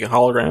big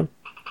hologram.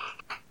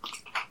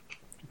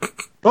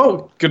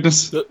 Oh,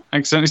 goodness.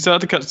 Accidentally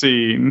started the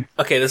cutscene.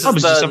 Okay, this is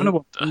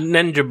the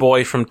Ninja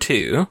Boy from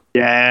 2.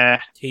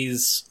 Yeah.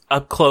 He's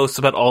up close,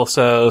 but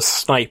also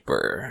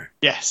Sniper.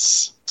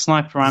 Yes.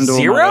 Sniper and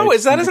Zero?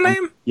 Is that his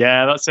name?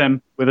 Yeah, that's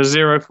him. With a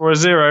 0 for a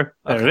 0.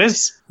 There it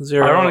is.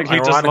 Zero. Ironically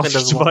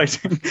just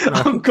dividing.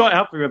 I'm quite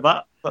happy with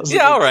that.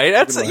 All right.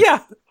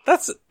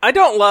 I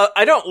don't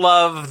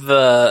love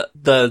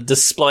the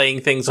displaying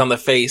things on the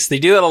face. They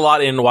do it a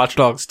lot in Watch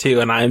Dogs 2,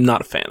 and I'm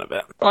not a fan of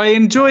it. I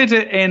enjoyed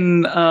it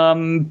in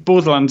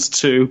Borderlands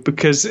 2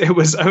 because it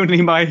was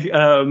only my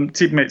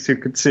teammates who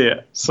could see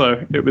it.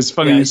 So it was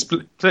funny in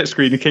split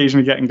screen,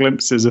 occasionally getting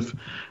glimpses of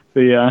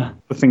the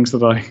things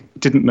that I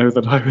didn't know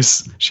that I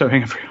was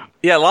showing everyone.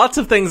 Yeah, lots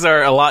of things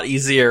are a lot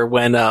easier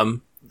when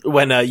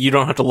you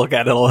don't have to look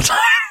at it all the time.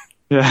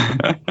 Yeah.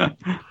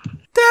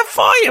 That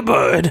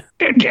Firebird!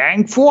 The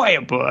dang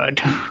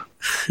Firebird.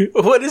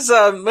 What is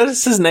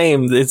his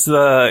name? It's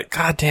the...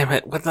 God damn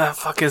it. What the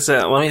fuck is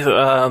it? Let me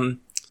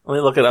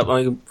look it up.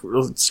 Let me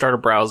start a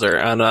browser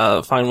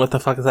and find what the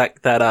fuck is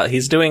that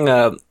he's doing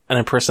an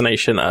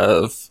impersonation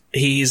of...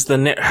 He's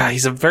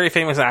a very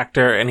famous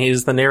actor, and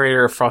he's the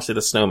narrator of Frosty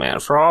the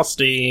Snowman.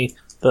 Frosty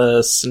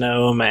the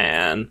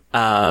Snowman.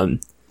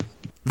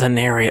 The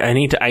narrator.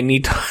 I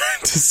need to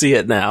see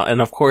it now,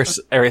 and of course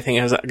everything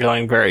is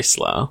going very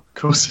slow. Of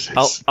course it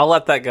is. I'll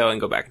let that go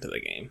and go back into the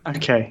game.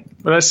 Okay,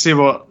 well, let's see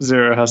what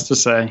Zero has to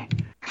say.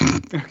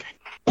 Okay.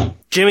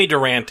 Jimmy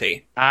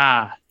Durante.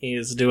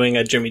 He's doing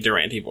a Jimmy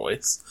Durante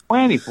voice.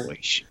 Any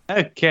voice.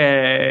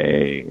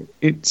 Okay,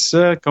 it's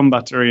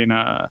Combat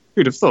Arena.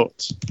 Who'd have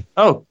thought?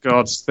 Oh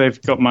God, they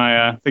got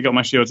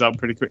my shields out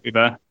pretty quickly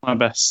there. My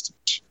best.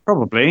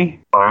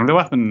 Probably firing the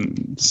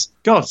weapons.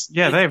 God,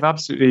 yeah, they've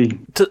absolutely...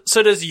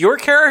 So does your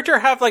character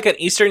have, like, an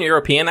Eastern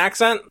European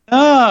accent?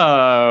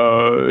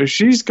 Oh,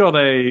 she's got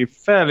a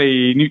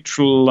fairly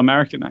neutral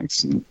American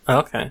accent.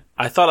 Okay.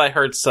 I thought I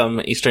heard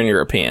some Eastern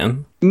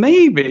European.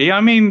 Maybe. I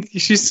mean,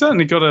 she's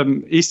certainly got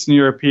an Eastern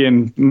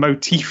European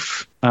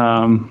motif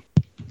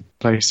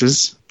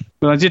places.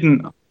 But I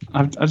didn't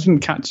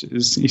catch it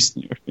as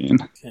Eastern European.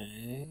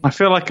 Okay. I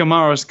feel like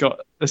Amara's got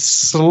a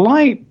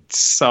slight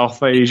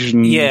South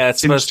Asian. Yeah,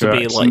 it's supposed to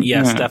be like,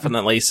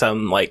 definitely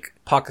some like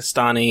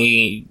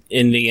Pakistani,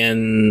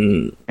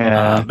 Indian,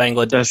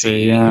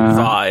 Bangladeshi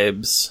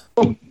vibes.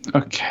 Oh,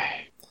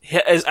 okay.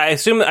 I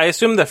assume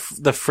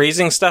the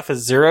freezing stuff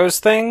is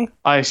Zero's thing.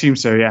 I assume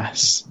so.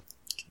 Yes.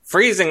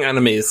 Freezing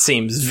enemies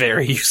seems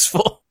very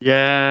useful.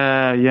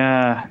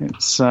 Yeah.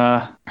 It's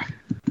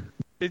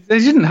they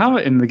didn't have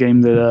it in the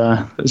game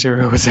that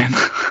Zero was in.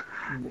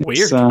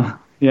 Weird.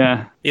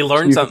 Yeah, he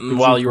learned something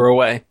while you were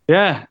away.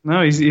 Yeah,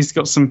 no, he's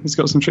got some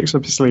tricks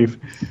up his sleeve.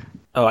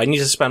 Oh, I need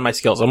to spend my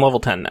skills. I'm level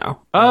 10 now.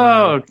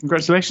 Oh,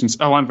 congratulations!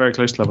 Oh, I'm very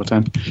close to level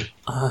 10.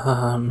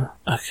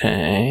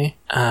 Okay.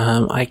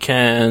 I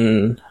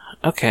can.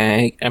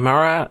 Okay,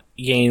 Amara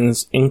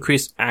gains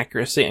increased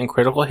accuracy and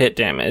critical hit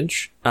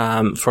damage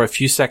for a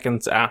few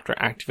seconds after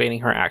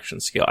activating her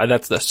action skill.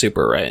 That's the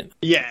super, right?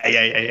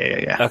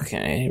 Yeah.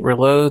 Okay,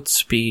 reload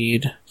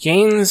speed.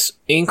 Gains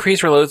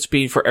increased reload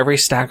speed for every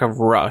stack of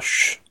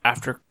rush.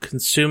 After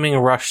consuming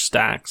rush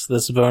stacks,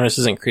 this bonus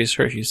is increased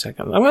for a few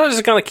seconds. I'm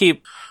just gonna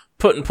keep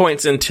putting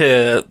points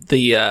into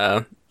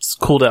the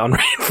cooldown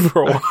rate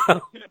for a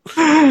while.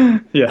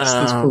 Yes,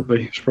 that's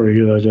probably a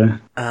good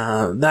idea.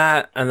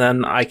 That, and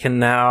then I can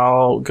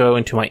now go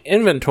into my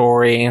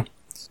inventory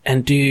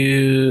and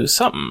do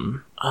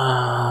something.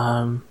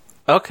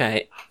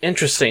 Okay,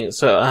 interesting.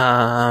 So,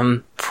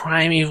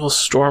 Primeval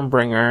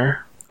Stormbringer.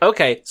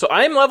 Okay, so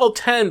I'm level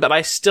 10, but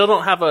I still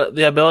don't have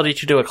the ability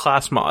to do a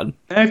class mod.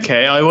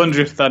 Okay, I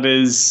wonder if that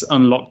is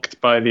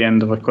unlocked by the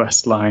end of a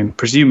quest line.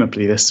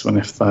 Presumably this one,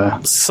 if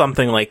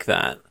Something like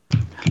that.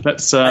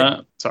 let's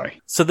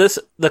sorry. So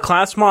the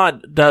class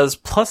mod does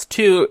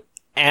 +2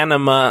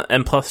 anima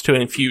and +2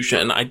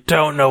 infusion. I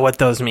don't know what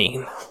those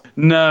mean.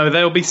 No,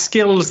 there'll be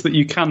skills that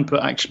you can put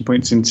action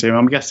points into.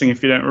 I'm guessing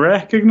if you don't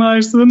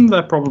recognize them,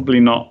 they're probably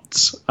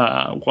not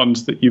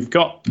ones that you've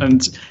got,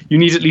 and you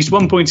need at least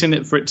 1 point in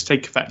it for it to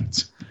take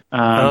effect.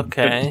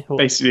 Okay. It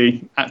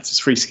basically acts as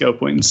free skill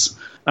points,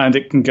 and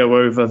it can go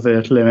over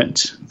the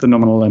limit, the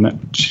nominal limit,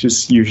 which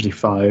is usually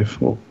 5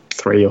 or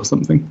 3 or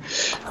something.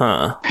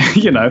 Huh.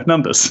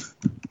 Numbers.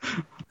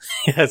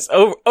 Yes,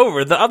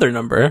 over the other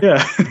number.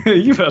 Yeah,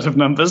 you've heard of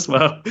numbers.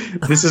 Well,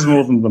 this is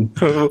more than them.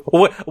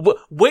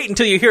 Wait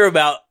until you hear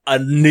about a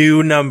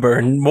new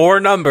number. More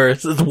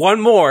numbers. It's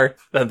one more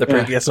than the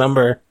previous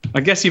number.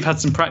 I guess you've had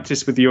some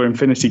practice with your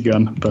infinity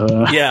gun,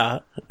 but... Yeah.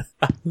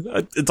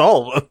 It's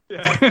all of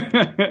them.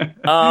 Yeah.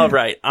 All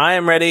right. I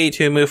am ready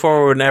to move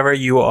forward whenever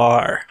you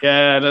are.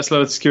 Yeah, let's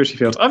lower the security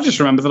field. I've just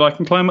remembered that I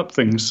can climb up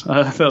things.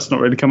 That's not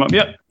really come up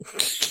yet.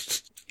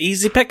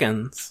 Easy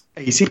pickings.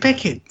 Easy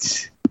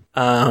pickings.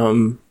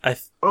 Oh,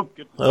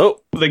 good. Oh,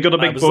 they got a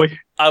big boy.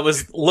 I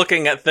was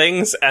looking at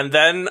things, and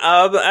then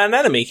an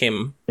enemy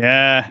came.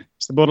 Yeah,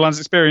 it's the Borderlands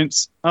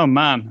experience. Oh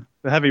man,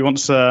 the heavy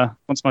wants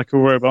my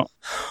cool robot.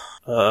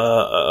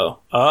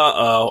 Oh,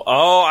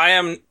 I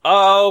am.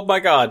 Oh my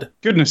god.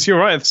 Goodness, you're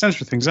right at the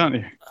center of things, aren't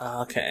you?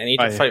 Okay, I need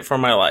to fight for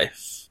my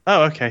life.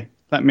 Oh, okay.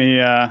 Let me.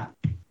 Here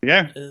you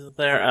go. Is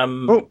there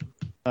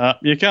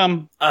you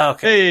come.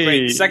 Okay, hey.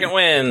 Great. Second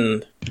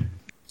wind.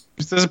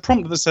 There's a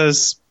prompt that says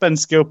spend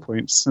skill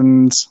points,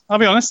 and I'll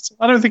be honest,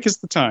 I don't think it's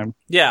the time.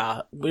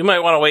 Yeah, we might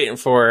want to wait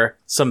for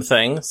some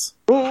things.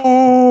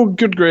 Oh,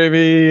 good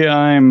gravy.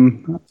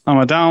 I'm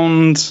a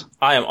downed.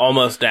 I am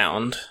almost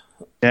downed.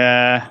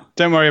 Yeah,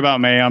 don't worry about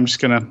me. I'm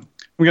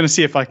gonna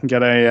see if I can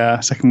get a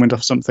second wind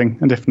off something,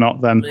 and if not,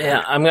 then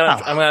yeah, I'm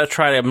gonna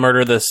try to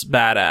murder this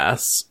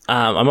badass.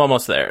 I'm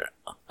almost there.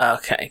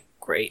 Okay,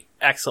 great,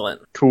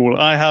 excellent, cool.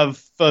 I have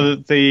for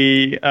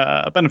the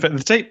benefit of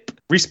the tape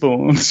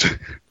respawned.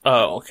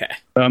 Oh, okay.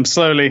 I'm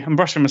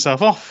brushing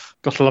myself off.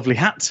 Got a lovely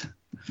hat,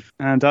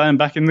 and I am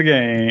back in the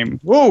game.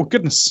 Whoa,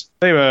 goodness!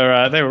 They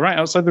were right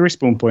outside the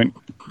respawn point.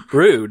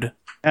 Rude.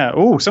 Yeah.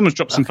 Oh, someone's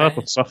dropped some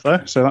purple stuff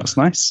though, so that's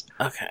nice.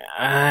 Okay,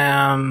 I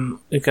am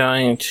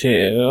going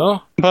to.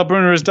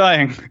 Brunner is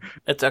dying.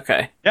 It's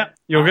okay. Yeah,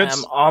 you're good.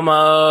 I'm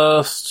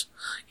almost.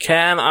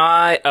 Can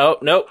I? Oh,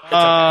 nope. It's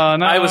okay.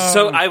 No.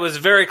 I was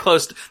very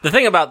close. The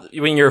thing about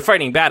when you're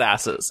fighting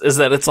badasses is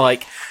that it's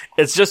like,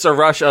 it's just a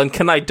rush on,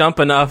 can I dump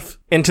enough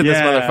into this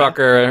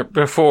motherfucker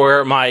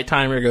before my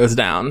timer goes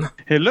down?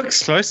 It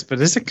looks close, but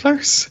is it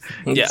close?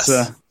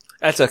 Yes.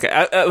 That's okay.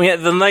 I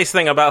mean, the nice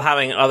thing about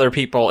having other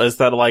people is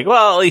that, like,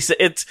 well, at least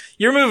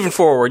you're moving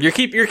forward. You're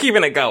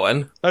keeping it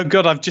going. Oh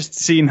god, I've just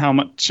seen how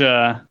much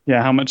health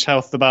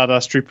the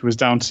badass trooper was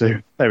down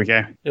to. There we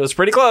go. It was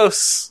pretty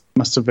close.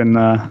 Must have been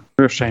a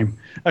real shame.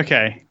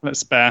 Okay,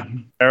 let's spare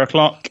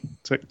o'clock.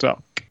 Tick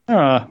tock.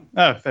 Oh,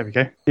 there we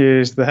go.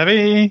 Here's the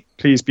heavy.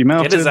 Please be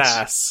melted. Get his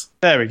ass.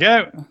 There we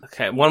go.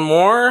 Okay, one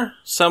more.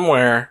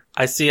 Somewhere.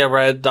 I see a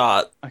red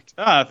dot.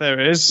 There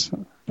it is.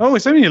 Oh,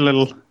 it's only a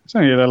little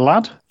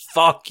lad.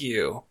 Fuck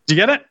you. Did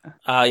you get it?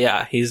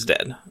 Yeah, he's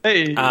dead.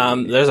 Hey.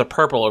 There's a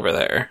purple over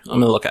there. I'm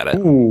gonna look at it.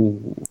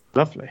 Ooh,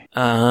 lovely.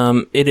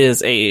 It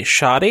is a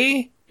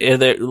shoddy.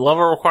 The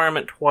level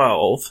requirement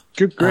 12.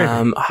 Good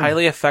grade.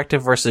 Highly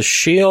effective versus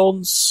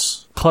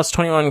shields. Plus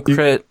 21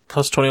 crit,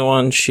 plus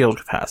 21 shield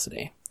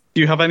capacity.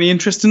 Do you have any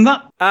interest in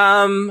that?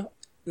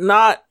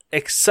 Not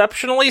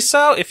exceptionally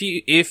so. If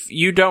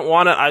you don't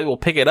want it, I will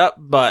pick it up,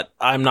 but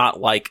I'm not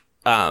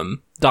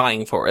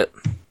dying for it.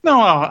 No,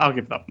 I'll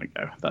give that one a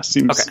go. That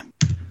seems... Okay.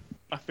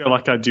 I feel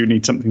like I do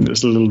need something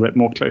that's a little bit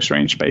more close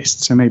range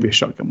based, so maybe a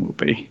shotgun will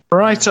be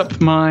right up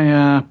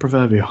my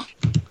proverbial.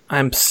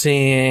 I'm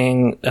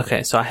seeing...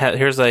 Okay, so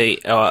here's a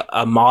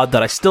mod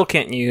that I still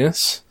can't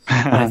use.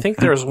 I think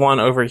there's one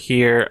over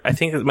here. I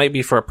think it might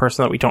be for a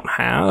person that we don't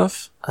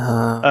have.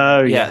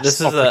 Yes. This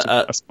is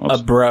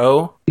a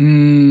bro.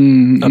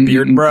 A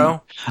beard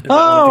bro. Is that one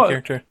of the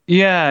character?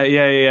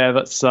 Yeah.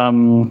 That's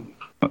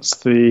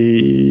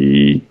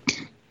the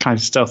kind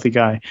of stealthy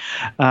guy.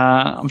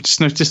 I've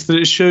just noticed that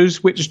it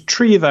shows which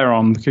tree they're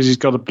on because he's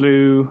got a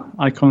blue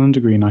icon and a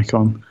green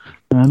icon.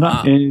 And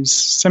that is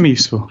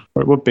semi-useful.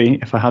 Or it would be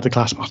if I had a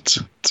class mod.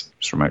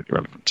 It's remotely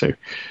relevant too.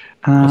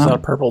 Is that a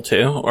purple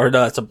too? Or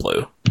no, it's a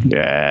blue.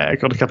 Yeah, I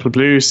got a couple of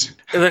blues.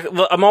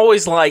 I'm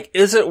always like,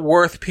 is it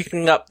worth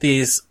picking up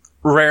these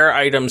rare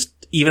items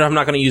even if I'm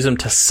not going to use them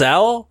to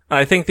sell? And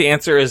I think the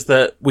answer is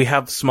that we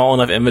have small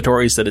enough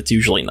inventories that it's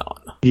usually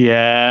not.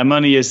 Yeah,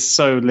 money is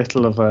so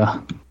little of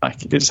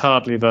it's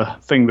hardly the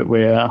thing that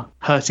we're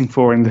hurting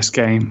for in this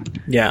game.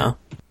 Yeah.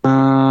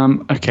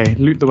 Okay,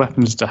 loot the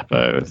weapons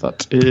depot.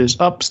 That is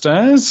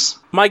upstairs.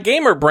 My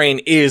gamer brain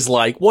is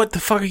like, what the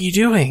fuck are you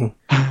doing?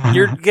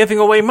 You're giving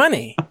away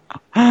money.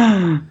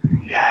 Yeah,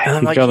 Yeah, And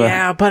I'm you like, gotta-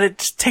 yeah, but it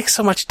just takes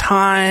so much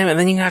time, and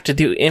then you have to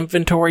do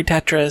inventory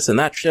Tetris, and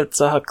that shit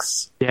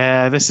sucks.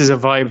 Yeah, this is a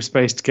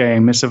vibes-based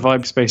game. It's a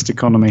vibes-based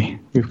economy.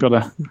 We've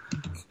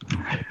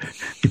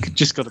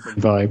just got to bring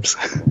vibes.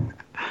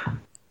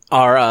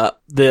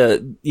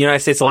 The United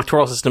States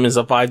electoral system is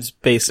a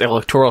vibes-based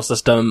electoral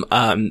system.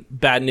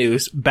 Bad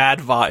news, bad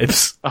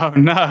vibes. Oh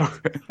no!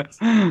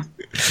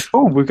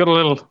 Oh, we've got a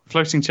little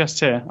floating chest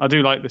here. I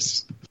do like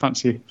this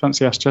fancy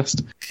ass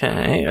chest.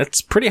 Okay, that's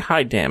pretty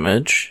high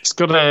damage. It's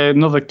got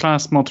another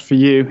class mod for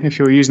you. If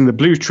you're using the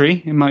blue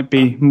tree, it might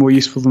be more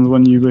useful than the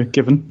one you were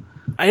given.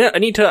 I am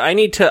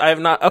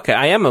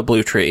a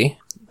blue tree.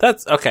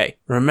 That's okay.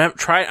 I'm going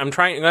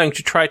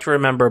to try to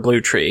remember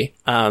blue tree.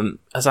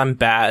 As I'm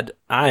bad.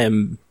 I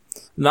am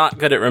not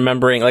good at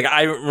remembering. Like,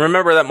 I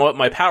remember that what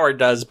my power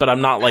does, but I'm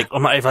not like,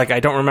 I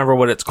don't remember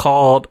what it's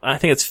called. I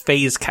think it's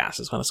phase cast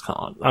is what it's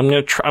called. I'm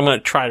going to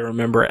try to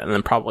remember it and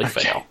then probably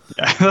fail.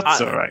 Yeah,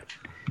 that's all right.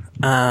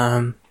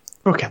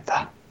 We'll get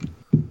that.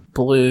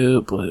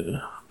 Blue.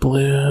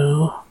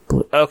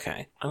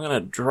 Okay. I'm going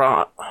to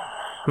draw.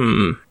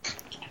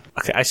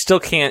 Okay, I still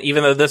can't,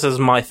 even though this is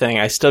my thing,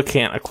 I still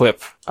can't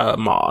equip a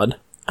mod.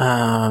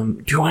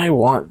 Do I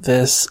want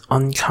this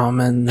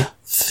uncommon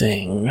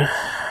thing?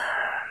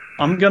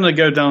 I'm going to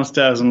go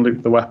downstairs and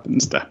loot the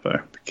weapons depot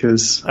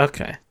because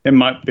Okay. it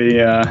might be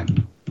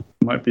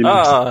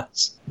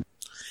nice.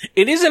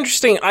 It is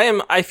interesting.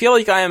 I feel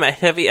like I am a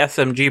heavy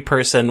SMG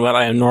person when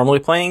I am normally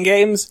playing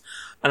games,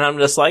 and I'm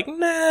just like,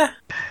 nah.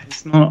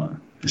 It's not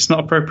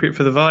appropriate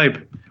for the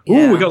vibe.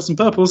 Yeah. Ooh, we got some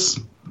purples.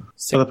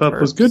 Sick The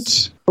purple's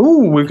perps. good.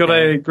 Ooh, we've got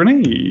a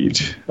grenade.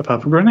 A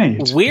purple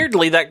grenade.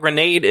 Weirdly, that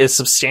grenade is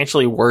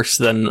substantially worse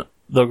than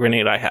the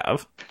grenade I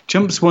have.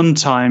 Jumps one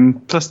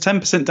time, plus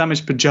 10%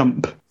 damage per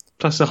jump,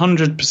 plus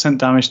 100%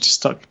 damage to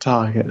stuck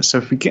target. So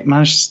if we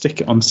manage to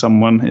stick it on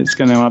someone, it's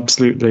going to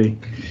absolutely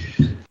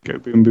go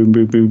boom, boom,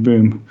 boom, boom,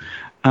 boom.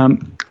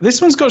 This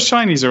one's got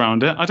shinies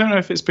around it. I don't know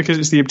if it's because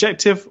it's the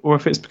objective or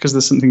if it's because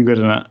there's something good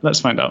in it. Let's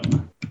find out.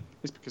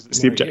 It's because it's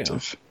the There you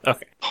objective. go.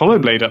 Okay. Hollow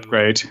Blade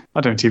upgrade.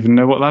 I don't even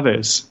know what that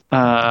is.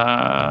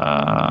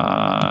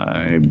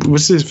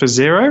 Was this for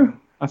Zero?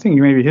 I think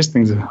maybe his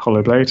thing's a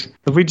Hollow Blade.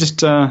 Have we just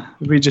gone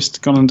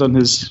and done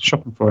his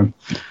shopping for him?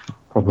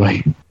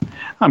 Probably.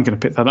 I'm going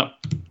to pick that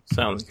up.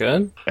 Sounds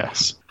good.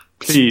 Yes.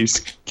 Please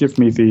give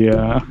me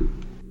the.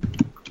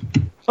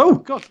 Oh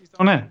God, he's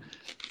down there.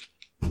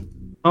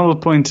 Another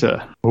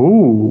pointer.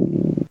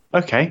 Ooh.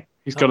 Okay.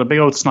 He's got a big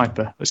old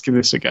sniper. Let's give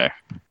this a go.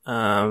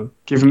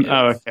 Give him.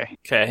 Oh, okay.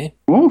 Okay.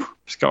 Ooh,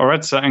 it's got a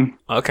red setting.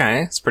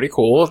 Okay. It's pretty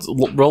cool. It's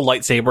real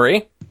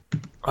lightsabery.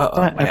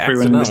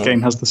 Everyone in this game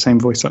has the same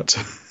voice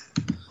actor.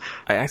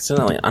 I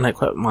accidentally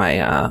unequipped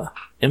my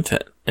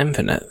infinite.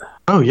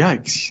 Oh,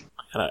 yikes.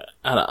 I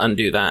gotta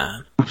undo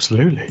that.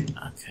 Absolutely.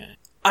 Okay.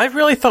 I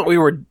really thought we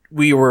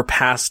were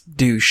past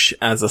douche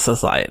as a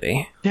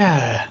society.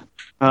 Yeah.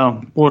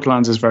 Well,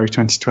 Borderlands is very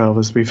 2012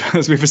 as we've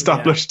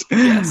established.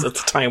 Yes,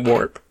 it's a time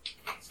warp.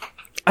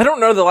 I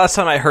don't know the last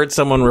time I heard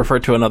someone refer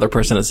to another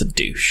person as a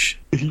douche.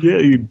 Yeah,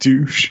 you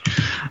douche.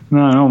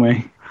 No, not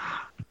me.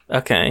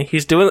 Okay,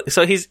 is Zero just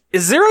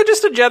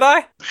a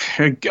Jedi?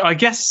 I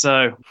guess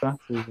so.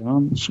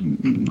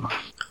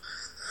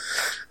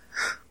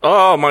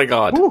 Oh my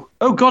god. Ooh.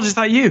 Oh God, is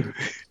that you?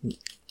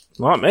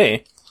 Not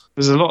me.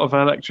 There's a lot of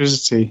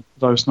electricity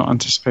that I was not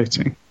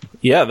anticipating.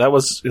 Yeah, that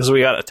was because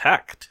we got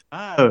attacked.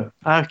 Oh,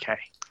 okay.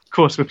 Of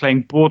course, we're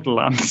playing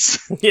Borderlands.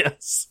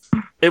 Yes.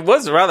 It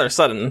was rather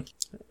sudden.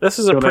 This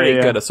is a pretty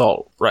good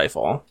assault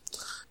rifle.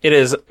 It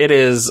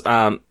is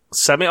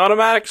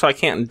semi-automatic, so I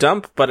can't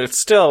dump, but it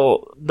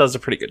still does a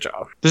pretty good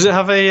job. Does it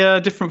have a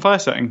different fire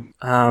setting?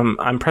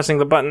 I'm pressing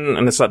the button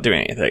and it's not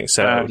doing anything,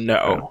 so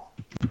no.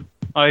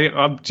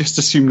 I just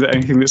assumed that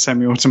anything that's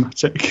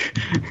semi-automatic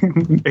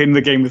in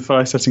the game with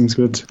fire settings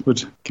would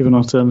give an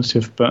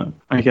alternative, but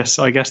I guess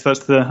that's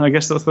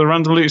the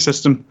random loot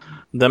system.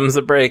 Them's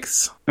the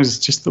breaks. Is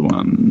it just the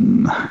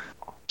one?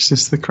 Is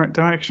this the correct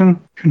direction?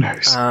 Who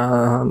knows?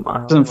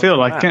 Doesn't feel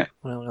like it.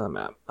 Look at the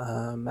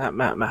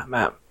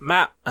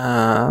map.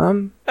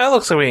 It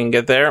looks like we can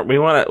get there. We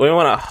want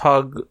to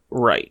hug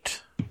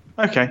right.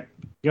 Okay,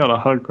 you got a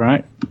hug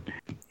right.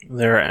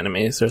 There are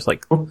enemies. There's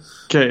like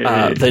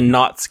okay. the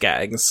not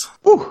skags.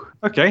 Ooh,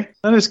 okay,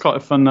 that is quite a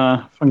fun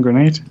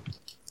grenade.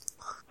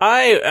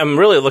 I am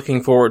really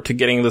looking forward to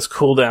getting this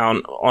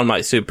cooldown on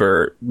my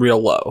super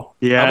real low.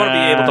 Yeah, I want to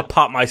be able to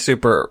pop my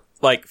super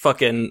like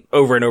fucking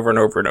over and over and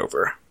over and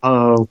over.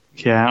 Oh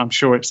yeah, I'm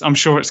sure it's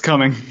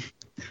coming.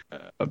 I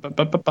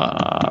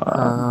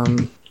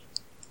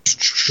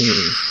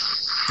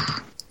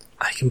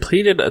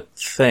completed a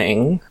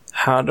thing.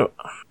 How do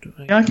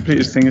Yeah, I completed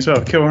this thing as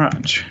well. Kill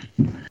Ratch.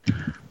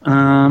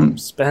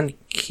 spend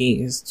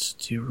keys to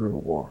do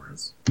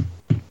rewards?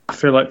 I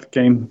feel like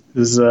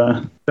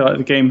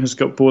the game has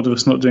got bored of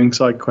us not doing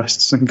side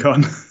quests and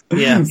gone.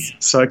 Yes.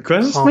 Side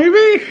quests,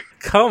 maybe.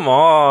 Come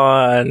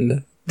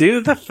on. Do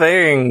the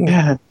thing.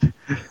 Yeah.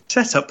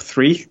 Set up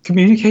 3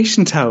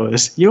 communication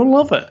towers. You'll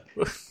love it.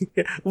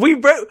 We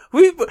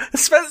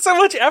spent so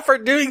much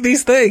effort doing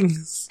these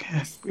things.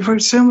 Yeah, we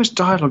wrote so much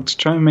dialogue to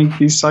try and make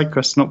these side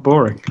quests not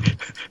boring.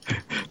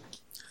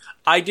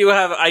 I do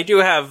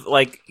have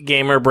like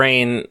gamer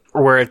brain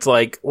where it's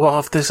like, well,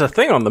 if there's a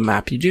thing on the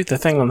map, you do the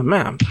thing on the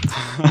map.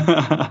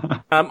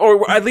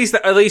 Or at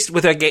least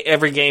with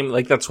every game,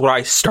 like that's what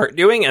I start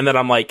doing, and then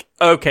I'm like,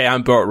 okay,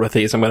 I'm bored with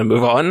these, I'm going to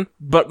move on.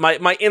 But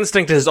my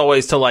instinct is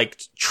always to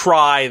like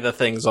try the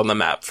things on the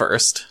map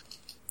first.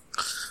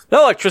 The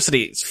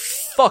electricity is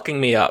fucking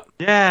me up.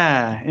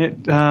 Yeah,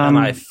 and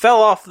I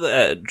fell off the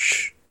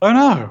edge. Oh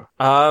no.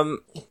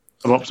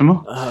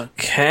 Suboptimal.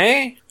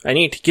 Okay, I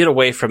need to get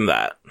away from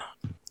that.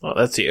 Oh,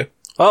 that's you.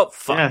 Oh,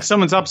 fuck. Yeah,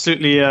 someone's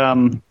absolutely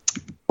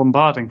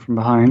bombarding from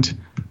behind.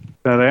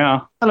 There they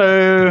are.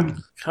 Hello.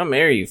 Come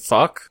here, you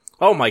fuck.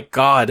 Oh my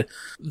god.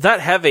 That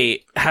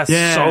heavy has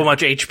so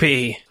much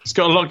HP. He's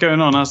got a lot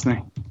going on, hasn't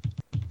he?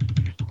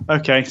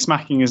 Okay,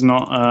 smacking is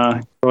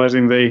not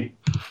providing the...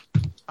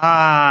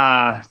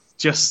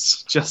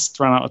 just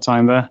ran out of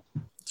time there.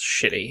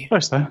 Shitty.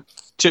 Close there.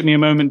 Took me a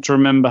moment to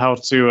remember how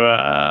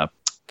to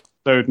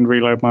load and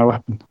reload my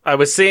weapon. I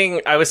was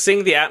seeing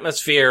the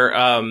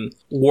atmosphere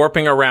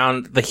warping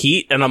around the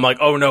heat, and I'm like,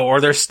 oh no, are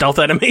there stealth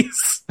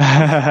enemies?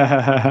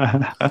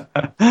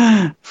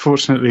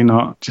 Fortunately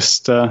not.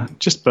 Just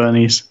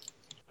Bernies.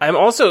 I'm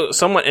also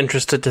somewhat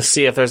interested to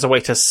see if there's a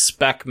way to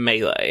spec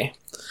melee.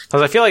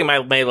 Because I feel like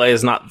my melee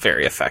is not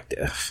very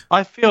effective.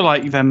 I feel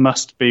like there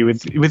must be,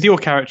 with your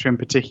character in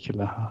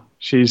particular.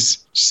 She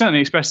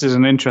certainly expresses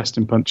an interest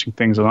in punching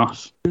things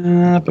off. Okay,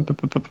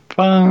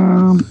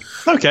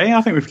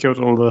 I think we've killed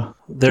all the...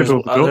 There's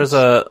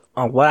a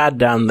lad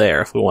down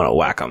there if we want to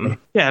whack him.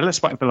 Yeah,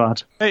 let's whack the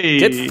lad. Hey,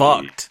 get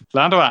fucked.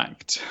 Lad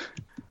whacked.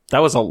 That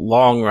was a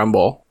long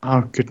rumble.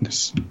 Oh,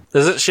 goodness.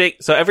 Does it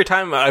shake? So every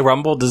time I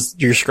rumble, does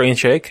your screen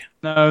shake?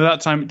 No, that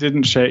time it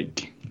didn't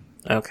shake.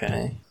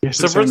 Okay. Yes,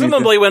 so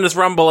presumably when it's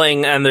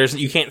rumbling and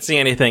you can't see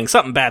anything,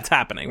 something bad's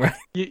happening, right?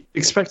 You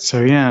expect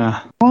so,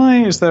 yeah.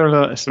 Why is there a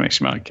little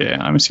exclamation mark here?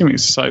 I'm assuming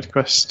it's a side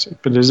quest,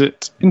 but is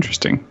it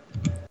interesting?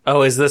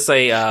 Oh, is this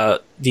a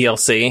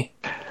DLC?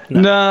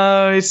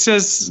 No, it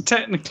says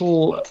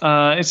technical...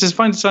 it says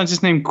find a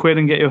scientist named Quid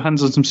and get your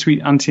hands on some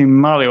sweet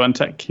anti-Malio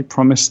tech he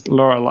promised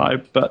Lorelei,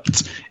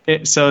 but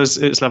it says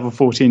it's level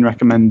 14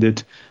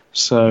 recommended.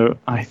 So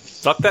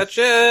fuck that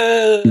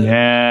shit.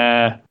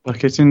 Yeah,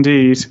 fuck it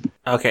indeed.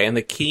 Okay, and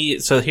the key.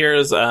 So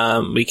here's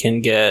we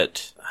can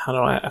get. How do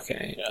I?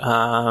 Okay,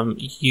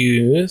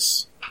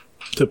 use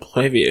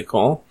deploy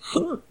vehicle.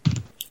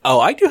 Oh,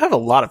 I do have a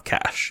lot of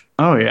cash.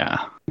 Oh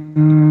yeah.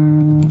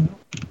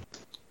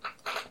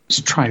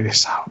 Let's try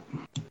this out.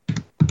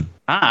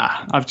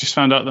 I've just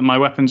found out that my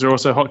weapons are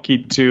also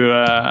hotkeyed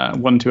to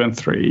 1, 2, and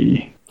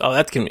 3. Oh,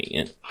 that's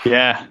convenient.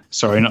 Yeah.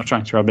 Sorry, not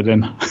trying to rub it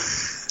in.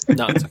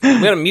 No, it's okay.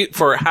 I'm going to mute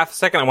for half a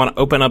second. I want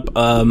to open up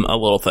a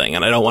little thing,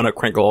 and I don't want to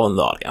crinkle in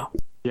the audio.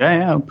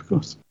 Yeah, of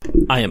course.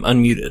 I am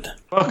unmuted.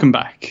 Welcome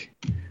back.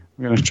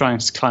 We're going to try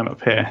and climb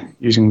up here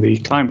using the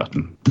climb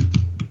button.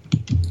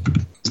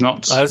 It's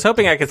not... I was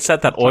hoping I could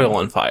set that oil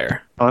on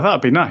fire. Oh, that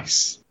would be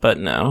nice. But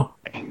no.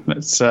 Okay,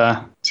 let's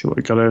see what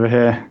we've got over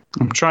here.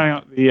 I'm trying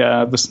out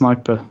the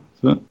sniper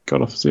that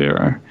got off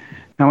 0.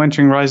 Now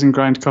entering Rise and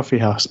Grind Coffee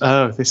House.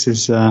 Oh, this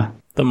is...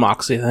 the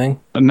Moxie thing?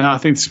 No, I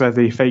think this is where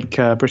the fake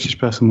British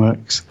person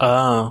works.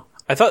 Oh.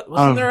 I thought,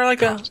 wasn't there like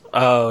God.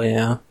 Oh,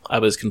 yeah. I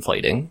was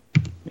conflating.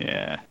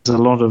 Yeah. There's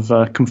a lot of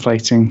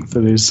conflating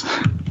that is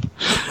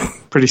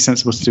pretty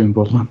sensible to do in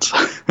Borderlands.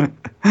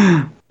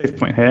 Save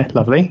point here.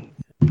 Lovely.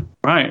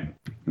 Right.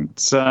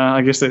 It's,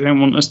 I guess they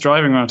don't want us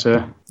driving around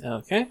here.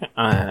 Okay.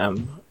 I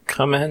am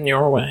coming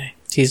your way.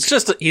 He's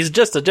just a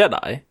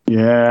Jedi.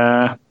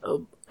 Yeah.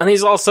 And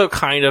he's also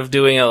kind of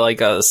doing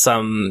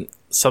some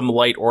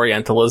light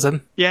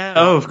Orientalism. Yeah.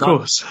 Oh, of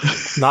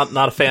course. Not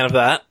a fan of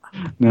that.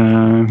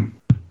 No.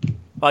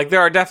 Like there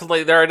are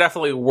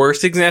definitely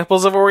worse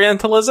examples of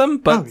Orientalism,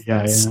 but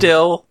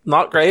still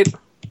not great.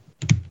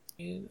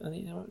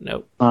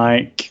 Nope.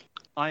 Like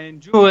I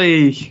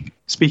enjoy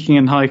speaking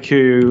in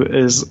haiku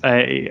as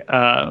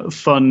a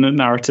fun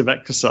narrative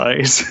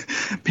exercise.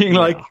 Being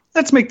like,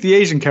 let's make the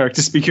Asian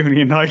character speak only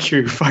in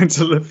haiku.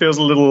 Feels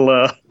a little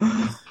whack.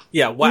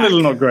 A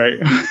little not great.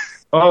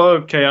 Oh,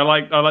 okay. I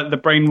like the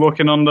brain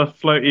walking on the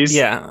floaties.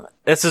 Yeah,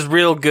 this is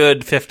real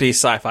good 50s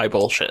sci-fi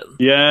bullshit.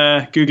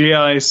 Yeah, googly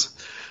eyes.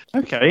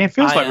 Okay, it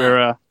feels like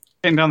we're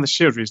getting down the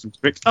shield reasonably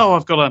quick. Oh,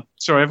 I've got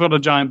a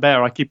giant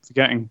bear. I keep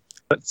forgetting.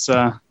 Let's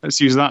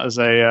use that as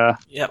a.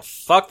 Yeah,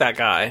 fuck that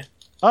guy.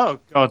 Oh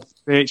god,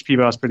 the HP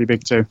bar is pretty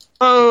big too.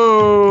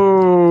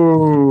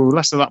 Oh,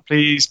 less of that,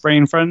 please,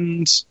 brain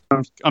friends.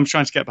 I'm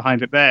trying to get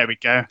behind it. There we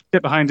go.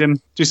 Get behind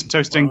him. Do some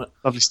toasting.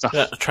 Lovely stuff.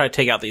 Try to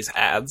take out these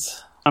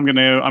ads. I'm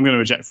gonna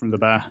eject from the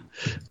bear.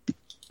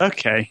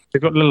 Okay,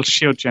 they've got little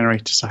shield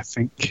generators. I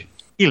think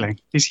healing.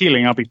 He's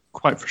healing. I'll be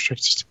quite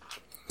frustrated.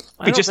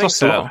 I He don't just think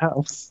lost a lot of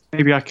health.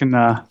 Maybe I can.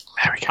 There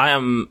we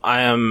go.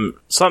 I am.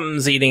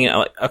 Something's eating it.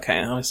 Like,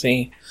 okay, let me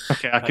see.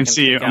 Okay, I can can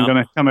see you. take I'm out-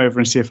 going to come over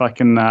and see if I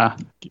can.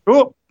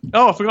 Oh,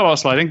 I forgot about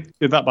sliding.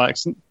 Did that by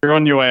accident. You're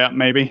on your way up,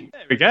 maybe.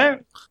 There we go.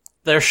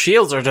 Their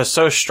shields are just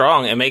so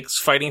strong. It makes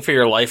fighting for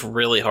your life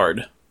really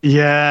hard.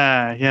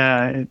 Yeah,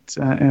 it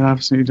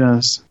absolutely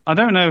does. I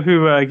don't know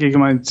who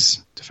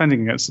Gigamine's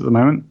defending against at the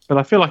moment, but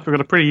I feel like we've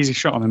got a pretty easy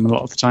shot on him a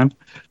lot of the time.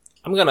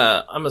 I'm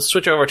gonna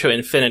switch over to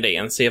Infinity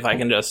and see if I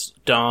can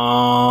just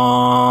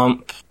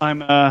dump.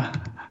 I'm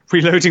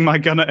reloading my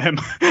gun at him.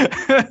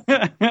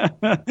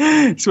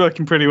 It's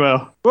working pretty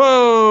well.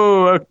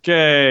 Whoa,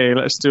 okay,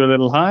 let's do a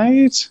little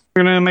hide.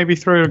 We're going to maybe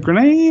throw a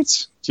grenade.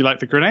 Do you like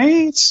the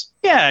grenade?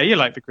 Yeah, you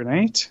like the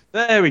grenade.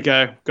 There we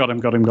go. Got him.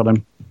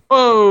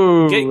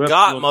 Whoa! Get that's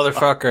got, a little-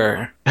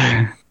 motherfucker.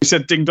 You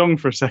said ding dong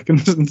for a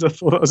second, and I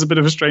thought that was a bit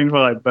of a strange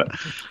vibe, but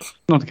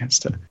not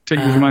against it. Take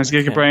Gigamine's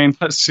okay. Giga Brain.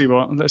 Let's see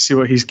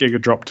what he's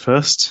Giga dropped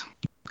first.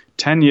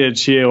 10-year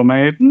Shield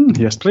Maiden.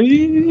 Yes,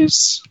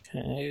 please.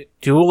 Okay.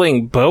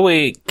 Dueling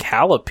Bowie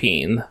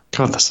Calipine.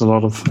 God, that's a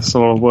lot of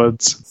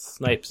words.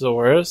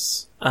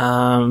 Snipezorus.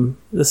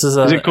 This is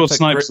a. Is it called epic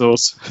Snipe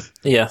Source?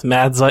 Yeah,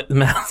 Mad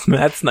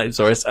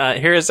Snipezorus.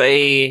 Here's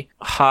a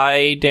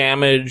high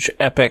damage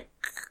epic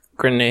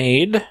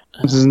grenade.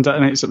 This is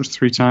detonates up to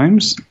 3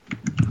 times.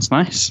 That's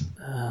nice.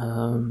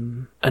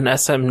 An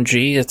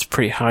SMG. It's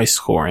pretty high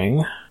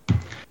scoring.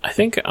 I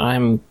think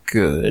I'm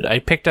good. I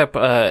picked up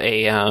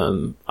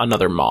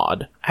another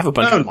mod. I have a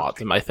bunch of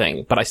mods in my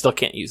thing, but I still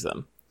can't use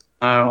them.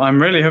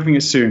 I'm really hoping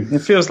it's soon.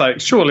 It feels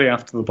like surely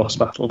after the boss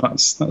battle.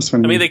 That's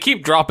when. I mean, they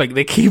keep dropping.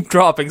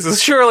 So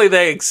surely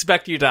they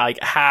expect you to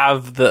like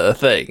have the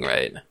thing,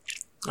 right?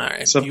 All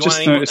right. So Do you I've just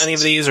want noticed- any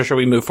of these, or should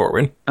we move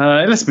forward?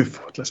 Let's move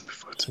forward.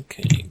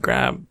 Okay.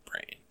 Grab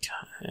brain.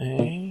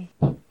 Okay.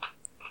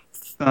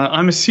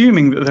 I'm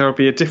assuming that there will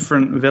be a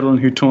different villain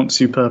who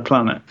taunts you per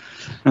planet,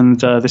 and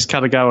this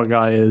Katagawa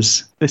guy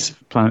is this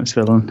planet's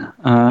villain.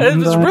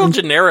 It's real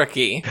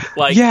generic-y.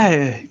 Like,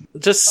 yeah,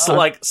 just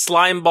like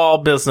slime ball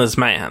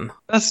businessman.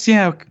 that's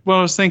what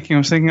I was thinking.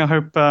 I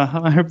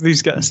hope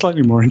these get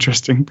slightly more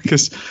interesting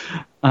because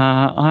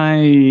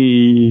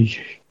I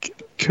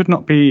could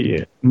not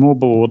be more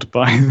bored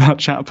by that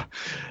chap.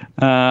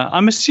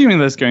 I'm assuming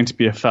there's going to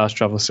be a fast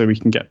travel so we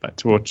can get back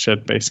towards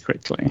Shed Base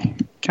quickly.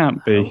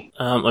 Can't be.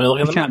 Let me look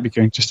at We the can't be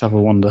going just have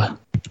a wander.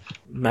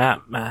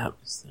 map.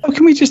 Oh,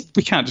 can we just?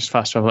 We can't just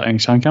fast travel at any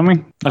time, can we?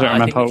 I don't I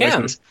remember think how we it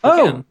can. works. We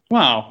Oh, can.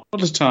 wow!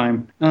 What a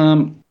time.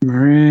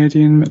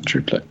 Meridian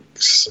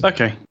Metroplex.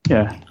 Okay,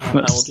 yeah. I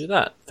will do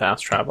that.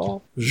 Fast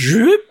travel.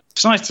 Zoop.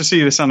 It's nice to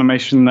see this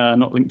animation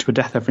not linked to a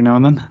death every now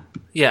and then.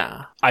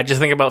 Yeah. I just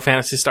think about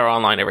Phantasy Star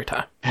Online every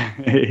time.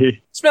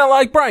 Smell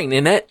like brain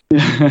in it.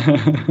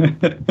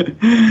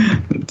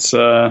 It's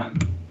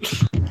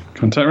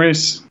contact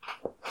race.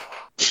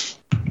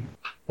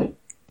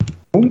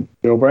 Oh,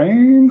 your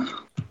brain.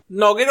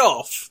 Knock it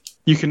off.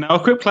 You can now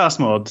equip class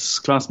mods.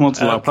 Class mods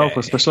allow Okay.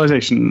 powerful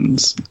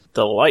specializations.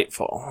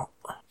 Delightful.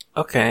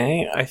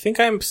 Okay, I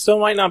think I still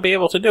might not be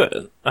able to do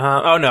it.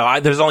 Oh no,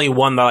 there's only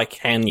one that I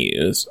can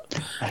use,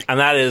 and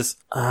that is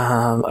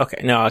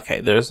okay.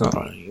 There's no.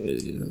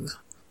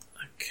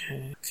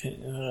 Okay.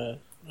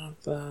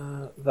 Not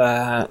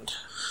that.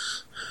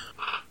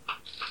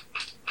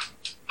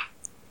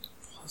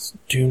 Plus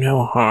do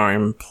no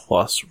harm.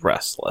 Plus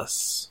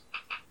restless.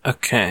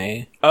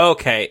 Okay.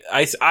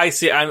 I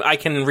see. I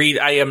can read.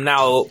 I am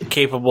now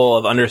capable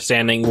of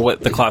understanding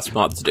what the class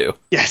mods do.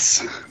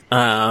 Yes.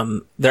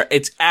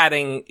 It's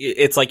adding.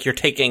 It's like you're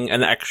taking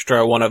an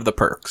extra one of the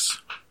perks.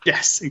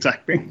 Yes,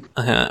 exactly.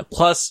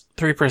 Plus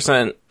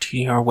 3%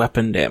 TDR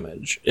weapon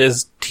damage.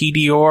 Is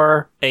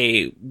TDR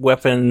a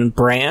weapon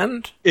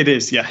brand? It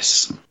is,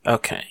 yes.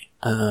 Okay.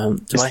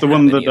 It's the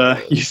one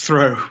that you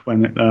throw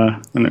when it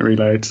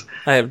reloads.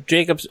 I have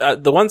Jacob's.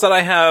 The ones that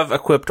I have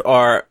equipped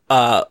are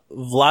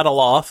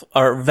Vladoff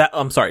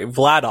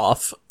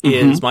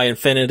is my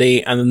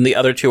Infinity, and then the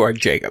other two are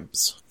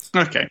Jacob's.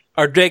 Okay.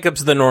 Are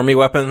Jacob's the normie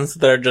weapons?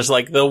 They're just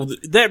like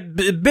they're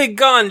big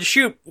gun,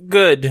 shoot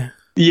good.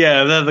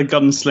 Yeah, they're the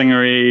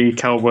gunslingery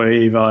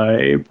cowboy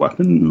vibe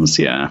weapons.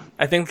 Yeah.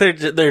 I think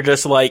they're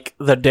just like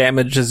the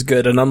damage is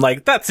good, and I'm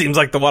like that seems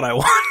like the one I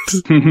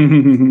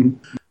want.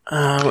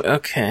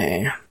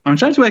 Okay. I'm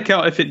trying to work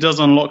out if it does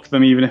unlock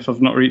them, even if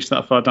I've not reached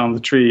that far down the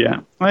tree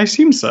yet. I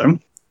assume so.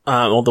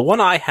 Well, the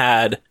one I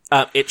had,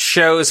 it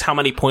shows how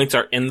many points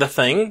are in the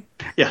thing,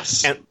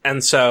 Yes.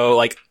 and so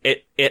like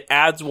it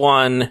adds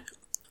one.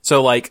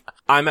 So like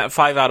I'm at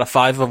 5 out of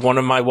 5 of one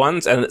of my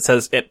ones, and it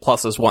says it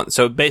pluses 1.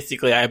 So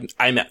basically,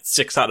 I'm at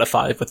 6 out of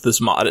 5 with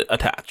this mod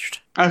attached.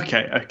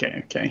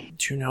 Okay.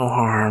 Do no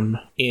harm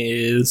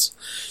is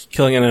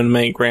killing an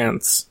enemy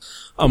grants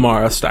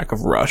Amara stack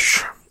of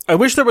rush. I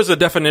wish there was a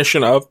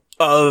definition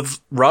of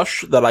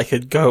rush that I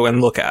could go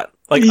and look at.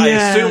 Like, I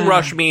assume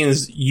rush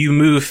means you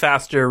move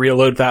faster,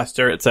 reload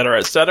faster,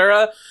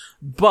 etc.,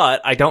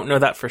 but I don't know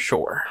that for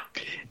sure.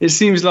 It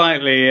seems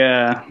likely,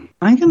 I'm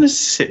going to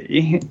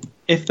see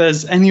if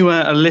there's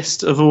anywhere a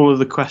list of all of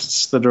the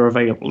quests that are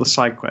available, the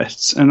side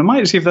quests, and I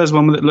might see if there's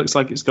one that looks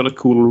like it's got a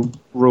cool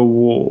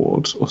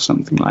reward or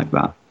something like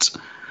that.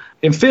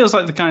 It feels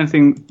like the kind of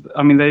thing,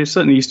 I mean, they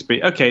certainly used to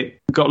be. Okay,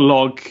 we've got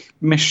log,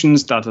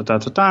 missions,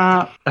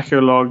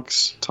 echo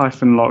logs,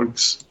 Typhon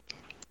logs.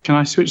 Can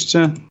I switch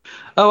to...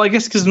 Oh, I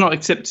guess because I've not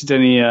accepted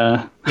any...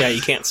 Yeah,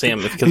 you can't see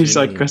them because any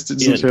side quests.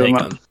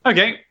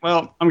 Okay,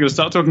 well, I'm going to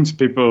start talking to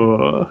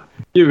people.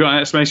 You've got an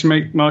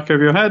exclamation mark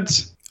over your head.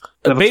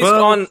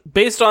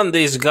 Based on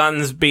these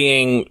guns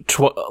being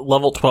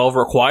level 12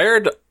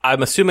 required,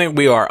 I'm assuming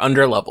we are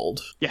underleveled.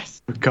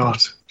 Yes. Oh,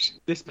 God.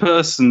 This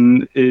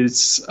person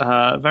is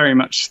very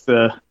much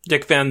the...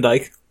 Dick Van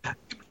Dyke.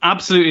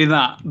 Absolutely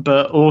that,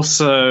 but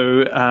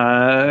also,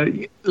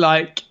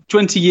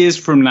 20 years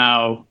from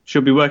now,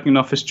 she'll be working an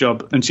office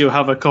job and she'll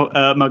have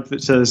a mug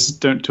that says,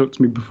 "Don't talk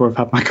to me before I've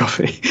had my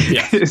coffee."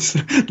 Yeah. It's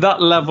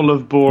that level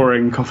of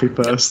boring coffee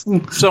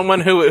person.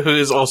 Someone who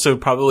is also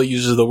probably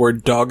uses the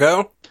word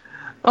doggo.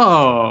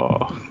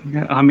 Oh,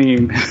 I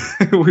mean,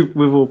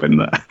 we've all been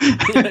there.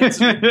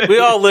 We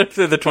all lived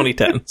through the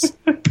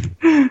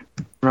 2010s.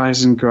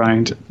 Rise and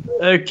grind.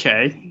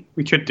 Okay,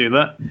 we could do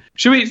that.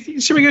 Should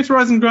we go to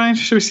Rise and Grind?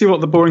 Should we see what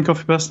the boring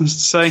coffee person has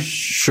to say?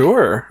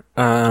 Sure.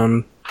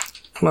 Well,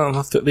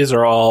 these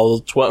are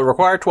all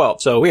require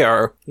 12, so we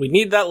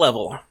need that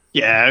level.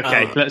 Yeah.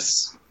 Okay.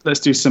 Let's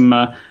do some.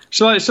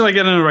 Shall I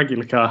get in a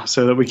regular car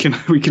so that we can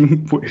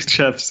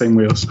share the same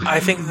wheels? I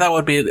think that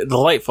would be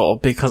delightful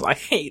because I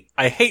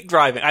hate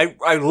driving. I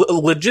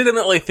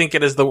legitimately think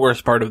it is the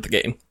worst part of the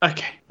game.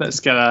 Okay, let's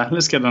get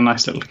a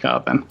nice little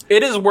car then.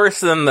 It is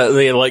worse than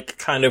the like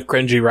kind of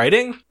cringy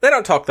writing. They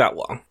don't talk that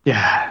long.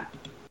 Yeah.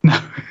 No.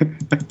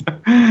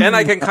 And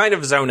I can kind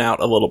of zone out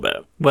a little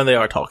bit when they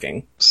are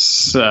talking.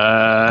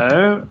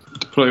 So,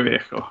 deploy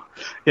vehicle.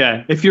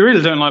 Yeah, if you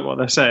really don't like what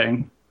they're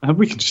saying,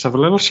 we can just have a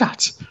little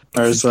chat.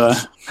 Whereas, if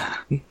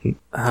you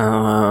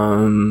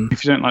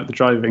don't like the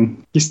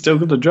driving, you still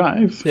got to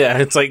drive. Yeah,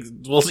 it's like,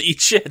 we'll eat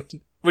shit.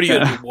 What are you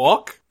going to do,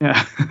 walk?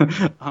 Yeah,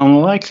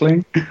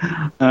 unlikely.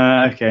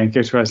 Okay,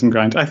 go to Rise and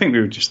Grind. I think we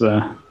were just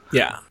there.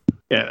 Yeah.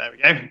 Yeah, there we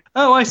go.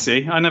 Oh, I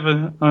see. I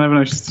never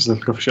noticed there's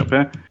a coffee shop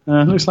here.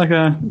 Looks like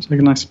a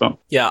nice spot.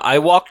 Yeah, I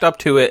walked up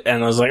to it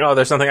and I was like, oh,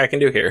 there's something I can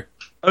do here.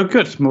 Oh,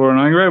 good. More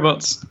annoying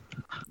robots.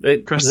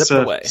 It zipped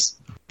away.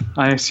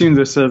 I assume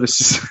the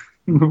service is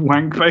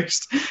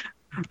wank-based.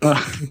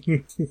 Talk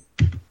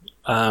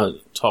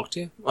to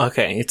you?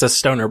 Okay, it's a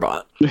stoner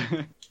bot.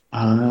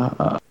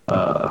 I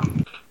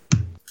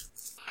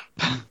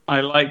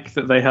like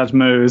that they had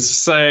Moe's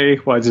say,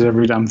 "Why does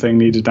every damn thing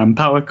need a damn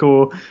power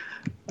core?"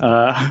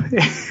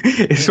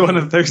 It's one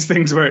of those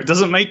things where it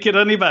doesn't make it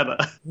any better.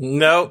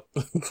 Nope.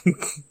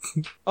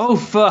 Oh,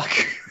 fuck.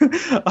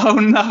 Oh,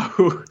 no.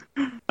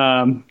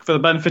 For the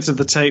benefit of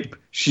the tape,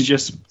 she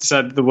just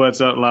said the words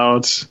out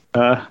loud.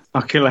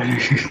 I'll kill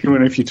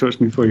anyone if you touch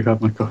me before you've had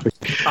my coffee.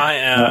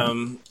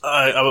 I'm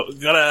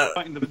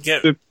gonna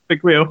get the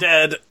big wheel.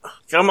 Dead.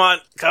 Come on.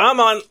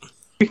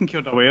 We can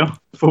kill that wheel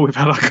before we've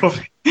had our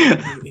coffee.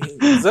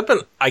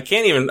 Zipping. I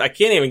can't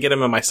even get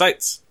him in my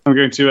sights. I'm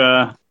going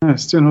to,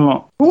 it's doing a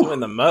lot. Ooh.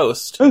 Doing the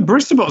most. Oh, the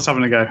barista bot's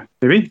having a go.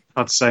 Maybe?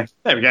 Hard to say.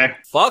 There we go.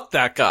 Fuck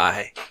that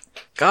guy.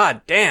 God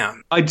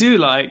damn. I do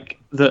like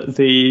that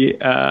the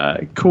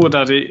core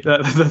daddy,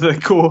 the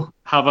core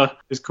haver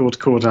is called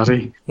Core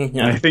Daddy.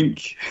 Yeah. I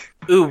think...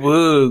 Ooh,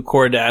 woo,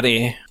 Core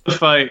Daddy.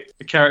 If a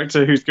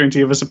character who's going to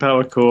give us a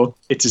power core,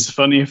 it is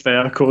funny if they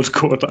are called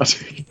Core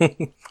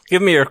Daddy.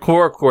 Give me your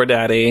core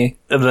Daddy,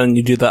 and then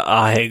you do the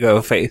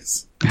ahego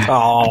face.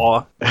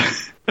 Aww.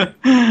 Yes.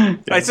 I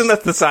assume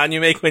that's the sound you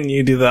make when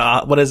you do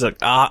the, what is it,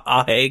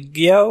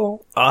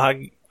 ahegyo?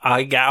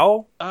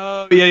 Ahagao?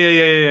 Oh,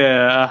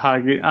 yeah.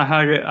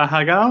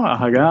 Ahagao.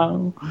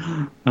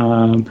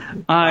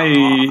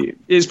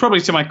 It's probably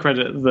to my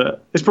credit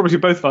that, it's probably to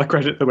both of our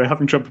credit that we're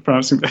having trouble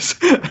pronouncing this.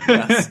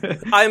 Yes.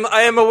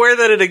 I am aware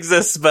that it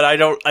exists, but I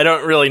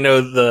don't really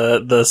know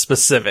the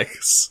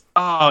specifics.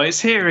 Oh, it's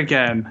here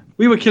again.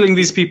 We were killing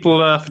these people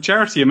for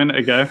charity a minute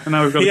ago, and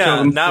now we've got to kill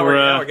them now for...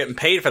 now we're getting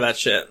paid for that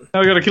shit. Now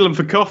we've got to kill them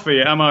for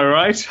coffee, am I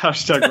right?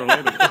 Hashtag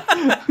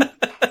relatable.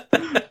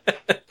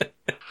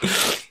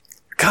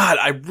 God,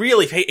 I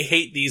really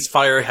hate these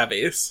fire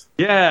heavies.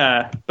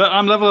 Yeah, but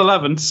I'm level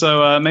 11,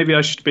 so maybe I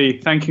should be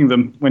thanking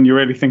them when you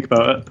really think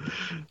about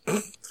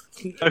it.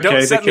 Okay,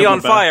 don't set me on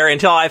fire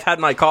until I've had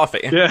my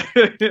coffee. Yeah.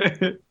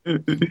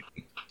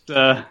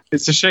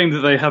 It's a shame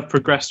that they have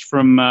progressed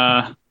from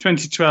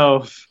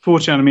 2012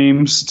 4chan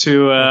memes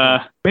to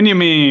mini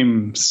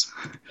memes.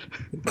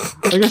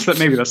 I guess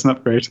that's an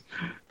upgrade.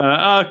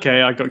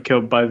 Okay, I got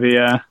killed by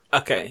the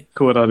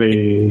Core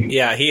Daddy.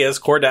 Yeah, he is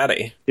Core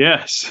Daddy.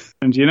 Yes,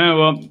 and you know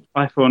what?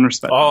 I for one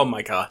respect. Oh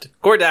my god,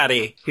 Core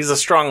Daddy. He's a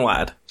strong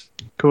lad.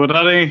 Core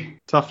Daddy,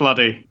 tough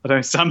laddie. I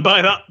don't stand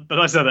by that, but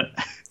I said it.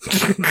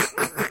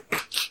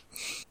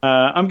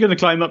 I'm going to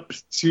climb up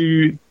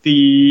to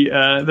the...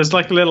 there's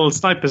like a little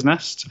sniper's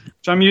nest,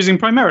 which I'm using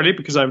primarily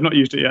because I've not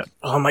used it yet.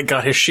 Oh my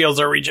god, his shields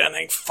are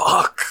regenerating.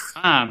 Fuck.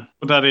 Man,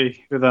 Core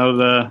Daddy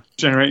without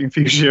generating a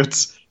few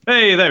shields.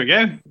 Hey, there we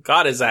go.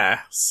 Got his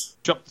ass.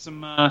 Dropped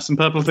some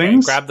purple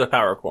things. Grab the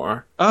power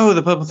core. Oh,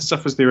 the purple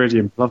stuff was the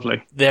iridium.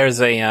 Lovely.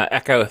 There's a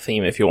Echo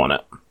theme if you want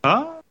it.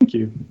 Ah, thank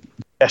you.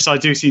 Yes, I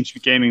do seem to be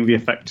gaining the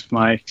effect of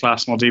my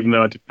class mod, even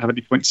though I didn't have any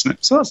points in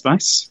it. So that's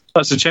nice.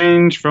 That's a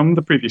change from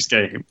the previous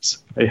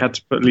games. They had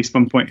to put at least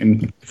 1 point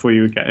in before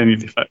you would get any of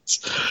the effects.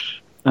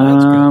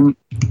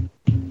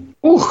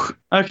 Ooh,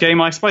 okay,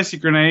 my spicy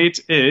grenade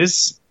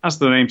is, as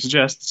the name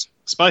suggests,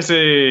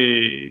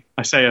 spicy.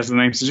 I say as the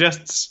name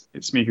suggests,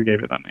 it's me who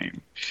gave it that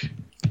name.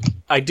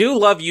 I do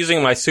love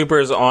using my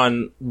supers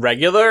on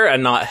regular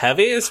and not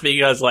heavies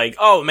because, like,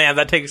 oh man,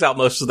 that takes out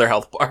most of their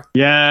health bar.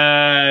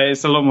 Yeah,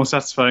 it's a lot more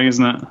satisfying,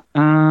 isn't it?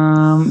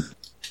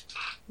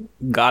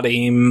 Got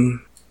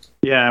him.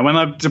 Yeah, when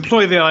I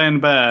deploy the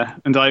Iron Bear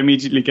and I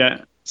immediately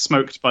get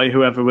smoked by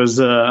whoever was,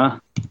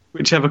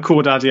 whichever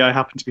core daddy I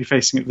happened to be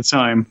facing at the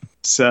time,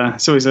 it's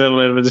always a little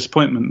bit of a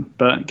disappointment.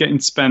 But getting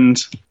to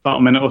spend about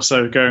a minute or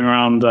so going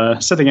around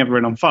setting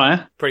everyone on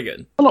fire, pretty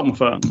good. A lot more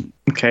fun.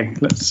 Okay,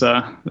 let's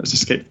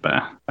escape the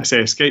bear. I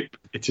say escape.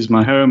 It is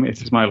my home.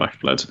 It is my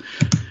lifeblood.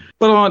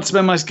 What do I want to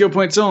spend my skill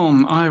points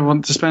on? I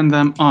want to spend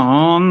them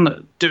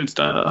on doing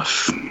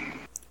stuff.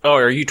 Oh,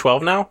 are you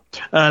 12 now?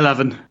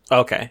 11.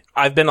 Okay.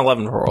 I've been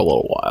 11 for a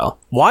little while.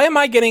 Why am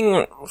I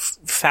getting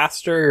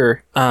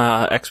faster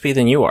XP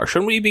than you are?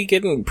 Shouldn't we be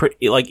getting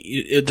pretty, like,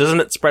 doesn't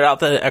it spread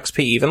out the XP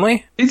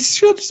evenly? It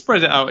should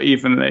spread it out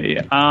evenly.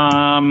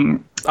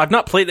 I've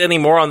not played any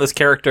more on this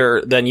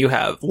character than you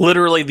have.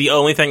 Literally the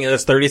only thing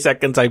is 30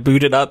 seconds I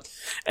booted up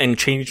and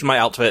changed my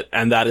outfit,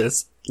 and that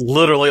is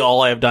literally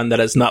all I have done that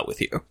is not with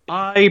you.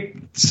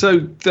 So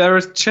there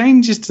are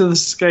changes to the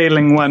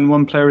scaling when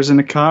one player is in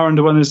a car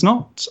and one is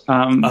not.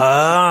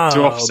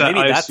 To offset,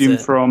 I assume,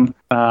 from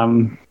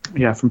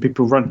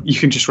people run. You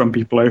can just run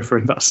people over,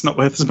 and that's not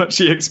worth as much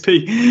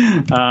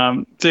EXP.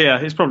 So yeah,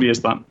 it probably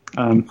is that.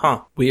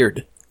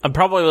 Weird. I'm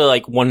probably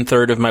like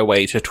 1/3 of my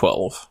way to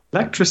 12.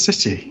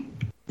 Electricity.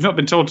 We've not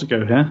been told to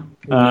go here.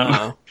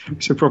 No.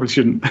 So probably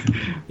shouldn't.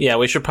 Yeah,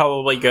 we should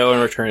probably go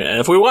and return it. And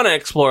if we want to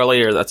explore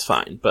later, that's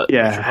fine. But we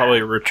should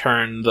probably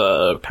return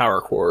the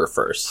power core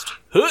first.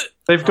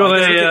 They've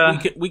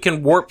got we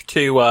can warp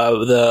to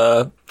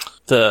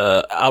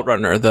the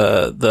Outrunner,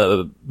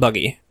 the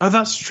buggy. Oh,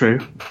 that's true.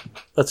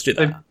 Let's do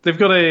that. They've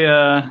got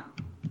a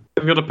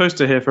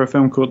poster here for a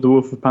film called The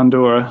Wolf of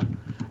Pandora,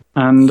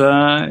 and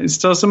it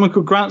stars someone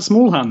called Grant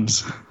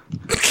Smallhands.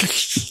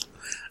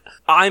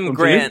 I'm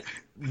Grant.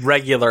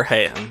 Regular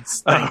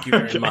hands. Thank you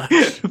very much.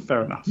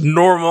 Fair enough.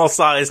 Normal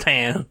sized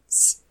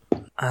hands.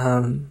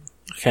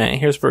 Okay,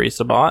 here's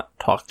Barista Bot.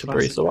 Talk to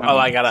Barista Bot. Oh,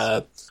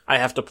 I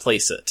have to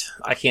place it.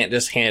 I can't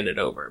just hand it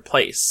over.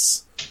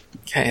 Place.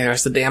 Okay,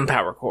 there's the damn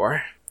power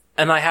core.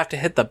 And I have to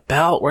hit the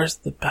bell. Where's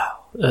the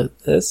bell?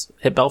 This?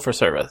 Hit bell for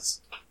service.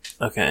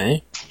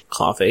 Okay.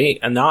 Coffee.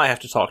 And now I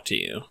have to talk to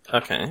you.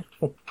 Okay.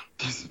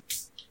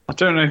 I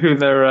don't know who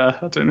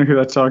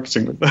they're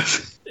targeting with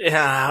this.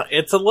 Yeah,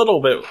 it's a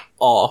little bit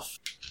off.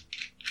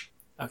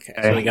 Okay,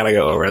 so we gotta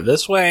go over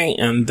this way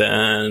and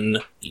then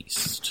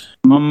east.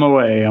 I'm on my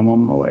way.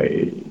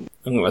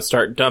 I'm gonna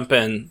start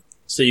dumping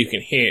so you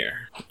can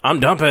hear. I'm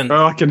dumping.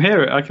 Oh, I can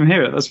hear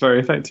it. That's very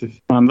effective.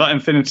 That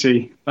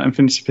infinity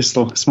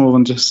pistol is more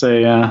than just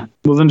a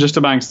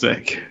bang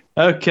stick.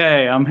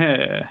 Okay, I'm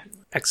here.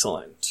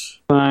 Excellent.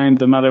 Find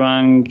the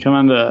Madawan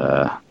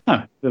commander.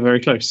 Oh, they're very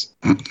close.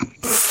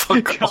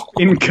 Fuck off.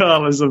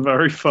 Inkal is a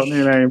very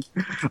funny name.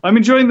 I'm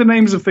enjoying the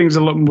names of things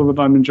a lot more than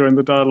I'm enjoying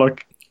the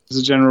dialogue as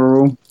a general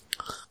rule.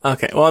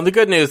 Okay, well, the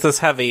good news, this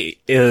heavy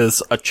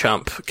is a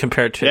chump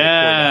compared to...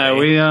 Yeah,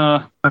 we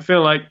are. I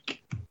feel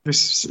like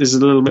this is a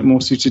little bit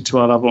more suited to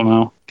our level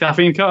now.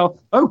 Caffeine Carl.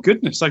 Oh,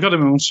 goodness, I got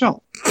him in one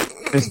shot.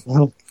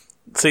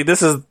 See,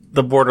 this is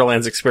the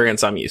Borderlands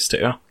experience I'm used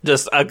to.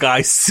 Just a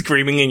guy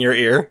screaming in your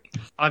ear.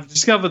 I've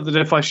discovered that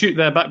if I shoot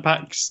their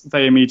backpacks,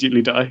 they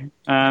immediately die.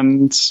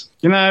 And,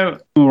 I'm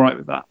all right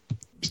with that.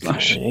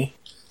 Okay.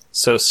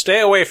 So stay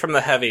away from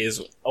the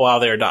heavies while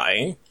they're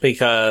dying,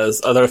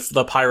 because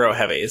the pyro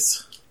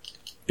heavies.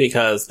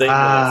 Because they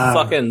will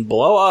fucking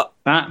blow up.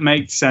 That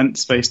makes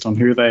sense based on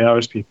who they are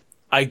as people.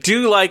 I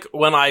do like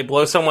when I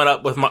blow someone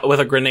up with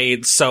a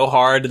grenade so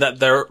hard that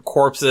their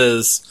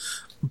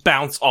corpses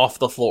bounce off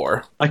the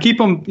floor. I keep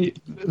on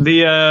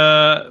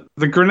the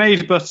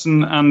grenade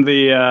button and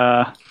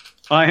the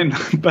Iron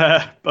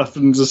Bear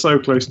buttons are so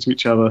close to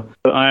each other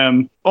that I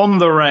am on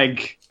the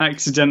reg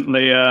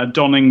accidentally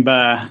donning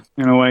bear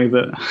in a way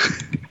that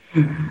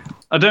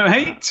I don't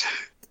hate,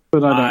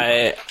 but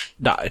I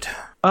died.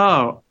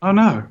 Oh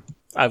no.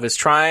 I was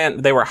trying.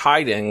 They were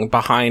hiding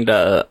behind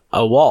a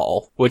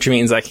wall, which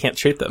means I can't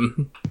shoot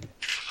them.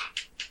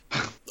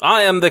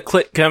 I am the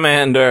Clit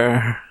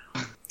Commander.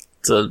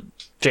 It's a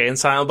Jay and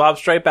Silent Bob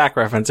Straight Back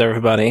reference,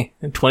 everybody,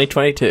 in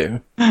 2022.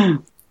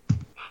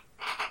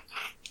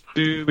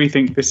 Do we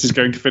think this is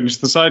going to finish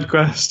the side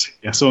quest?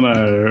 Yes or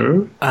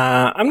no?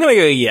 I'm going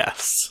to go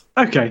yes.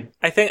 Okay.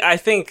 I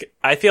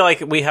feel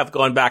like we have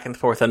gone back and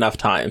forth enough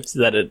times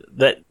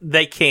that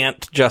they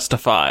can't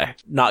justify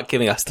not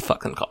giving us the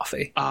fucking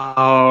coffee.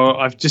 Oh,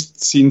 I've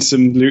just seen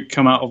some loot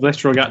come out of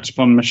literal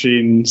Gachapon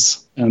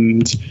machines,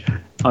 and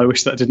I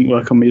wish that didn't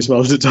work on me as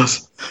well as it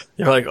does.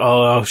 You're like,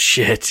 oh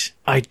shit,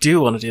 I do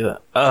want to do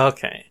that.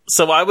 Okay,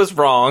 so I was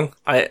wrong.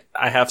 I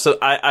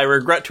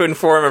regret to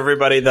inform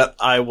everybody that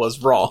I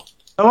was wrong.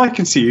 Oh, I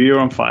can see you. You're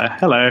on fire.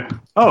 Hello.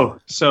 Oh,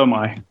 so am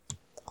I.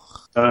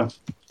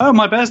 Oh,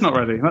 my bear's not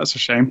ready. That's a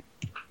shame.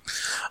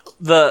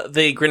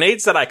 The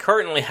grenades that I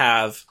currently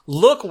have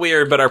look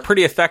weird, but are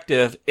pretty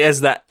effective.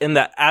 In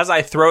that as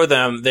I throw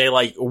them, they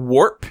like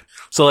warp.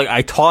 So like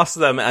I toss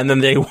them and then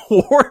they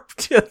warp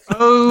to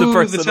the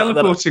person. The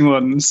teleporting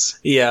ones.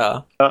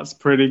 Yeah, that's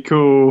pretty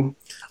cool.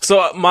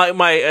 So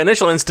my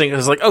initial instinct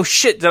is like, oh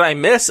shit, did I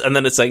miss? And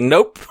then it's like,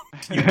 nope,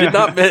 you did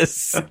not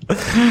miss.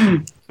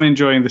 I'm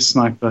enjoying this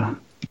sniper.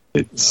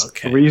 It's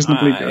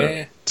reasonably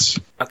good.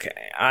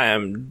 Okay, I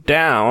am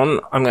down.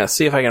 I'm going to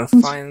see if I can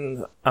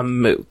find a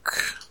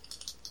mook.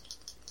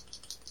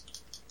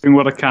 Doing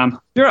what I can.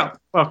 You're up.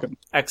 Welcome.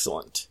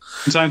 Excellent.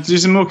 Time to do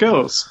some more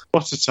kills.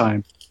 What a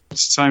time. What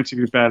a time to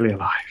be barely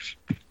alive.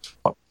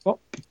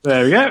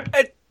 There we go.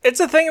 It's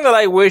a thing that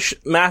I wish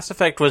Mass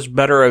Effect was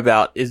better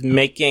about, is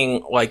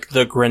making, like,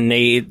 the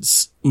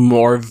grenades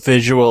more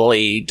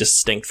visually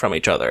distinct from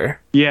each other.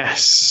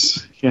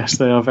 Yes. Yes,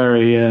 they are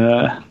very,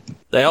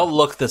 They all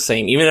look the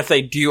same. Even if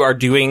they are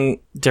doing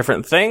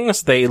different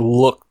things, they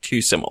look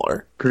too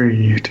similar.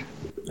 Agreed.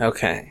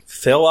 Okay.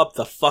 Fill up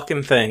the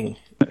fucking thing.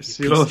 Let's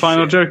see what the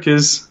final joke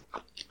is.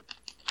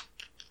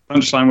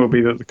 Punchline will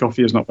be that the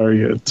coffee is not very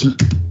good.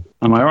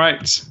 Am I right?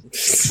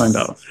 Let's find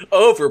out.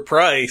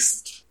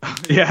 Overpriced.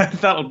 Yeah,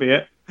 that'll be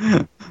it.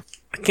 I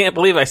can't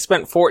believe I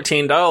spent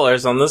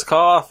 $14 on this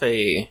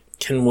coffee.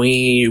 Can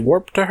we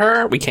warp to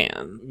her? We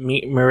can.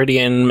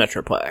 Meridian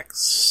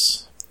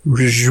Metroplex.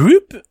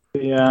 Zoop.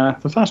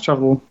 The fast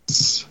travel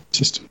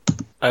system.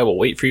 I will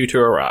wait for you to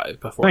arrive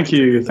before. Thank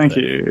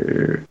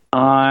you.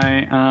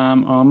 I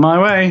am on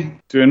my way,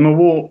 doing my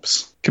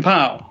warps.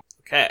 Kapow!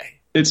 Okay,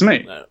 it's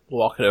me.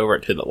 Walk it over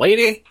to the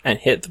lady and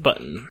hit the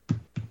button.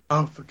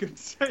 Oh, for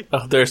goodness sake!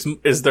 Oh, there's more.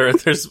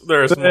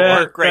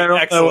 Great, they're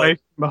excellent. Way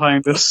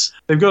behind us.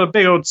 They've got a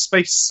big old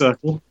space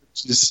circle,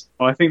 which is.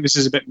 Oh, I think this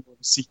is a bit more of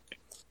a secret.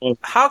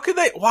 How could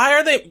they? Why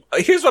are they?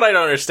 Here's what I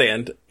don't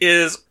understand: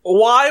 is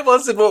why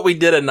wasn't what we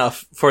did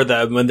enough for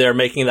them when they're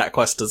making that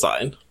quest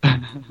design?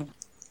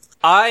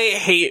 I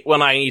hate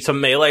when I need to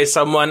melee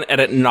someone and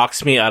it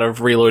knocks me out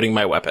of reloading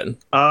my weapon.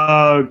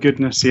 Oh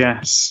goodness,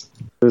 yes.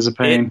 There's a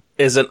pain.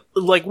 It isn't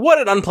like what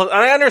an unpleasant.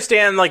 I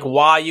understand like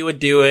why you would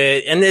do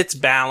it and its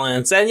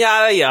balance and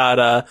yada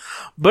yada,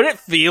 but it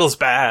feels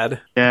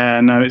bad.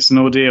 Yeah, no, it's an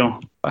ordeal.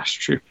 That's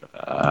true.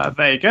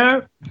 There you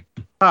go.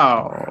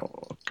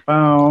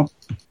 Oh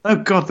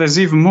god, there's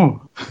even more.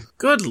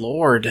 Good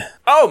lord.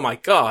 Oh my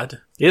god.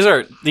 These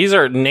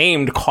are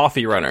named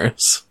coffee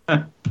runners.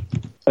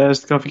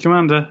 There's the coffee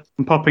commander.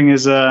 I'm popping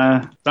his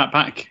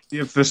backpack.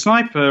 The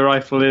sniper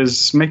rifle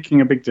is making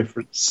a big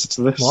difference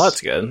to this. Well,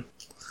 that's good.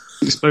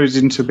 Exploded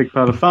into a big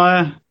pile of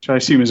fire, which I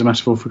assume is a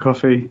metaphor for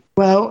coffee.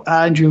 Well,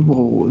 Andrew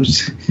Ward.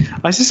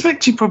 I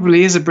suspect he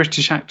probably is a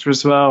British actor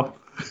as well.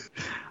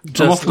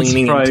 Just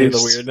leaning into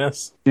the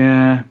weirdness.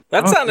 Yeah.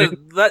 That sounded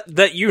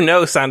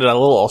sounded a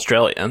little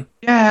Australian.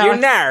 Yeah. You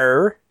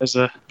know. There's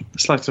a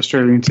slight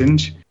Australian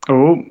tinge.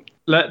 Oh,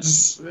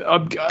 let's.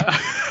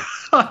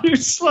 Part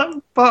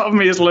of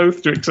me is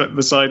loath to accept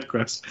the side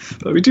quest,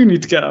 but we do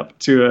need to get up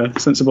to a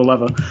sensible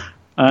level.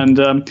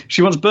 And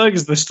she wants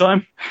burgers this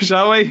time,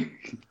 shall we?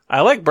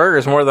 I like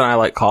burgers more than I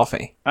like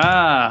coffee.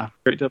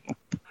 Great double.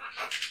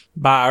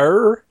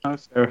 Bar.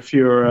 There are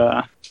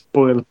fewer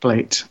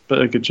boilerplate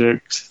burger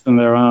jokes than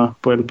there are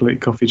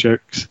boilerplate coffee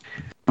jokes.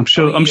 I'm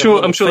sure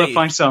they'll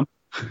find some.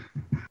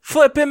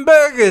 Flipping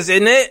burgers,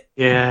 isn't it?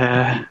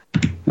 Yeah.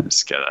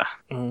 Let's get her.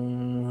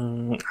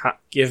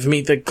 Give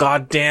me the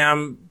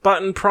goddamn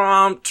button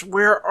prompt.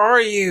 Where are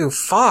you?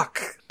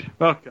 Fuck.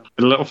 Welcome.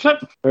 A little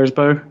flip. Where's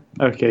Bo?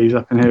 Okay, he's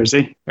up in here, is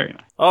he? Very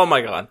nice. Oh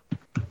my god.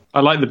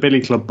 I like the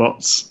Billy Club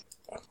bots.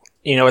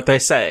 You know what they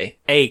say?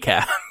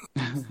 A-cab.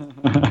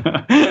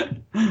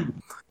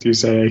 Do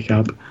say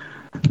A-cab.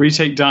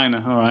 Retake diner,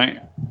 alright.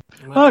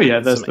 Oh yeah,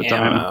 there's the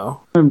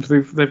ammo. Diner.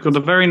 They've got a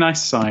very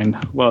nice sign.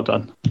 Well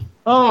done.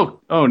 Oh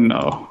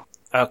no.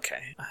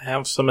 Okay, I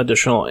have some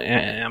additional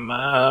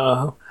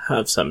ammo.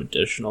 Have some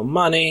additional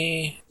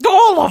money.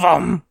 All of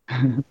them.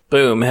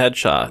 Boom!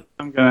 Headshot.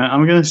 I'm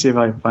gonna see if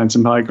I can find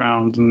some high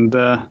ground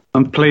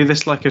and play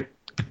this like a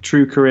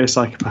true career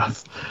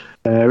psychopath.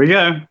 There we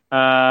go.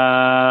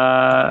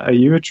 Are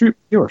you a troop?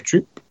 You're a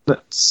troop.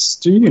 Let's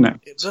do you now.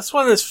 This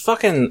one is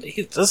fucking.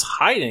 He's just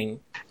hiding.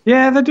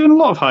 Yeah, they're doing a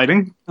lot of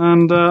hiding,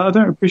 and I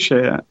don't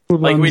appreciate it.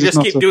 Like we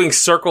just keep doing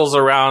circles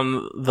around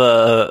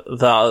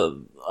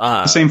the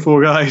same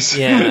four guys.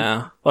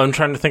 Yeah. Well, I'm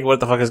trying to think of what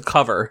the fuck is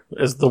cover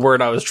is the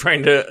word I was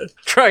trying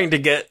to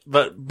get,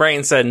 but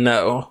brain said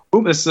no.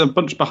 Oh, there's a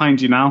bunch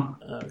behind you now.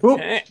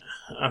 Okay.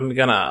 I'm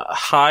gonna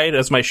hide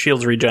as my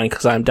shields regen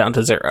because I'm down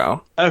to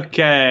 0.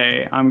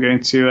 Okay, I'm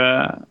going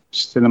to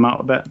just thin them out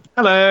a bit.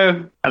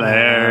 Hello.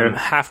 Hello.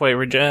 Halfway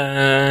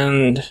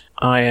regen.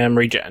 I am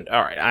regen.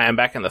 Alright, I am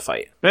back in the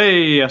fight.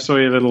 Hey, I saw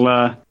your little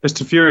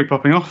list of fury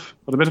popping off.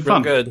 What a bit of Real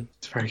fun. good.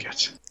 It's very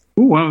good.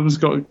 Ooh, one of them's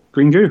got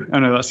green goo. Oh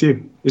no, that's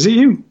you. Is it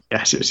you?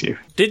 Yes, it's you.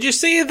 Did you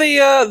see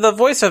the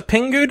voice of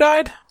Pingu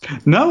died?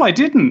 No, I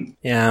didn't.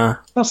 Yeah.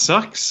 That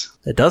sucks.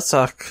 It does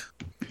suck.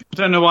 I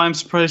don't know why I'm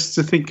surprised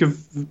to think of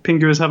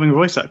Pingu as having a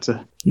voice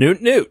actor.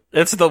 Newt Newt.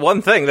 It's the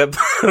one thing that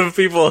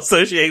people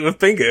associate with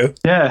Pingu.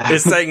 Yeah.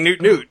 Is saying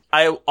Newt Newt.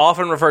 I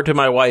often refer to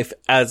my wife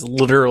as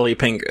literally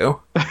Pingu.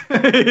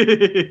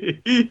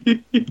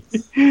 Did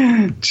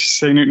you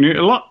say Newt Newt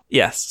a lot?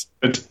 Yes.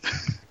 Good.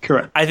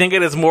 Correct. I think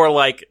it is more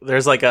like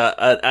there's like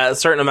a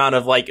certain amount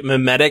of like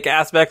mimetic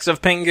aspects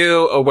of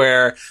Pingu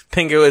where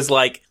Pingu is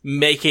like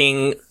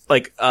making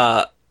like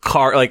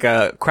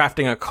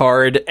crafting a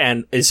card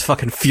and is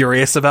fucking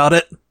furious about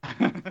it.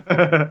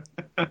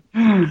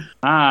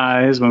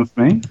 Here's one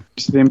for me.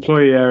 Just the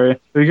employee area.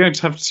 We're going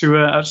to have to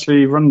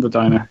actually run the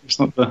diner. It's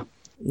not the...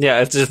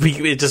 Yeah, it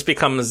just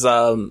becomes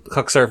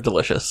cook serve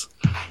delicious.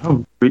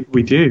 Oh,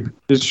 we do.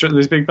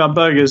 There's big bad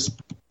burgers.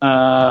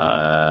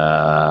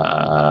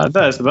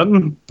 There's the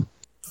button.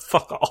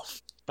 Fuck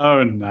off.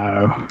 Oh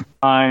no.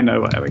 I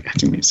know where we're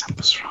getting these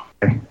samples from.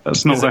 Okay,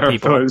 that's not where I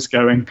thought it was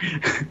going.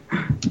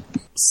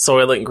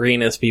 Soylent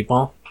Green is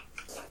people.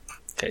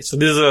 Okay, so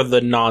these are the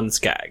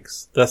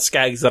non-skags. The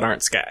skags that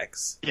aren't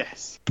skags.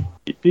 Yes.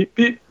 Beep, beep,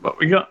 beep. What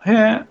we got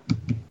here?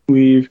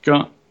 We've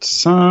got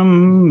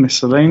some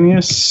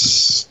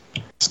miscellaneous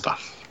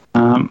stuff.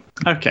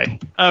 Okay,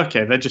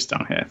 they're just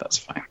down here. That's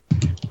fine.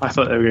 I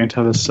thought they were going to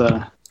have us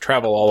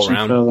travel all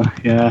around. Further.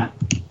 Yeah.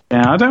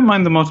 I don't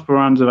mind the multiple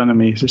rounds of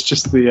enemies. It's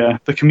just the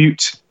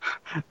commute.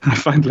 I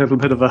find a little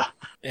bit of a...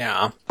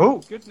 Yeah. Oh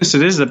goodness!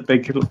 It's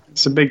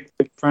a big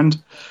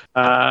friend.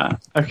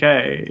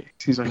 Okay,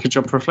 seems like a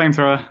job for a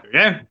flamethrower. There we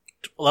go.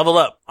 Level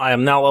up. I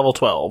am now level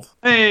 12.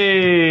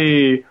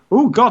 Hey!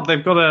 Oh god,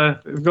 they've got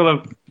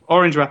a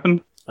orange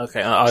weapon.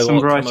 Okay, I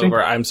will come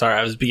over. I'm sorry,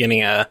 I was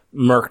beginning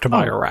murked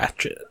by a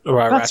ratchet.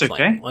 That's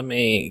okay. Let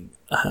me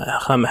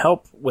come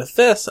help with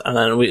this, and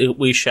then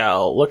we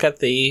shall look at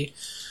the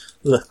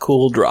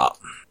cool drop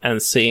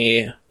and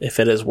see if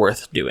it is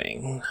worth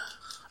doing.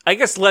 I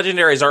guess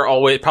legendaries are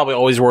probably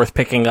always worth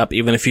picking up,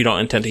 even if you don't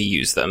intend to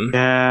use them.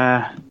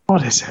 Yeah.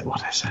 What is it?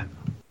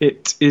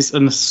 It is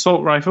an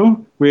assault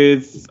rifle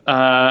with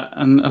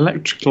an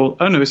electrical...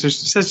 Oh, no, it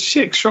says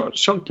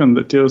shotgun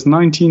that deals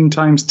 19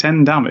 times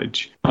 10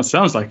 damage. That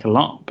sounds like a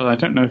lot, but I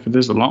don't know if it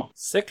is a lot.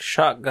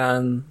 6-shot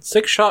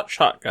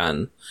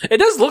shotgun. It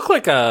does look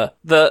like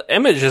the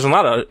image is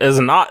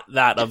not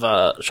that of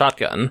a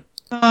shotgun.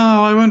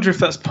 Oh, I wonder if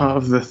that's part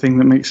of the thing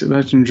that makes it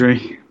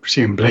legendary,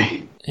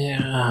 presumably.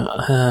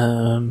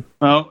 Yeah.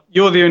 Well,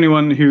 you're the only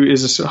one who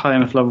is a high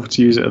enough level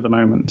to use it at the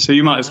moment, so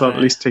you might as well at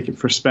least take it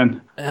for a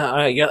spin.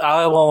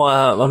 I will.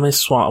 Let me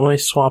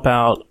swap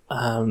out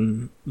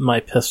my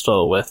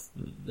pistol with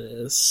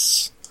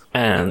this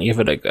and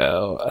give it a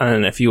go.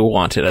 And if you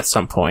want it at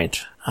some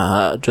point,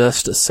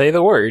 just say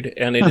the word,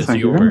 and it is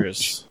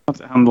yours.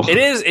 It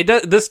is.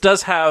 This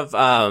does have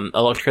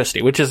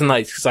electricity, which is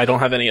nice because I don't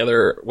have any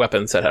other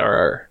weapons that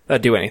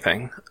do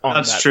anything.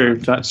 That's true.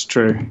 That's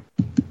true.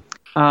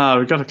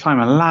 We've got to climb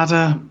a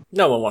ladder.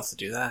 No one wants to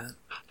do that.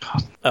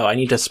 God. Oh, I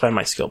need to spend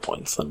my skill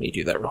points. Let me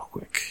do that real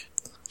quick.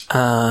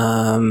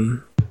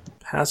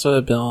 Passive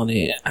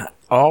ability.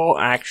 All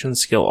action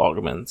skill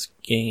augments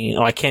gain...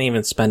 Oh, I can't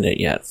even spend it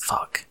yet.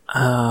 Fuck.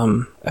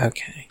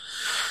 Okay.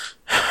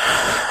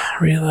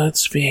 Reload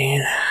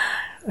speed.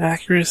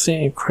 Accuracy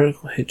and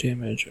critical hit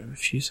damage of a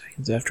few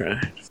seconds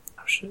after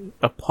action.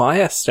 Apply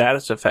a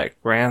status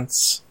effect.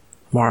 Grants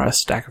Mara a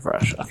stack of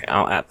rush. Okay,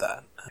 I'll add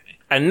that.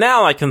 And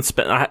now I can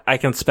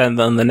spend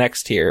them the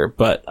next tier,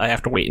 but I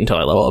have to wait until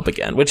I level up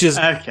again, which is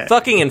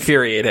fucking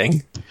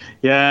infuriating.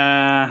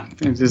 Yeah,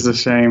 it is a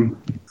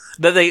shame.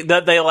 It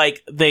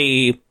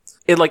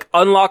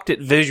unlocked it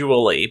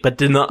visually, but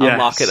did not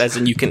unlock it as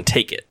in you can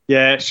take it.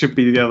 Yeah, it should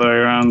be the other way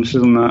around,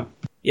 shouldn't it?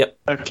 Yep.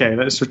 Okay,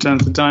 let's return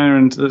to the diner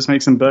and let's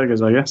make some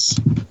burgers, I guess.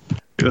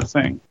 Do the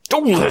thing.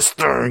 Do this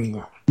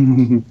thing!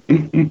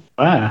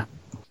 Wow.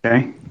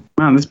 Okay.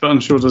 Man, this button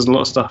sure does a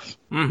lot of stuff.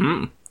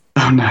 Mm-hmm.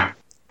 Oh no.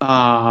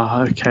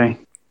 Okay.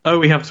 Oh,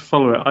 we have to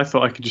follow it. I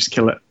thought I could just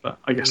kill it, but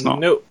I guess not.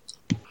 Nope.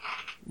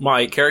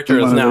 My character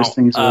is now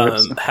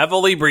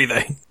heavily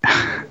breathing.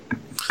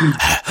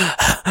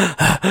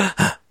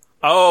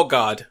 Oh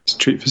god. It's a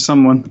treat for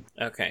someone.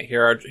 Okay,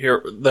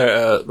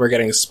 we're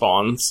getting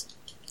spawns.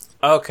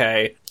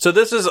 Okay, so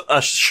this is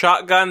a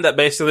shotgun that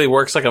basically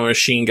works like a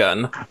machine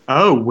gun.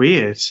 Oh,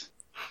 weird.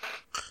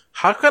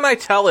 How can I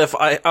tell if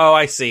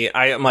I see.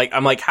 I'm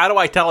like, how do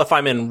I tell if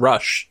I'm in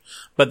rush?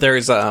 But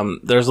there's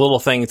little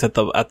things at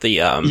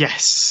the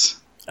yes,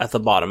 at the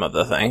bottom of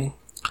the thing.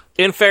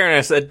 In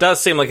fairness, it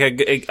does seem like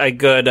a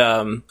good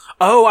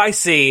oh, I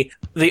see.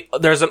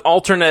 There's an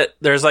alternate,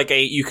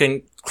 you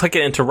can click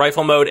it into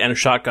rifle mode and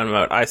shotgun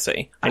mode. I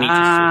see. I need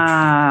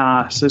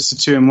so it's a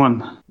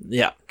 2-in-1.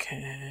 Yeah.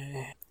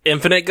 Okay.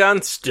 Infinite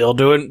gun, still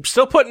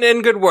putting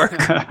in good work.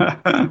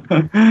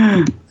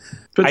 I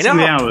now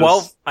have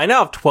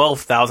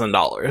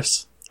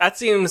 $12,000. That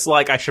seems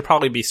like I should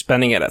probably be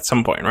spending it at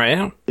some point,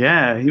 right?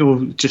 Yeah,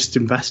 you'll just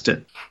invest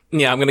it.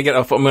 Yeah, I'm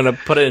gonna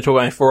put it into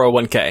my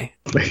 401k.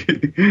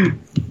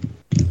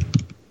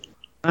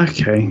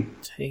 Okay.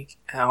 Take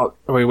out.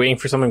 Are we waiting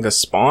for something to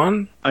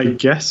spawn? I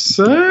guess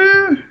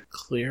so.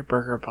 Clear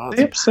burger bots.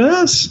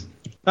 Upstairs.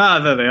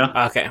 There they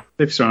are. Okay.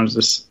 They've surrounded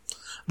us.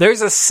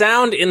 There's a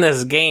sound in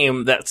this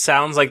game that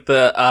sounds like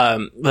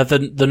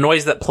the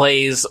noise that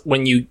plays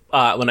when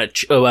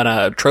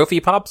a trophy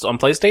pops on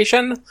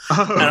PlayStation.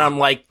 Oh. And I'm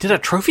like, did a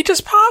trophy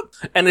just pop?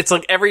 And it's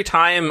like every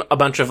time a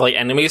bunch of like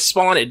enemies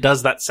spawn, it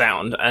does that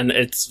sound, and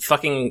it's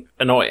fucking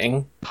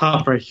annoying.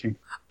 Heartbreaking.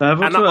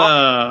 Level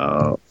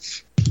 12.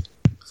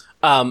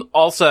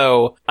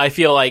 Also, I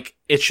feel like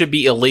it should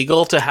be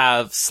illegal to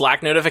have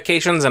Slack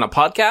notifications in a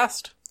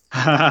podcast.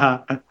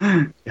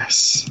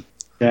 Yes.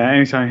 Yeah.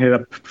 Anytime I hear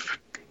that.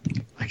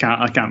 I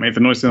can't make the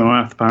noise in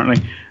my mouth,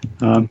 apparently.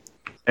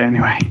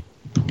 Anyway.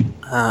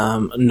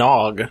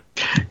 Nog.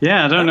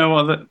 Yeah, I don't know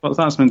what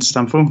that's meant to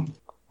stand for.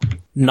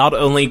 Not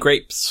only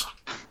grapes.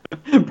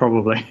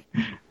 Probably.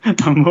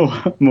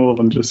 More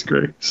than just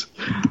grapes.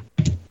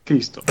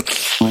 Please stop.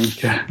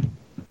 Wanker.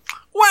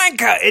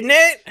 Wanker, isn't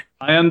it?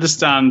 I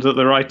understand that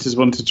the writers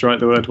wanted to write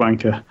the word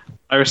wanker.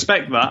 I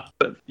respect that,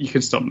 but you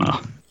can stop now.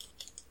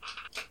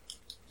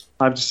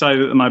 I've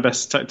decided that my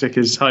best tactic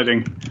is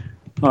hiding.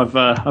 I've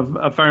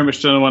very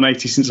much done a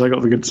 180 since I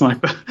got the good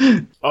sniper.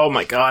 Oh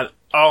my god.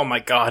 Oh my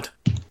god.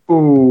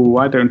 Ooh,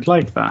 I don't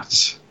like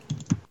that.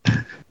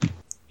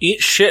 Eat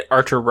shit,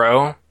 Archer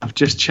Rowe. I've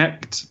just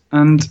checked,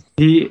 and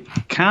he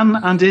can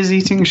and is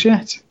eating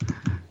shit.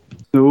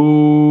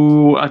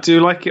 Ooh, I do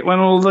like it when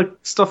all the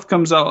stuff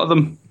comes out of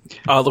them.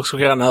 Oh, it looks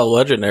like we got another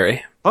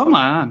legendary. Oh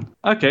man.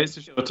 Okay, it's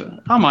a short.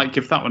 I might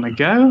give that one a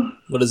go.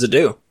 What does it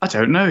do? I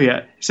don't know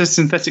yet. It says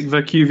synthetic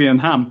Vercuvian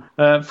ham.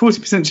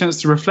 40%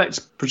 chance to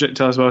reflect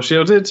projectiles while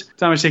shielded.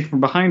 Damage taken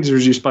from behind is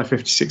reduced by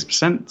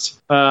 56%.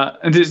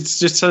 And it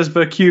just says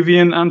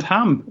Vercuvian and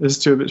ham as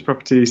two of its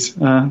properties.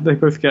 They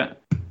both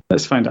get...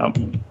 Let's find out.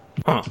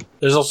 Huh.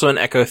 There's also an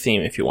echo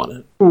theme if you want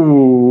it.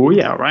 Ooh,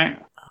 yeah, right.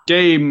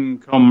 Game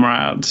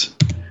Comrade.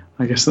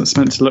 I guess that's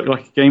meant to look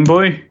like a Game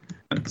Boy.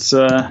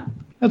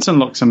 Let's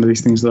unlock some of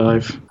these things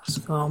live.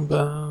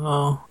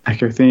 Combo.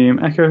 Echo theme.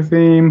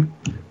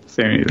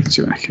 They only need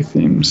 2 echo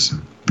themes.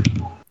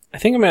 I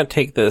think I'm going to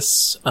take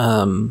this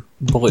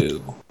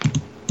blue.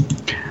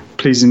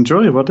 Please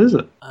enjoy. What is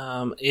it?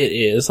 It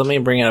is. Let me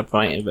bring it up in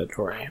my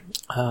inventory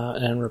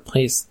and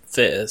replace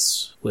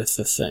this with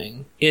the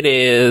thing.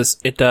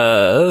 It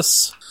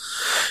does...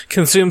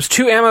 Consumes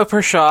 2 ammo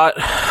per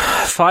shot,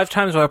 5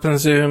 times weapon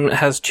zoom,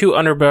 has 2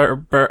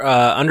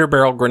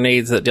 underbarrel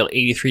grenades that deal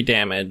 83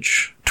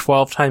 damage,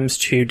 12 times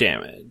 2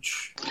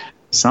 damage.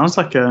 Sounds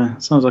like a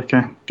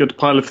good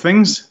pile of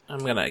things.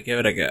 I'm gonna give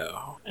it a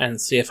go and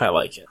see if I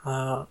like it.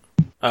 I'm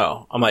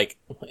like,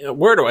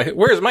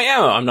 where's my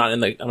ammo? I'm not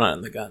in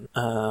the gun.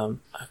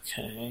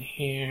 Okay,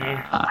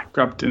 here.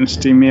 Grabbed in a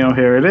Steam meal.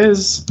 Here it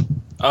is.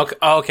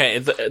 Okay.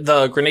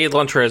 The grenade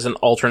launcher is an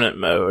alternate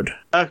mode.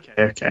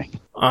 Okay.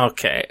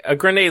 A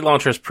grenade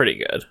launcher is pretty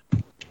good.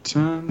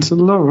 Turn to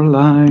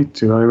Lorelei.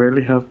 Do I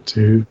really have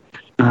to?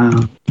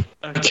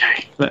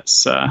 Okay.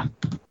 Let's. Will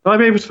I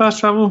be able to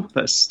fast travel?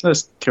 Let's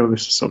kill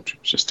this assault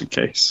trooper just in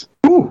case.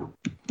 Ooh.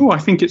 I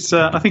think it's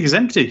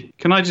empty.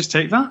 Can I just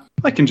take that?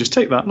 I can just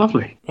take that.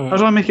 Lovely. How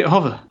do I make it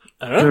hover?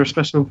 I don't know. Is there a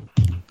special?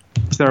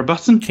 Is there a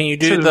button? Can you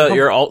do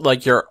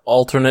your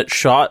alternate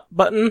shot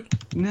button?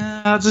 No,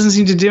 that doesn't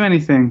seem to do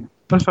anything.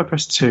 What if I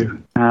press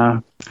 2?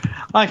 I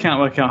can't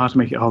work out how to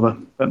make it hover,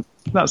 but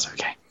that's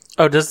okay.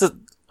 Oh, does it?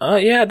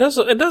 Yeah, it does.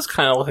 It does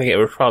kind of look like it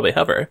would probably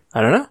hover.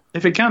 I don't know.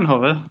 If it can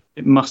hover,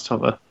 it must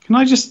hover. Can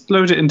I just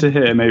load it into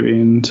here maybe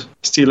and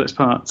steal its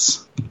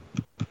parts?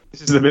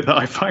 This is the bit that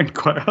I find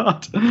quite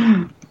hard.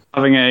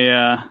 Having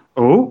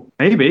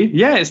maybe.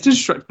 Yeah, it's to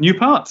destruct new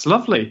parts.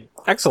 Lovely.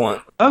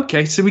 Excellent.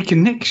 Okay, so we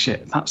can nick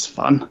shit. That's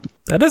fun.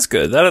 That is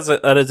good.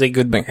 That is a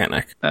good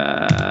mechanic.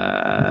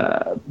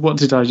 What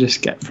did I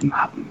just get from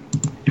that?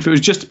 If it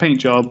was just a paint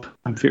job,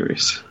 I'm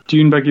furious.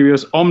 Dune Buggy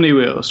Wheels Omni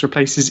Wheels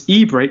replaces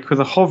e-brake with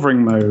a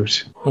hovering mode.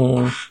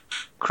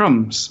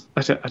 Crumbs.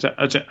 I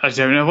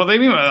don't know what they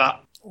mean by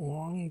that.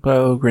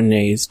 Longbow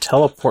grenades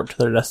teleport to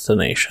their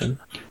destination.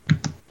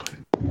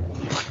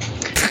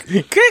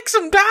 Kick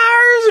some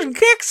tires and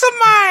kick some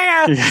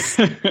ass!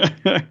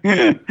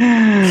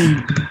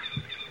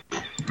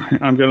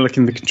 I'm going to look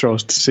in the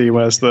controls to see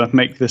where's the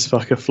make this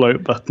fucker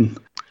float button.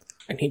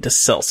 I need to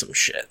sell some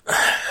shit.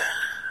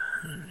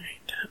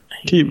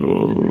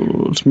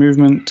 Keyboard,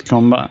 movement,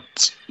 combat,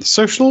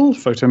 social,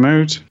 photo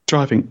mode,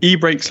 driving,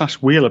 e-brake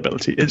 / wheel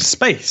ability. It's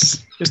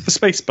space. It's the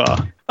space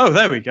bar. Oh,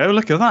 there we go.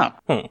 Look at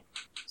that.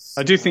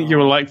 I do think you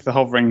will like the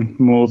hovering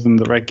more than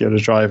the regular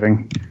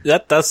driving.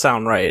 That does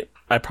sound right.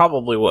 I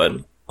probably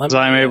would. Because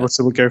I'm able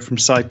to go from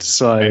side to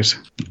side.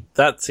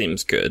 That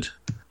seems good.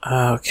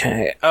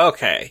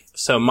 Okay.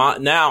 So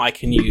now I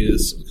can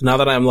use, now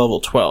that I'm level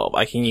 12,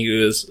 I can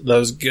use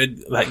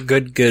that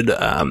good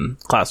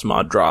class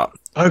mod drop.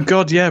 Oh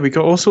god, yeah, we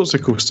got all sorts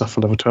of cool stuff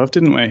for level 12,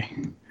 didn't we?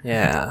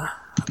 Yeah.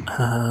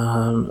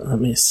 Let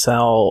me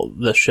sell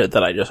the shit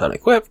that I just had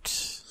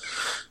equipped.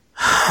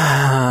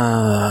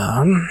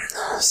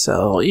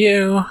 Sell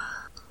you.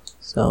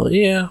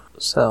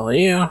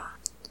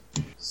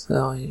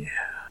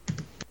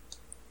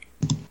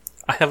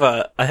 I have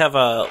a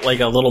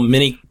like a little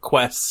mini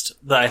quest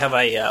that I have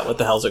what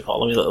the hell is it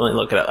called? Let me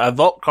look it up. A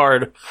vault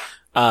card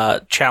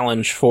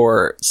challenge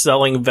for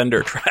selling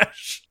vendor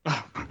trash.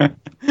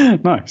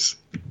 Nice.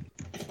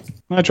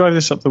 Can I drive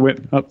this up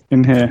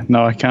in here?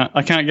 No, I can't.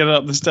 I can't get it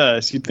up the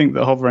stairs. You'd think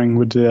that hovering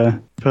would be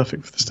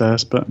perfect for the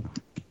stairs, but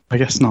I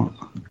guess not.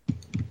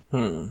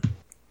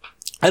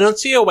 I don't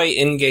see a way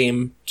in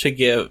game to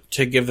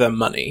give them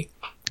money.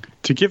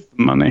 To give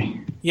them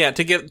money? Yeah,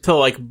 to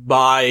like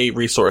buy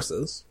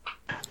resources.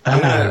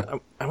 I'm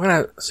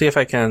gonna see if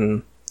I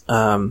can.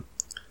 I'm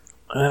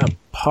gonna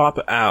pop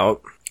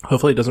out.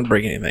 Hopefully, it doesn't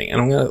break anything.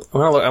 And I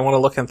want to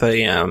look at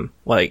the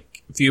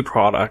like view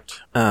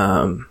product.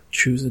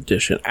 Choose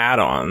edition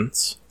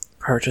add-ons.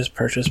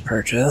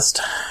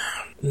 Purchased.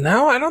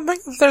 No, I don't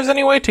think that there's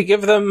any way to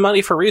give them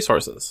money for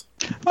resources.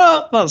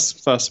 Well,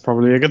 that's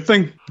probably a good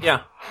thing.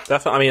 Yeah,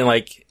 definitely. I mean,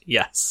 like,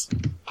 yes.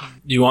 Do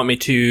you want me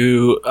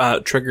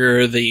to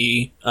trigger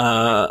the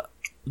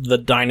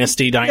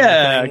dynasty thing?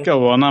 Yeah,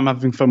 go on. I'm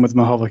having fun with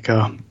my hover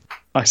car.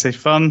 I say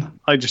fun,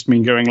 I just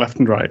mean going left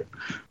and right.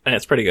 And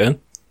it's pretty good.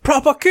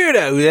 Proper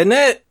kudos, isn't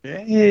it?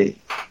 Yay.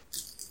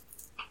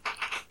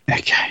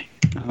 Okay.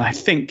 And I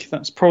think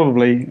that's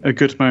probably a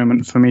good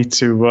moment for me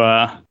to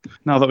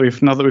now that we've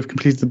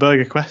completed the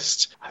burger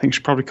quest, I think we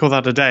should probably call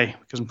that a day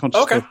because I'm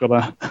conscious I've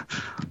got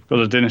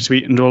a dinner to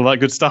eat and all that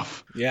good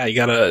stuff. Yeah, you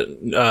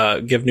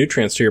gotta give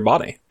nutrients to your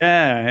body.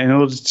 Yeah, in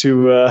order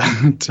to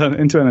turn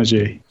it into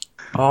energy.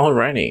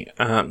 Alrighty.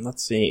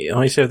 Let's see. Let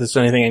me see if there's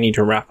anything I need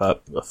to wrap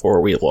up before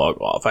we log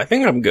off. I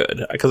think I'm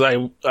good because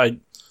I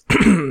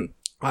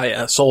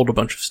sold a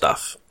bunch of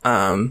stuff,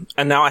 and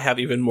now I have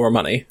even more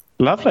money.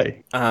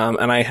 Lovely.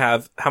 And I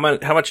have how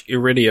much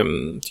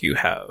iridium do you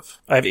have?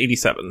 I have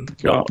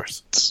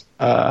 $87.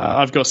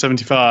 I've got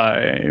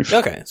 75.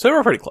 Okay, so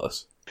we're pretty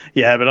close.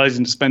 Yeah, but I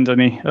didn't spend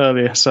any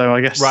earlier, so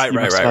I guess right. You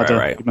must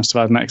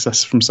have had an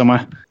excess from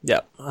somewhere.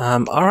 Yep.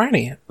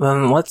 Alrighty.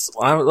 Then let's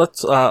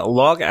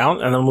log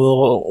out, and then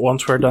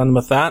once we're done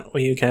with that,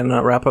 we can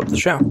wrap up the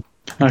show.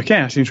 Okay,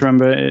 I seem to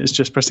remember it's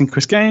just pressing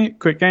quick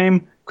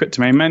game, quit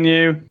to main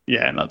menu.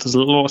 Yeah, and that does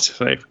a lot to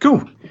save.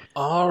 Cool.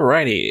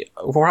 Alrighty.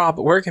 Rob,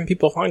 where can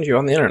people find you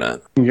on the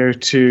internet? You can go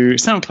to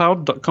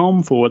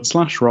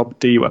soundcloud.com/Rob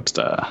D.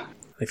 Webster.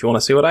 If you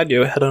want to see what I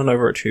do, head on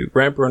over to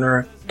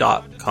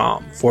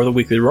grantbrunner.com. For the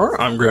Weekly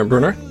Roar, I'm Grant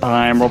Brunner.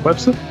 I'm Rob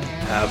Webster.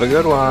 Have a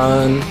good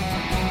one.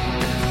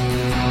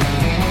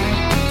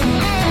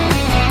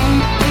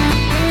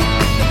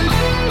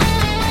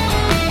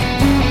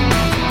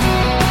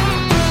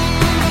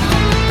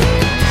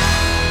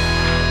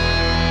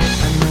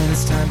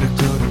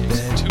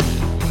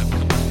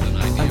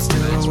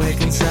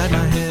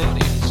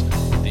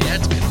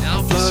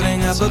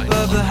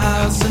 Above the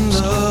house and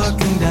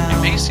looking down.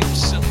 It may seem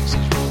silly. I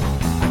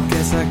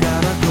guess I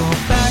gotta go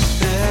back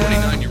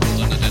there.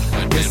 49-year-old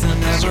unidentified guess there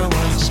never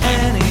was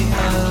any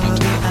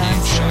other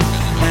answer.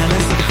 And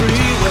as the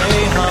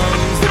freeway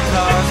hums, the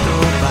cars go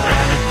by.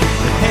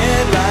 The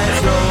headlights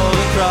roll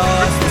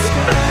across the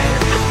sky.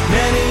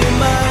 Many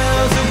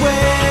miles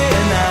away,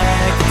 and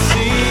I can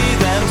see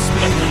them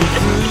speeding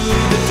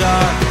through the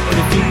dark. But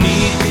if you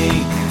need me,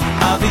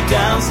 I'll be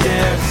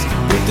downstairs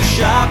with the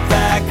shop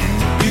vac.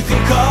 You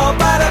can call,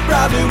 but I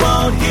probably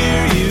won't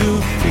hear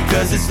you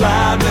because it's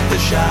loud with the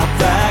shop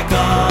vac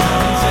on.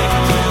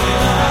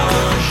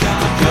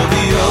 You'll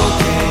be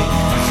okay,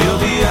 you'll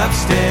be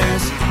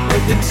upstairs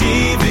with the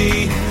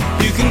TV.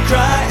 You can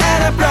cry,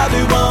 and I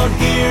probably won't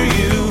hear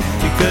you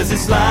because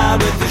it's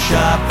loud with the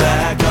shop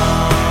vac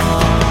on.